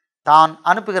தான்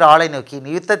அனுப்புகிற ஆளை நோக்கி, நீ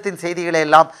யுத்தத்தின் செய்திகளை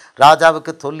எல்லாம்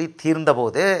ராஜாவுக்கு சொல்லி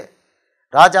தீர்ந்தபோது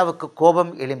ராஜாவுக்கு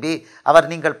கோபம் எழும்பி அவர்,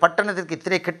 நீங்கள் பட்டணத்திற்கு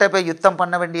இத்தனை கிட்ட போய் யுத்தம்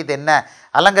பண்ண வேண்டியது என்ன?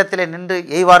 அலங்கத்திலே நின்று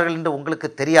எய்வார்கள் என்று உங்களுக்கு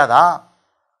தெரியாதா?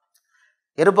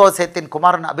 எருபோசேத்தின்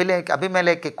குமாரன்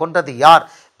அபிமெலேக்கை கொன்றது யார்?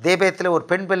 தேபேத்தில் ஒரு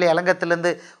பெண் பிள்ளை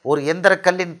அலங்கத்திலிருந்து ஒரு எந்திர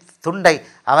கல்லின் துண்டை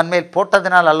அவன் மேல்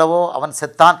போட்டதினால் அல்லவோ அவன்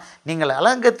செத்தான். நீங்கள்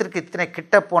அலங்கத்திற்கு இத்தனை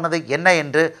கிட்ட போனது என்ன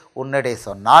என்று உன்னிடையே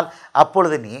சொன்னால்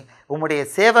அப்பொழுது நீ உம்முடைய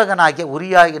சேவகனாகிய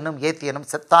உரியா என்னும் ஏத்தியனும்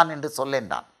செத்தான் என்று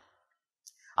சொல்லென்றான்.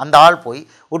 அந்த ஆள் போய்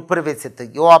உட்பிரவேசித்து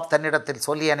யோவாப் தன்னிடத்தில்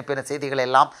சொல்லி அனுப்பின செய்திகளை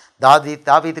எல்லாம்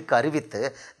தாவீதுக்கு அறிவித்து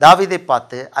தாவீதை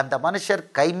பார்த்து, அந்த மனுஷர்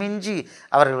கைமிஞ்சி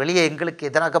அவர்கள் வெளியே எங்களுக்கு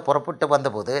எதிராக புறப்பட்டு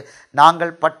வந்தபோது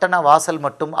நாங்கள் பட்டண வாசல்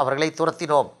மட்டும் அவர்களை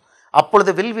துரத்தினோம்.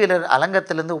 அப்பொழுது வில்வீரர்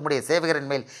அலங்கத்திலிருந்து உம்முடைய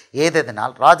சேவகரின் மேல்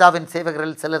ஏததினால் ராஜாவின்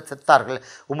சேவகரில் சிலர் செத்தார்கள்.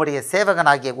 உம்முடைய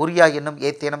சேவகனாகிய உரியா என்னும்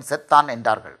ஏத்தியனும் செத்தான்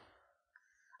என்றார்கள்.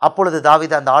 அப்பொழுது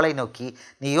தாவீது அந்த ஆளை நோக்கி,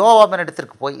 நீ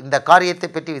யோவாபினிடத்திற்கு போய் இந்த காரியத்தை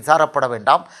பற்றி விசாரப்பட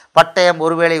வேண்டாம். பட்டயம்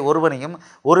ஒருவேளை ஒருவனையும்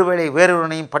ஒருவேளை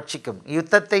வேறொருவனையும் பட்சிக்கும்.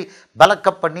 யுத்தத்தை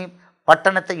பலக்க பண்ணி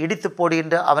பட்டணத்தை இடித்து போடு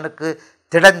என்று அவனுக்கு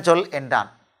திடஞ்சொல்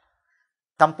என்றான்.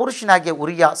 தம் புருஷனாகிய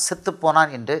உரியா செத்து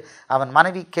போனான் என்று அவன்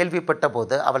மனைவி கேள்விப்பட்ட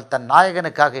போது அவள் தன்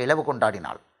நாயகனுக்காக இளவு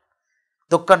கொண்டாடினாள்.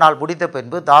 துக்க நாள் முடிந்த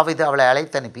பின்பு தாவீது அவளை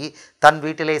அழைத்தனுப்பி தன்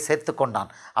வீட்டிலே சேர்த்து கொண்டான்.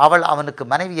 அவள் அவனுக்கு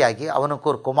மனைவியாகி அவனுக்கு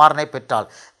ஒரு குமாரனை பெற்றாள்.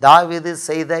 தாவீது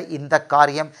செய்த இந்த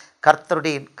காரியம்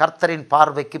கர்த்தரின்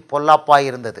பார்வைக்கு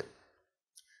பொல்லாப்பாயிருந்தது.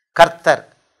 கர்த்தர்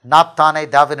நாத்தானை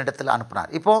தாவீதினிடத்தில்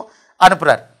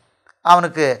அனுப்புகிறார்.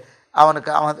 அவனுக்கு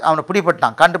அவனை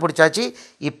பிடிபட்டான், கண்டுபிடிச்சாச்சு.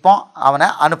 இப்போ அவனை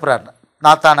அனுப்புகிறார்,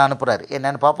 நாத்தானை அனுப்புகிறார்.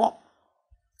 என்னன்னு பார்ப்போம்.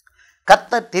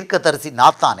 கர்த்தர் தீர்க்கதரிசி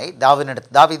நாத்தானை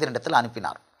தாவீதினிடத்தில்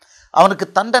அனுப்பினார். அவனுக்கு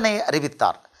தண்டனை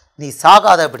அறிவித்தார். நீ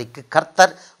சாகாதபடிக்கு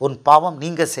கர்த்தர் உன் பாவம்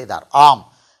நீங்க செய்தார். ஆம்,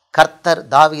 கர்த்தர்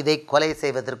தாவீதை கொலை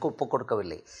செய்வதற்கு ஒப்புக்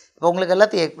கொடுக்கவில்லை. இப்போ உங்களுக்கு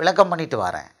எல்லாத்தையும் விளக்கம் பண்ணிட்டு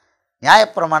வரேன்.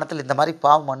 நியாயப்பிரமாணத்தில் இந்த மாதிரி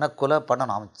பாவம் பண்ண கொலை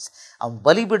பண்ணணும். அவன்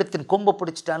பலிபீடத்தின் கொம்பை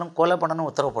பிடிச்சிட்டாலும் கொலை பண்ணணும்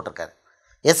உத்தரவு போட்டிருக்காரு.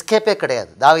 எஸ்கேப்பே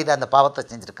கிடையாது. தாவீது அந்த பாவத்தை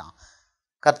செஞ்சுருக்கான்.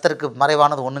 கர்த்தருக்கு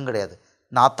மறைவானது ஒன்றும் கிடையாது.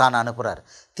 நாத்தான் அனுப்புகிறார்,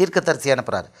 தீர்க்கதரிசி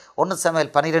அனுப்புகிறார். 1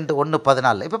 சாமுவேல்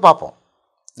 12:1-14 இப்போ பார்ப்போம்.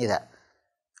 இதை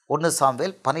 1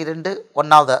 சாமுவேல்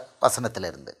 12:1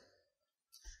 வசனத்திலிருந்து.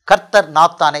 கர்த்தர்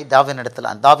நாத்தானை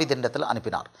தாவீதினிடத்தில்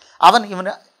அனுப்பினார்.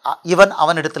 இவன்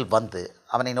அவனிடத்தில் வந்து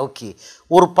அவனை நோக்கி,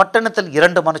 ஒரு பட்டணத்தில்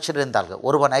 2 மனுஷர் இருந்தார்கள்.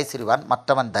 ஒருவன் ஐஸ்வர்யவான்,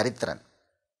 மற்றவன் தரித்திரன்.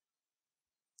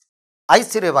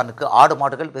 ஐஸ்வர்யவானுக்கு ஆடு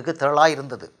மாடுகள் வெகு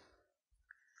திரளாயிருந்தது.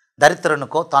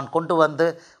 தரித்திரனுக்கோ தான்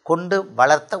கொண்டு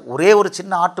வளர்த்த ஒரே ஒரு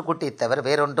சின்ன ஆட்டுக்குட்டியை தவிர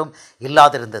வேறொன்றும்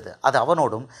இல்லாதிருந்தது. அது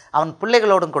அவனோடும் அவன்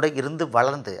பிள்ளைகளோடும் கூட இருந்து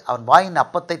வளர்ந்து அவன் வாயின்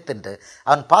அப்பத்தை தின்று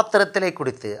அவன் பாத்திரத்திலே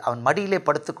குடித்து அவன் மடியிலே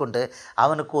படுத்துக்கொண்டு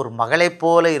அவனுக்கு ஒரு மகளைப்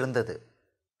போல இருந்தது.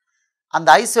 அந்த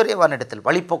ஐஸ்வர்யவானிடத்தில்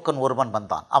வழிப்போக்கன் ஒருவன்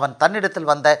வந்தான். அவன் தன்னிடத்தில்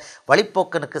வந்த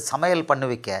வழிப்போக்கனுக்கு சமையல்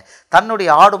பண்ணுவிக்க தன்னுடைய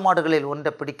ஆடு மாடுகளில்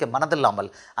ஒன்றை பிடிக்க மனதில்லாமல்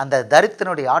அந்த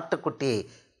தரித்திரனுடைய ஆட்டுக்குட்டியை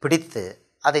பிடித்து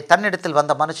அதை தன்னிடத்தில்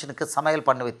வந்த மனுஷனுக்கு சமையல்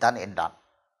பண்ணுவித்தான் என்றான்.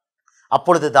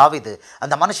 அப்பொழுது தாவீது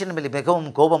அந்த மனுஷன் மேல் மிகவும்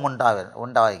கோபம்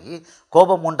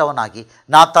உண்டவனாகி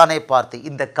நாத்தானை பார்த்து,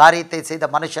 இந்த காரியத்தை செய்த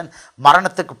மனுஷன்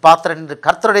மரணத்துக்கு பாத்திரன் என்று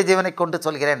கர்த்தருடைய ஜீவனை கொண்டு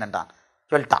சொல்கிறேன் என்றான்.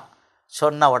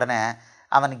 சொன்ன உடனே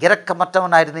அவன்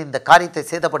இரக்கமற்றவனாயிருந்து இந்த காரியத்தை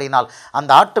செய்தபடியினால்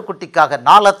அந்த ஆட்டுக்குட்டிக்காக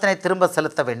 4 திரும்ப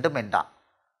செலுத்த வேண்டும் என்றான்.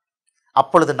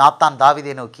 அப்பொழுது நாத்தான்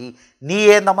தாவீதை நோக்கி,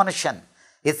 நீயே இந்த மனுஷன்.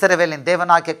 இஸ்ரவேலின்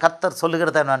தேவனாகிய கர்த்தர்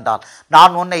சொல்லுகிறது என்னவென்றால்,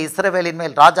 நான் உன்னை இஸ்ரவேலின்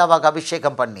மேல் ராஜாவாக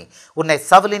அபிஷேகம் பண்ணி உன்னை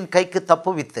சவுலின் கைக்கு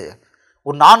தப்புவித்து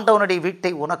உன் ஆண்டவனுடைய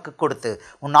வீட்டை உனக்கு கொடுத்து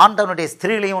உன் ஆண்டவனுடைய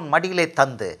ஸ்திரீகளையும் உன் மடியிலே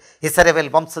தந்து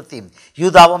இஸ்ரவேல் வம்சத்தையும்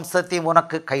யூதா வம்சத்தையும்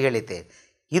உனக்கு கையளித்தேன்.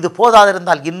 இது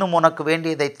போதாதிருந்தால் இன்னும் உனக்கு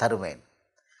வேண்டியதை தருவேன்.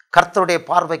 கர்த்தருடைய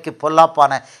பார்வைக்கு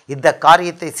பொல்லாப்பான இந்த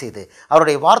காரியத்தை செய்து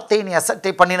அவருடைய வார்த்தையை நீ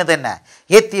அசட்டை பண்ணினது என்ன?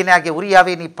 ஏத்தியனாகிய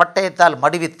உரியாவை நீ பட்டயத்தால்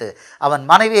மடிவித்து அவன்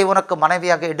மனைவியை உனக்கு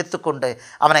மனைவியாக எடுத்துக்கொண்டு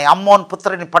அவனை அம்மோன்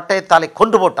புத்திரனின் பட்டயத்தாலை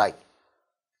கொண்டு போட்டாய்.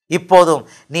 இப்போதும்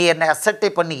நீ என்னை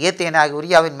அசட்டை பண்ணி ஏத்தியனாகிய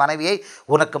உரியாவின் மனைவியை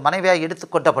உனக்கு மனைவியாக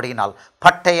எடுத்துக்கொண்டபடியினால்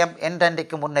பட்டயம்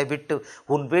என்றென்றைக்கும்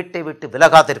உன் வீட்டை விட்டு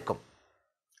விலகாதிருக்கும்.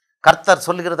 கர்த்தர்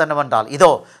சொல்லுகிறது என்னவென்றால், இதோ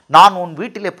நான் உன்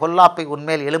வீட்டிலே பொல்லாப்பை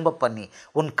உன்மேல் எழும்ப பண்ணி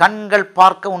உன் கண்கள்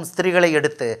பார்க்க உன் ஸ்திரீகளை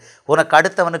எடுத்து உனக்கு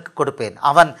அடுத்தவனுக்கு கொடுப்பேன்.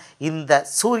 அவன் இந்த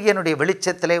சூரியனுடைய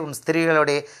வெளிச்சத்திலே உன்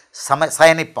ஸ்திரீகளுடைய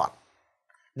சயனிப்பான்.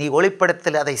 நீ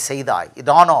ஒளிப்படத்தில் அதை செய்தாய்.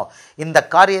 இதானோ இந்த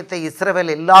காரியத்தை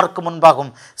இஸ்ரவேல் எல்லாருக்கும்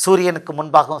முன்பாகவும் சூரியனுக்கு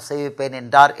முன்பாகவும் செய்விப்பேன்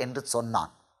என்றார் என்று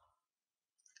சொன்னான்.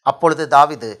 அப்பொழுது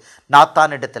தாவீது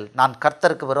நாத்தானிடத்தில், நான்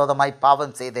கர்த்தருக்கு விரோதமாய்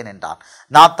பாவம் செய்தேன் என்றான்.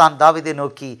 நாத்தான் தாவீதை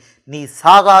நோக்கி, நீ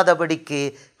சாகாதபடிக்கு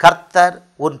கர்த்தர்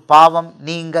உன் பாவம்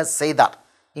நீங்க செய்தார்.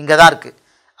 இங்கே தான் இருக்குது.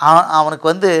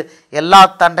 அவனுக்கு எல்லா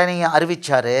தண்டனையும்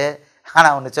அறிவிச்சார்.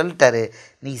 ஆனால் அவனு சொல்லிட்டாரு,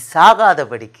 நீ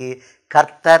சாகாதபடிக்கு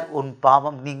கர்த்தர் உன்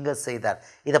பாவம் நீங்க செய்தார்.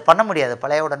 இதை பண்ண முடியாது,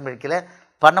 பழைய உடன்படிக்கையில்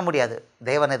பண்ண முடியாது.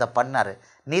 தேவன் இதை பண்ணார்.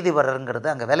 நீதிபரருங்கிறது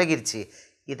அங்கே விலகிருச்சு.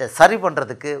 இதை சரி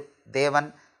பண்ணுறதுக்கு தேவன்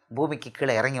பூமிக்கு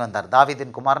கீழே இறங்கி வந்தார்.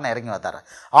 தாவீதின் குமாரனை இறங்கி வந்தார்.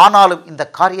 ஆனாலும் இந்த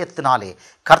காரியத்தினாலே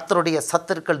கர்த்தருடைய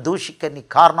சத்துருக்கள் தூஷிக்க நீ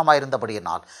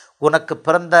காரணமாயிருந்தபடியினால் உனக்கு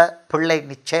பிறந்த பிள்ளை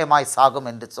நிச்சயமாய் சாகும்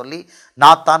என்று சொல்லி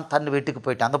நாத்தான் தன் வீட்டுக்கு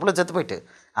போயிட்டான். அந்த பிள்ளை செத்து போயிட்டு,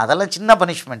 அதெல்லாம் சின்ன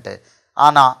பனிஷ்மெண்ட்டு.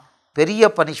 ஆனால்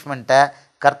பெரிய பனிஷ்மெண்ட்டை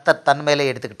கர்த்தர் தன்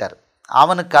மேலே எடுத்துக்கிட்டார்.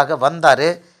 அவனுக்காக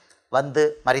வந்து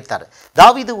மரித்தார்.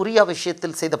 தாவீது உரியா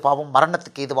விஷயத்தில் செய்த பாவம்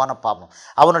மரணத்துக்கு ஏதுவான பாவம்.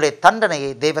 அவனுடைய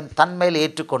தண்டனையை தேவன் தன்மேல்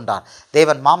ஏற்றுக்கொண்டார்.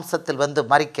 தேவன் மாம்சத்தில்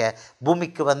மரிக்க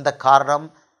பூமிக்கு வந்த காரணம்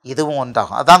இதுவும்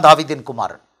ஒன்றாகும். அதான் தாவீதின்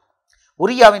குமாரன்.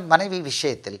 உரியாவின் மனைவி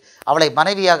விஷயத்தில் அவளை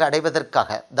மனைவியாக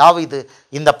அடைவதற்காக தாவீது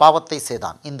இந்த பாவத்தை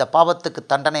செய்தான். இந்த பாவத்துக்கு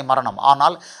தண்டனை மரணம்.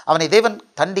 ஆனால் அவனை தேவன்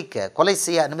தண்டிக்க, கொலை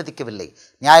செய்ய அனுமதிக்கவில்லை.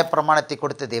 நியாயப்பிரமாணத்தை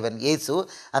கொடுத்த தேவன் இயேசு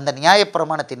அந்த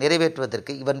நியாயப்பிரமாணத்தை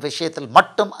நிறைவேற்றுவதற்கு இவன் விஷயத்தில்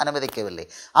மட்டும் அனுமதிக்கவில்லை.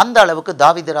 அந்த அளவுக்கு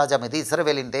தாவீது ராஜா மீது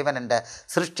இஸ்ரவேலின் தேவன் என்ற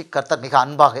சிருஷ்டிகர்த்தர் மிக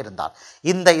அன்பாக இருந்தார்.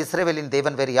 இந்த இஸ்ரவேலின்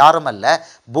தேவன் வேறு யாரும் அல்ல,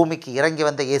 பூமிக்கு இறங்கி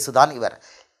வந்த இயேசுதான் இவர்.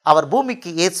 அவர் பூமிக்கு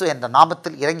இயேசு என்ற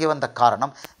நாமத்தில் இறங்கி வந்த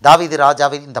காரணம் தாவீது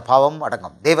ராஜாவின் இந்த பாவமும்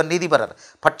அடங்கும். தேவன் நீதிபரர்,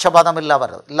 பட்சபாதம்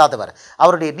இல்லாதவர்.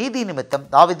 அவருடைய நீதி நிமித்தம்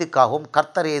தாவீதுக்காகவும்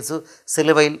கர்த்தர் இயேசு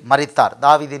சிலுவையில் மரித்தார்.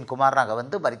 தாவீதின்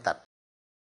குமாரனாக மரித்தார்.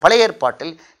 பழைய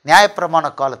ஏற்பாட்டில் நியாயப்பிரமாண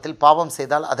காலத்தில் பாவம்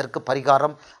செய்தால் அதற்கு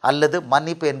பரிகாரம் அல்லது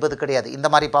மன்னிப்பு என்பது கிடையாது. இந்த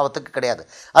மாதிரி பாவத்துக்கு கிடையாது,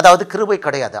 அதாவது கிருபை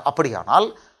கிடையாது. அப்படியானால்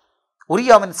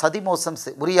உரியாவை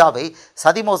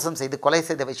சதிமோசம் செய்து கொலை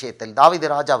செய்த விஷயத்தில் தாவீது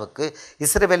ராஜாவுக்கு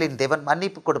இஸ்ரவேலின் தேவன்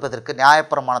மன்னிப்பு கொடுப்பதற்கு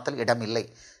நியாயப்பிரமாணத்தில் இடமில்லை.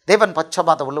 தேவன்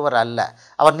பட்சபாத உள்ளவர் அல்ல,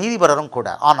 அவர் நீதிபரரும் கூட.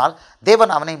 ஆனால்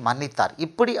தேவன் அவனை மன்னித்தார்.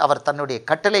 இப்படி அவர் தன்னுடைய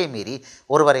கட்டளையை மீறி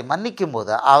ஒருவரை மன்னிக்கும்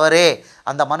போது அவரே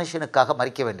அந்த மனுஷனுக்காக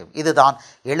மறிக்க வேண்டும். இதுதான்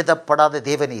எழுதப்படாத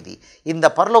தேவநீதி. இந்த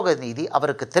பரலோக நீதி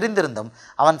அவருக்கு தெரிந்திருந்தும்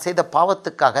அவன் செய்த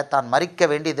பாவத்துக்காக தான் மறிக்க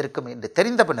வேண்டியதிருக்கும் என்று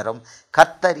தெரிந்த பின்னரும்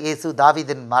கர்த்தர் இயேசு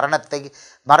தாவீதின்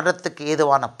மரணத்துக்கு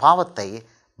ஏதுவான பாவத்தை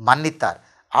மன்னித்தார்.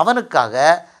 அவனுக்காக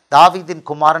தாவீதின்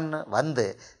குமாரன் வந்து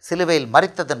சிலுவையில்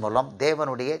மரித்ததன் மூலம்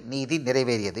தேவனுடைய நீதி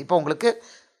நிறைவேறியது. இப்போ உங்களுக்கு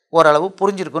ஓரளவு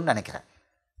புரிஞ்சிருக்குன்னு நினைக்கிறேன்.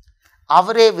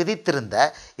 அவரே விதித்திருந்த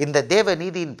இந்த தேவ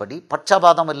நீதியின்படி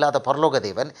பட்சபாதம் இல்லாத பரலோக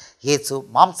தேவன் இயேசு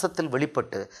மாம்சத்தில்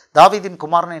வெளிப்பட்டு தாவீதின்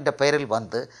குமாரன் என்ற பெயரில்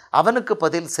வந்து அவனுக்கு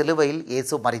பதில் சிலுவையில்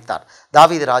இயேசு மரித்தார்.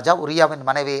 தாவீது ராஜா உரியாவின்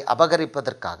மனைவியை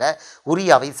அபகரிப்பதற்காக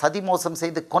உரியாவை சதிமோசம்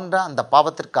செய்து கொன்ற அந்த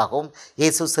பாவத்திற்காகவும்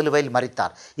இயேசு சிலுவையில்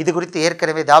மரித்தார். இது குறித்து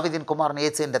ஏற்கனவே தாவீதின் குமாரன்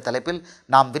இயேசு என்ற தலைப்பில்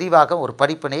நாம் விரிவாக ஒரு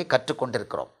படிப்பினையை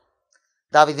கற்றுக்கொண்டிருக்கிறோம்.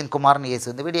 தாவீதின் குமாரன் இயேசு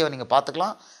இந்த வீடியோவை நீங்கள்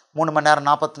பார்த்துக்கலாம். 3 மணி நேரம்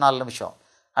 44 நிமிஷம்.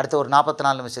 அடுத்து ஒரு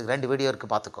 44 நிமிஷத்துக்கு 2 வீடியோ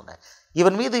இருக்குது, பார்த்துக்கோங்க.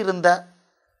 இவன் மீது இருந்த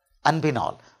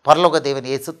அன்பினால் பரலோக தேவன்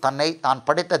இயேசு தன்னை தான்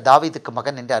படைத்த தாவீதுக்கு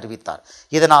மகன் என்று அறிவித்தார்.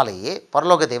 இதனாலேயே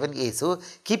பரலோக தேவன் இயேசு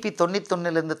கிபி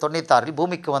 91 96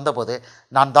 பூமிக்கு வந்தபோது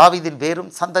நான் தாவீதின் வேரும்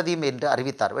சந்ததியும் என்று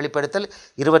அறிவித்தார். வெளிப்படுத்தல்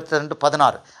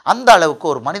 22:16. அந்த அளவுக்கு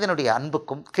ஒரு மனிதனுடைய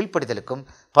அன்புக்கும் கீழ்ப்படிதலுக்கும்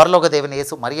பரலோக தேவன்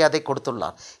இயேசு மரியாதை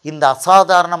கொடுத்துள்ளார். இந்த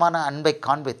அசாதாரணமான அன்பை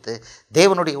காண்பித்து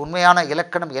தேவனுடைய உண்மையான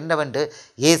இலக்கணம் என்னவென்று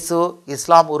இயேசு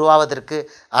இஸ்லாம் உருவாவதற்கு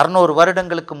 600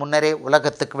 வருடங்களுக்கு முன்னரே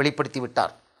உலகத்துக்கு வெளிப்படுத்தி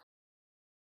விட்டார்.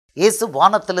 இயேசு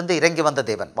வானத்திலிருந்து இறங்கி வந்த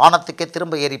தேவன், வானத்துக்கே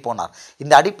திரும்ப ஏறி போனார்.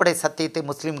 இந்த அடிப்படை சத்தியத்தை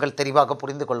முஸ்லிம்கள் தெளிவாக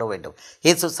புரிந்து கொள்ள வேண்டும்.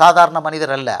 இயேசு சாதாரண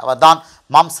மனிதர் அல்ல, அவர்தான்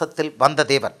மாம்சத்தில் வந்த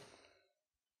தேவன்.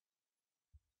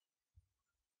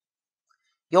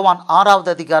 யோவான்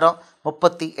 6வது அதிகாரம்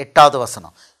 38வது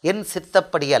வசனம். என்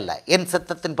சித்தப்படி அல்ல, என்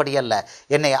சித்தத்தின்படி அல்ல,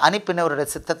 என்னை அனுப்பினவருடைய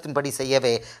சித்தத்தின்படி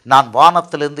செய்யவே நான்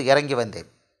வானத்திலிருந்து இறங்கி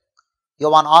வந்தேன்.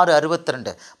 யோவான்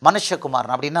 6:62.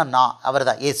 மனுஷகுமாரன் அப்படின்னா நான், அவர்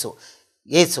தான்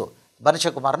இயேசு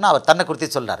மனுஷகுமாரன் அவர் தன்னை குறித்து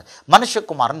சொல்கிறார்.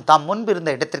 மனுஷகுமாரன் தாம் முன்பு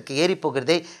இருந்த இடத்திற்கு ஏறி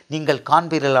போகிறதை நீங்கள்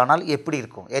காண்பீர்களானால் எப்படி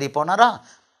இருக்கும்? ஏறி போனாரா?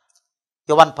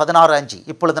 யோவான் 16:5.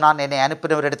 இப்பொழுது நான் என்னை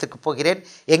அனுப்பினவர் இடத்துக்கு போகிறேன்,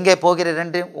 எங்கே போகிறேன்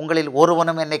என்று உங்களில்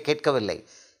ஒருவனும் என்னை கேட்கவில்லை.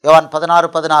 யோவான்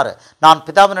 16:16. நான்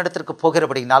பிதாவின் இடத்திற்கு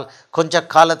போகிறபடினால் கொஞ்ச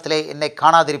காலத்திலே என்னை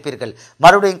காணாதிருப்பீர்கள்,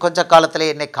 மறுபடியும் கொஞ்ச காலத்திலே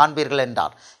என்னை காண்பீர்கள்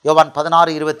என்றார். யோவான்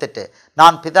 16:28.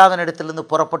 நான் பிதாவின் இடத்திலிருந்து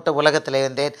புறப்பட்டு உலகத்திலே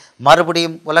வந்தேன்,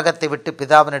 மறுபடியும் உலகத்தை விட்டு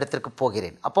பிதாவின் இடத்திற்கு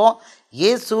போகிறேன். அப்போது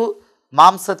இயேசு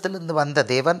மாம்சத்திலிருந்து வந்த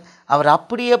தேவன், அவர்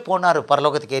அப்படியே போனார்,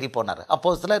 பரலோகத்துக்கு ஏறி போனார்.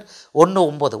 அப்போஸ்தலர்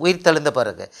 1:9. உயிர் தெழுந்த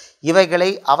பிறகு இவைகளை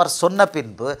அவர் சொன்ன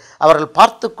பின்பு அவர்கள்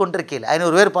பார்த்து கொண்டிருக்கையில்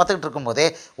 500 பேர் பார்த்துக்கிட்டு இருக்கும்போதே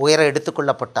உயர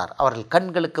எடுத்துக்கொள்ளப்பட்டார். அவர்கள்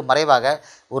கண்களுக்கு மறைவாக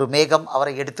ஒரு மேகம்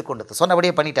அவரை எடுத்துக்கொண்டது.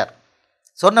 சொன்னபடியே பண்ணிட்டார்.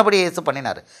 சொன்னபடியே இயேசு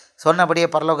பண்ணினார். சொன்னபடியே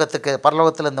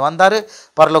பரலோகத்திலிருந்து வந்தார்,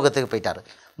 பரலோகத்துக்கு போயிட்டார்.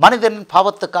 மனிதனின்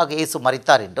பாவத்துக்காக இயேசு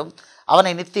மரித்தார் என்றும்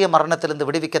அவனை நித்திய மரணத்திலிருந்து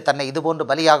விடுவிக்க தன்னை இதுபோன்று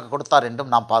பலியாக கொடுத்தார்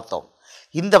என்றும் நாம் பார்த்தோம்.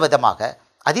 இந்த விதமாக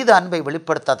அதீத அன்பை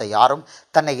வெளிப்படுத்தாத யாரும்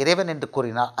தன்னை இறைவன் என்று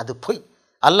கூறினார், அது பொய்.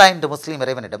 அல்லாஹ் என்று முஸ்லீம்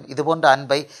இறைவனிடம் இதுபோன்ற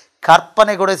அன்பை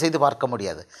கற்பனை கூட செய்து பார்க்க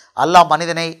முடியாது. அல்லாஹ்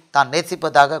மனிதனை தான்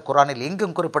நேசிப்பதாக குரானில்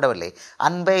எங்கும் குறிப்பிடவில்லை.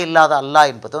 அன்பே இல்லாத அல்லாஹ்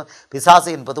என்பதும்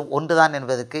பிசாசு என்பதும் ஒன்றுதான்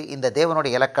என்பதற்கு இந்த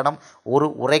தேவனுடைய இலக்கணம் ஒரு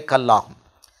உரைக்கல்லாகும்.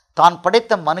 தான்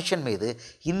படைத்த மனுஷன் மீது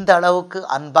இந்த அளவுக்கு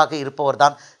அன்பாக இருப்பவர்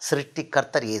தான் சிருஷ்டி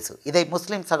கர்த்தர் இயேசு. இதை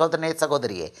முஸ்லீம் சகோதரனே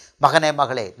சகோதரியே, மகனே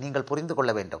மகளே, நீங்கள் புரிந்து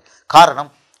கொள்ள வேண்டும்.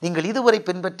 காரணம், நீங்கள் இதுவரை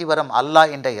பின்பற்றி வரும்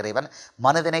அல்லாஹ் என்ற இறைவன்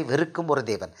மனிதனை வெறுக்கும் ஒரு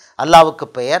தேவன். அல்லாவுக்கு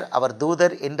பெயர் அவர்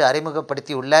தூதர் என்று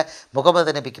அறிமுகப்படுத்தியுள்ள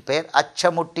முகமது நபிக்கு பெயர்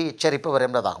அச்சமுட்டி எச்சரிப்பவர்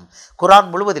என்பதாகும்.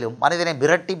 குரான் முழுவதிலும் மனிதனை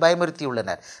மிரட்டி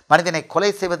பயமுறுத்தியுள்ளனர். மனிதனை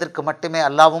கொலை செய்வதற்கு மட்டுமே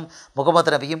அல்லாவும்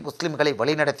முகமது நபியும் முஸ்லிம்களை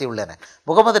வழிநடத்தியுள்ளனர்.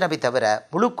 முகமது நபி தவிர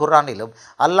முழு குரானிலும்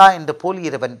அல்லாஹ் என்று போலி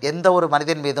இறைவன் எந்த ஒரு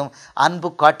மனிதன் மீதும்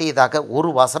அன்பு காட்டியதாக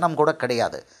ஒரு வசனம் கூட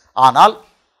கிடையாது. ஆனால்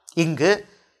இங்கு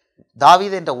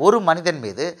தாவீது என்ற ஒரு மனிதன்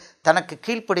மீது தனக்கு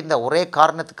கீழ்ப்படிந்த ஒரே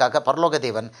காரணத்துக்காக பரலோக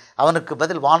தேவன் அவனுக்கு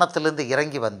பதில் வானத்திலிருந்து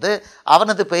இறங்கி வந்து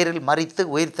அவனது பெயரில் மரித்து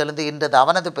உயிர் தெழுந்து இன்றது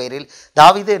அவனது பெயரில்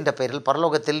தாவீது என்ற பெயரில்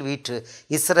பரலோகத்தில் வீற்று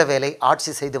இஸ்ரவேலை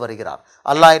ஆட்சி செய்து வருகிறார்.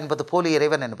 அல்லாஹ் என்பது போலி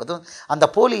இறைவன் என்பதும் அந்த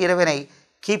போலி இறைவனை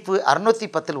கிபி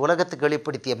 610 உலகத்துக்கு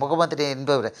வெளிப்படுத்திய முகமது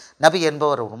நபி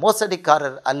என்பவர் ஒரு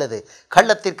மோசடிக்காரர் அல்லது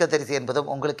கள்ளத்தீர்க்கதரிசி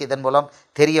என்பதும் உங்களுக்கு இதன் மூலம்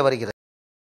தெரிய வருகிறது.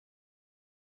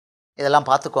 இதெல்லாம்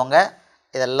பார்த்துக்கோங்க.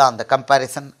 இதெல்லாம் அந்த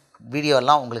கம்பேரிசன்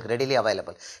வீடியோலாம் உங்களுக்கு ரெடிலி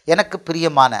அவைலபிள். எனக்கு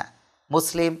பிரியமான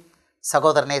முஸ்லீம்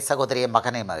சகோதரனே, சகோதரியே,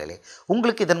 மகனே, மகளே,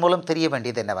 உங்களுக்கு இதன் மூலம் தெரிய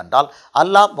வேண்டியது என்னவென்றால்,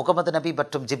 அல்லாஹ், முகமது நபி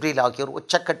மற்றும் ஜிப்ரீல் ஆகியோர்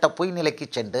உச்சக்கட்ட பொய் நிலைக்கு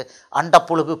சென்று அண்ட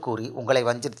புழுகு கூறி உங்களை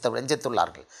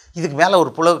வஞ்சித்துள்ளார்கள். இதுக்கு மேலே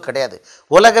ஒரு புலகு கிடையாது.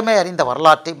 உலகமே அறிந்த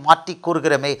வரலாற்றை மாற்றி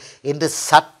கூறுகிறமே என்று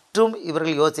சற்றும்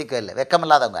இவர்கள் யோசிக்கவில்லை.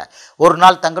 வெக்கமில்லாதவங்க. ஒரு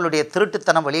நாள் தங்களுடைய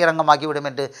திருட்டுத்தனம் வெளியரங்கமாகிவிடும்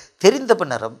என்று தெரிந்த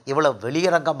பின்னரும் இவ்வளவு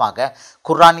வெளியரங்கமாக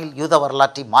குர்ஆனில் யூத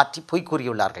வரலாற்றை மாற்றி பொய்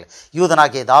கூறியுள்ளார்கள்.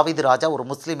 யூதனாகிய தாவீது ராஜா ஒரு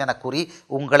முஸ்லீம் என கூறி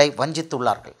உங்களை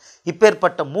வஞ்சித்துள்ளார்கள்.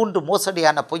 இப்பேற்பட்ட 3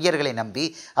 மோசடியான பொய்யர்களை நம்பி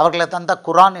அவர்களை தந்த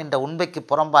குர்ஆன் என்ற உண்மைக்கு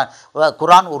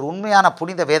குர்ஆன் ஒரு உண்மையான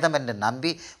புனித வேதம் என்று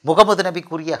நம்பி முகமது நபி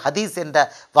கூறிய ஹதீஸ் என்ற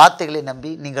வார்த்தைகளை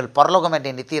நம்பி நீங்கள் பரலோகம்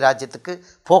என்ற நித்திய ராஜ்யத்துக்கு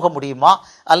போக முடியுமா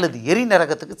அல்லது எரி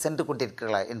நரகத்துக்கு சென்று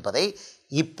கொண்டிருக்கிறீர்களா என்பதை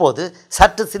இப்போது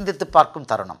சற்று சிந்தித்து பார்க்கும்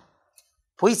தருணம்.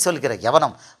 பொய் சொல்கிற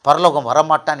எவனும் பரலோகம்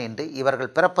வரமாட்டான் என்று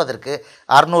இவர்கள் பிறப்பதற்கு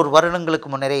 600 வருடங்களுக்கு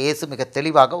முன்னரே இயேசு மிக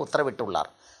தெளிவாக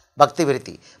உத்தரவிட்டுள்ளார். பக்தி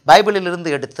விருத்தி பைபிளிலிருந்து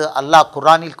எடுத்து அல்லாஹ்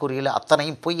குர்ஆனில் கூறிய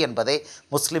அத்தனையும் பொய் என்பதை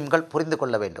முஸ்லிம்கள் புரிந்து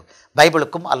கொள்ள வேண்டும்.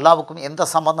 பைபிளுக்கும் அல்லாவுக்கும் எந்த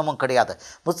சம்பந்தமும் கிடையாது.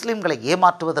 முஸ்லிம்களை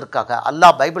ஏமாற்றுவதற்காக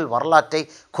அல்லாஹ் பைபிள் வரலாற்றை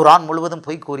குர்ஆன் முழுவதும்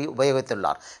பொய் கூறி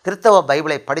உபயோகித்துள்ளார். கிறிஸ்தவ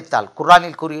பைபிளை படித்தால்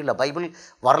குர்ஆனில் கூறியுள்ள பைபிள்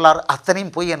வரலாறு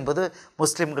அத்தனையும் பொய் என்பது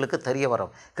முஸ்லிம்களுக்கு தெரிய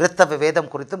வரும். கிறிஸ்தவ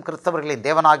வேதம் குறித்தும் கிறிஸ்தவர்களின்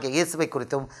தேவனாகிய இயேசுவை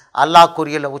குறித்தும் அல்லாஹ்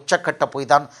கூறியுள்ள உச்சக்கட்ட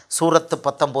பொய் தான் சூரத்து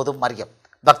 19 மரியம்.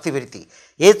 பக்தி விருத்தி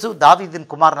இயேசு தாவீதின்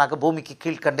குமாரனாக பூமிக்கு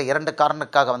கீழ்கண்ட 2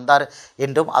 காரணத்துக்காக வந்தார்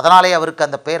என்றும் அதனாலே அவருக்கு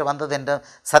அந்த பெயர் வந்தது என்ற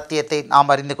சத்தியத்தை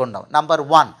நாம் அறிந்து கொண்டோம். நம்பர்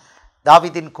 1,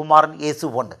 தாவீதின் குமாரன் இயேசு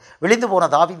 1. விழுந்து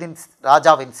போன தாவீதின்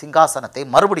ராஜாவின் சிங்காசனத்தை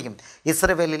மறுபடியும்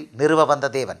இஸ்ரவேலில் நிறுவ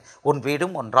வந்த தேவன். உன்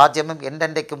வீடும் உன் ராஜ்யமும்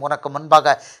என்றென்றைக்கும் உனக்கு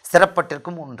முன்பாக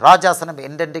சிறப்பட்டிருக்கும், உன் ராஜாசனம்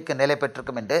என்றென்றைக்கும் நிலை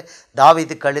பெற்றிருக்கும் என்று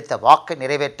தாவீதுக்கு அளித்த வாக்கை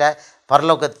நிறைவேற்ற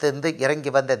பரலோகத்திலிருந்து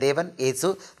இறங்கி வந்த தேவன் இயேசு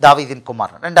தாவீதின்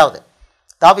குமாரன். 2வது,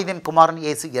 தாவீதின் குமாரன்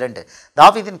இயேசு 2.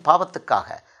 தாவீதின் பாவத்துக்காக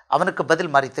அவனுக்கு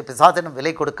பதில் மறித்து பிசாசனும்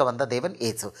விலை கொடுக்க வந்த தேவன்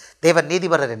இயேசு. தேவன்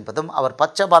நீதிபரர் என்பதும் அவர்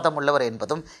பட்சபாதம் உள்ளவர்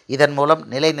என்பதும் இதன் மூலம்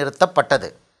நிலைநிறுத்தப்பட்டது.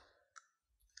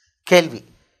 கேள்வி: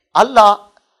 அல்லாஹ்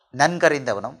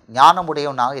நன்கறிந்தவனும்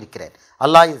ஞானமுடையவனாக இருக்கிறேன்.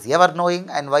 அல்லாஹ் is ever knowing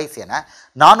and vice என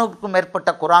 400க்கும்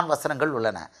மேற்பட்ட குர்ஆன் வசனங்கள்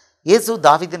உள்ளன. இயேசு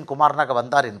தாவீதின் குமாரனாக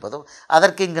வந்தார் என்பதும்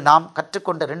அதற்கு இங்கு நாம்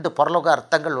கற்றுக்கொண்ட 2 பரலோக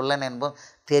அர்த்தங்கள் உள்ளன என்பதும்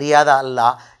தெரியாத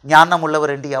அல்லாஹ் ஞானம்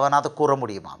உள்ளவர் என்று எவனாவது கூற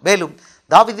முடியுமா? மேலும்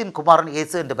தாவீதின் குமாரன்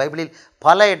இயேசு என்று பைபிளில்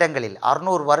பல இடங்களில்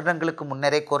 600 வருடங்களுக்கு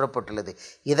முன்னரே கூறப்பட்டுள்ளது.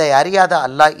 இதை அறியாத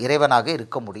அல்லாஹ் இறைவனாக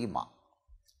இருக்க முடியுமா?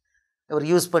 இவர்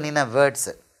யூஸ் பண்ணின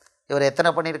வேர்ட்ஸு இவர் எத்தனை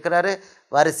பண்ணியிருக்கிறாரு?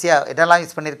 வரிசையாக என்னெல்லாம்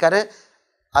யூஸ் பண்ணியிருக்காரு?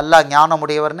 அல்லாஹ்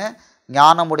ஞானமுடையவர்னு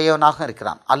ஞானமுடையவனாக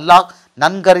இருக்கிறான். அல்லாஹ்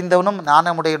நன்கறிந்தவனும்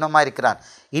ஞானமுடையவனுமாக இருக்கிறான்.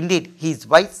 Indeed, he is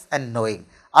wise and knowing.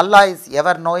 Allah is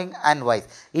ever knowing and wise.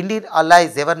 Indeed, Allah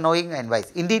is ever knowing and wise.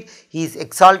 Indeed, he is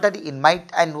exalted in might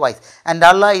and wise. And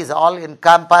Allah is all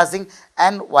encompassing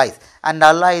and wise. And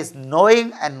Allah is knowing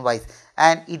and wise.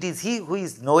 And it is he who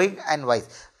is knowing and wise.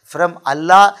 From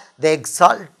Allah, the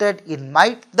exalted in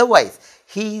might, the wise.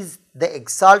 He is the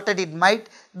exalted in might,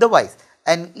 the wise.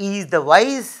 And he is the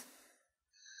wise,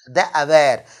 the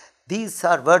aware. These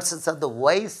are verses of the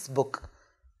wise book.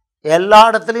 எல்லா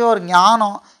இடத்துலையும் ஒரு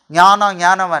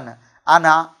ஞானவன்.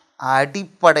 ஆனால்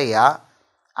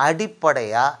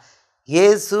அடிப்படையாக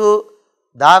இயேசு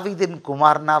தாவீதின்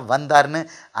குமாரனா வந்தார்னு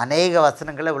அநேக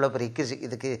வசனங்களை இவ்வளோ பெரிய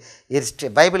இதுக்கு ஹிஸ்ட்ரி,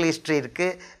 பைபிள் ஹிஸ்ட்ரி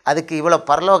இருக்குது. அதுக்கு இவ்வளோ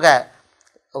பரலோக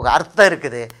அர்த்தம்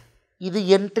இருக்குது. இது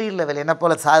என்ட்ரி லெவல், என்ன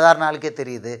போல் சாதாரண ஆளுக்கே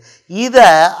தெரியுது. இதை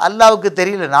அல்லாவுக்கு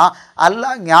தெரியலனா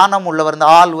அல்லாஹ் ஞானம் உள்ளவர், இந்த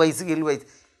ஆல் வயசு இல் வயசு,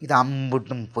 இது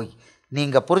அம்புட்டும் போய்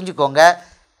நீங்கள் புரிஞ்சுக்கோங்க.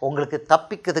 உங்களுக்கு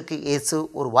தப்பிக்கிறதுக்கு இயேசு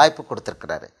ஒரு வாய்ப்பு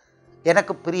கொடுத்துருக்கிறாரு.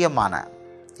 எனக்கு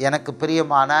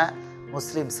பிரியமான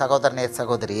முஸ்லீம் சகோதரனே,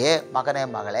 சகோதரியே, மகனே,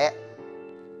 மகளே,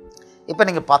 இப்போ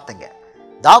நீங்கள் பார்த்துங்க,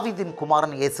 தாவீதின்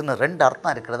குமாரன் இயேசுன்னு 2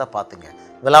 அர்த்தம் இருக்கிறத பார்த்துங்க.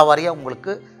 விலாவாரியாக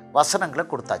உங்களுக்கு வசனங்களை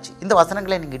கொடுத்தாச்சு. இந்த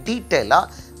வசனங்களை நீங்கள்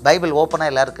டீட்டெயிலாக பைபிள்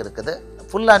ஓப்பனாக எல்லாருக்கும் இருக்குது,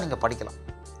 ஃபுல்லாக நீங்கள் படிக்கலாம்.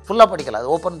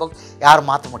 அது ஓப்பன் புக்,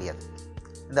 யாரும் மாற்ற முடியாது.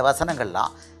 இந்த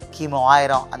வசனங்கள்லாம் கிமு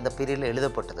 1000 அந்த பீரியடில்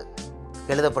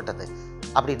எழுதப்பட்டது.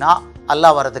 அப்படின்னா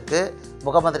அல்லாஹ் வர்றதுக்கு,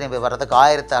 முகமது நபி வர்றதுக்கு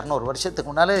 1600 வருஷத்துக்கு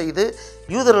முன்னால் இது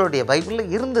யூதர்களுடைய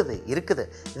பைபிளில் இருக்குது.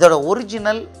 இதோட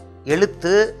ஒரிஜினல்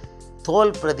எழுத்து,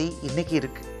 தோல் பிரதி இன்றைக்கி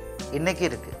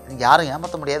இருக்குது. யாரும்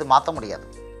ஏமாற்ற முடியாது, மாற்ற முடியாது.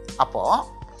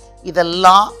 அப்போது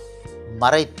இதெல்லாம்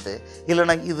மறைத்து,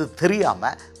 இல்லைன்னா இது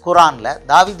தெரியாமல் குர்ஆனில்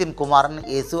தாவீதின் குமாரன்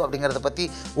இயேசு அப்படிங்கிறத பற்றி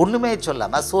ஒன்றுமே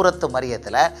சொல்லாமல் சூரத்து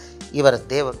மரியத்தில் இவர்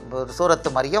சூரத்து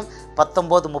மரியம்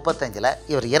 19:35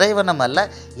 இவர் இறைவனும் அல்ல,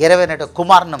 இறைவனுடைய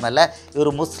குமாரனும் அல்ல, இவர்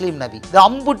முஸ்லீம் நபி. இது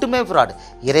அம்புட்டுமே ஃப்ராடு.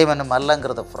 இறைவனும்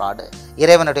அல்லங்கிறது ஃப்ராடு,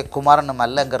 இறைவனுடைய குமாரனும்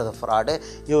அல்லங்கிறது ஃப்ராடு.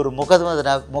 இவர்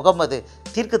முகமது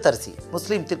தீர்க்கதரிசி,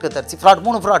 முஸ்லீம் தீர்க்கதரிசி, ஃப்ராடு.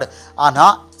 3 ஃப்ராடு.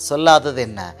 ஆனால் சொல்லாதது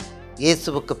என்ன?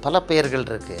 இயேசுவுக்கு பல பெயர்கள்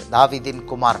இருக்குது. தாவீதின்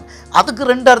குமாரன், அதுக்கு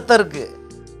 2 அர்த்தம் இருக்குது.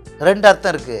 2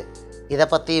 அர்த்தம் இருக்குது. இதை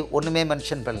பற்றி ஒன்றுமே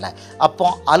மென்ஷன் பண்ணல. அப்போ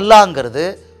அல்லாங்கிறது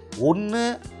ஒன்று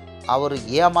அவர்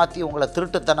ஏமாற்றி உங்களை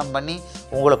திருட்டுத்தனம் பண்ணி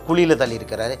உங்களை குழியில்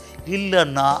தள்ளியிருக்கிறாரு,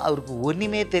 இல்லைன்னா அவருக்கு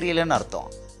ஒன்றுமே தெரியலன்னு அர்த்தம்.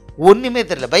 ஒன்றுமே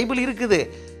தெரியல. பைபிள் இருக்குது,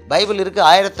 பைபிள் இருக்குது,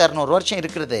 1600 வருஷம்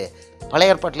இருக்கிறது,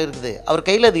 பழைய ஏற்பாட்டில் இருக்குது, அவர்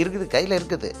கையில் அது இருக்குது, கையில்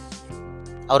இருக்குது.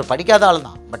 அவர் படிக்காத ஆள்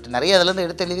தான், பட் நிறைய அதுலேருந்து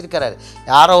எடுத்து எழுதியிருக்கிறாரு.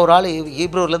 யாரோ ஒரு ஆள்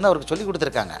ஹீப்ரூலேருந்து அவருக்கு சொல்லி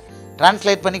கொடுத்துருக்காங்க,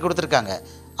 டிரான்ஸ்லேட் பண்ணி கொடுத்துருக்காங்க.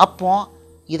 அப்போ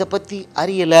இதை பற்றி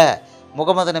அறியலை,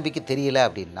 முகமது நபிக்கு தெரியல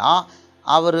அப்படின்னா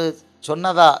அவர்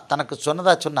சொன்னதா தனக்கு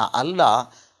சொன்ன அல்லாஹ்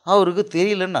அவருக்கு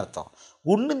தெரியலன்னு அர்த்தம்.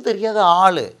 ஒன்றும் தெரியாத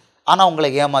ஆள் ஆனால் உங்களை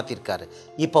ஏமாற்றிருக்காரு.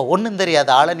 இப்போ ஒன்றும் தெரியாத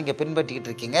ஆளை நீங்கள் பின்பற்றிக்கிட்டு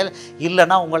இருக்கீங்க,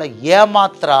 இல்லைன்னா உங்களை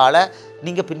ஏமாத்துகிற ஆளை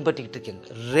நீங்கள் பின்பற்றிக்கிட்டு இருக்கீங்க.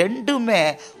 ரெண்டுமே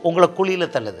உங்களை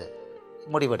குழியில் தள்ளுது.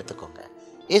 முடிவெடுத்துக்கோங்க.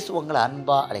 இயேசு உங்களை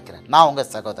அன்பாக அழைக்கிறேன். நான்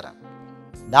உங்கள் சகோதரன்,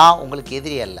 நான் உங்களுக்கு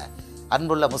எதிரி அல்ல.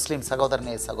 அன்புள்ள முஸ்லீம்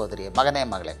சகோதரனே சகோதரியே, மகனே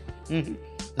மகளே,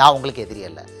 நான் உங்களுக்கு எதிரி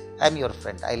அல்ல. I am your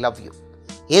friend, I love you.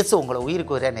 இயேசு உங்களை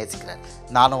உயிருக்கு உயிராக நேசிக்கிறேன்,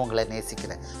 நானும் உங்களை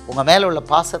நேசிக்கிறேன். உங்கள் மேலே உள்ள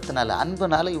பாசத்தினால,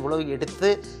 அன்புனால இவ்வளோ எடுத்து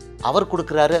அவர்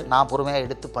கொடுக்குறாரு, நான் பொறுமையாக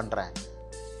எடுத்து பண்ணுறேன்.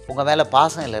 உங்கள் மேலே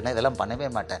பாசம் இல்லைன்னா இதெல்லாம் பண்ணவே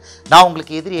மாட்டேன். நான்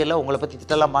உங்களுக்கு எதிரி இல்லை, உங்களை பற்றி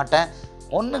திட்டலாம் மாட்டேன்,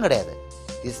 ஒன்றும் கிடையாது.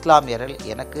 இஸ்லாமியர்கள்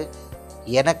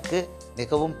எனக்கு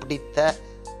மிகவும் பிடித்த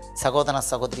சகோதர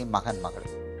சகோதரி, மகன் மகள்,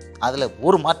 அதில்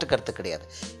ஒரு மாற்று கருத்து கிடையாது.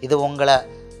 இது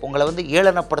உங்களை வந்து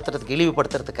ஏளனப்படுத்துறதுக்கு,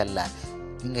 இழிவுபடுத்துறதுக்கு அல்ல.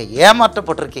 நீங்கள்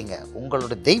ஏமாற்றப்பட்டிருக்கீங்க.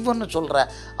 உங்களோட தெய்வம்னு சொல்கிற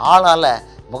ஆளால்,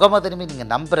 முகமது நபி நீங்கள்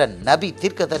நம்புகிற நபி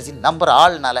தீர்க்கதரிசி நம்புகிற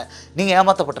ஆள்னால நீங்கள்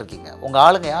ஏமாற்றப்பட்டிருக்கீங்க. உங்கள்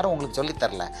ஆளுங்க யாரும் உங்களுக்கு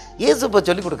சொல்லித்தரல. இயேசு இப்போ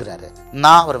சொல்லிக் கொடுக்குறாரு.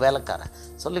 நான் ஒரு வேலைக்காரன்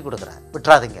சொல்லிக் கொடுக்குறேன்.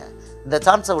 விட்டுறாதீங்க, இந்த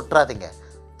சான்ஸை விட்டுறாதீங்க.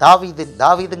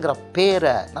 தாவீதுங்கிற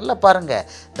பேரை நல்லா பாருங்கள்.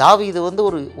 தாவீது வந்து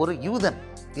ஒரு யூதன்,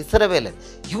 இஸ்ரவேலன்.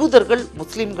 யூதர்கள்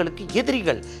முஸ்லீம்களுக்கு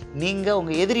எதிரிகள். நீங்கள்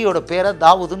உங்கள் எதிரியோட பேரை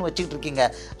தாவூதுன்னு வச்சுக்கிட்டு இருக்கீங்க.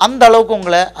 அந்த அளவுக்கு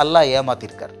உங்களை அல்லாஹ்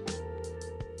ஏமாற்றிருக்கார்.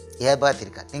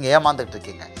 நீங்கள் ஏமாந்துக்கிட்டு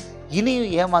இருக்கீங்க.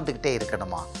 இனியும் ஏமாந்துக்கிட்டே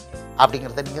இருக்கணுமா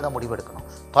அப்படிங்கிறத நீங்கள் தான் முடிவெடுக்கணும்.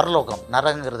 பரலோகம்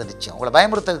நரகங்கிறது நிச்சயம். உங்களை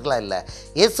பயமுறுத்துறதுக்கெலாம் இல்லை.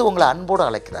 இயேசு உங்களை அன்போடு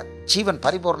அழைக்கிறார்.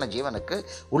 பரிபூர்ண ஜீவனுக்கு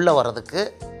உள்ளே வர்றதுக்கு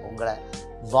உங்களை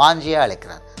வாஞ்சியாக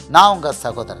அழைக்கிறார். நான் உங்கள்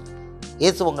சகோதரன்.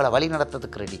 இயேசு உங்களை வழி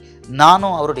நடத்துறதுக்கு ரெடி.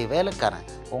 நானும் அவருடைய வேலைக்காரன்.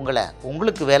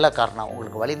 உங்களுக்கு வேலைக்காரனா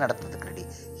உங்களுக்கு வழி நடத்துறதுக்கு ரெடி.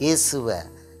 இயேசுவை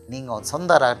நீங்கள்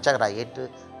சொந்த ரட்சகராக ஏற்று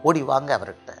ஓடி வாங்க,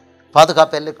 அவர்கிட்ட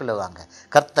பாதுகாப்பு எல்லைக்குள்ளே வாங்க.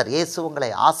 கர்த்தர் இயேசு உங்களை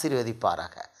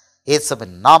ஆசீர்வதிப்பாராக.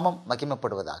 இயேசுவின் நாமம்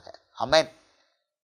மகிமைப்படுவதாக. ஆமென்.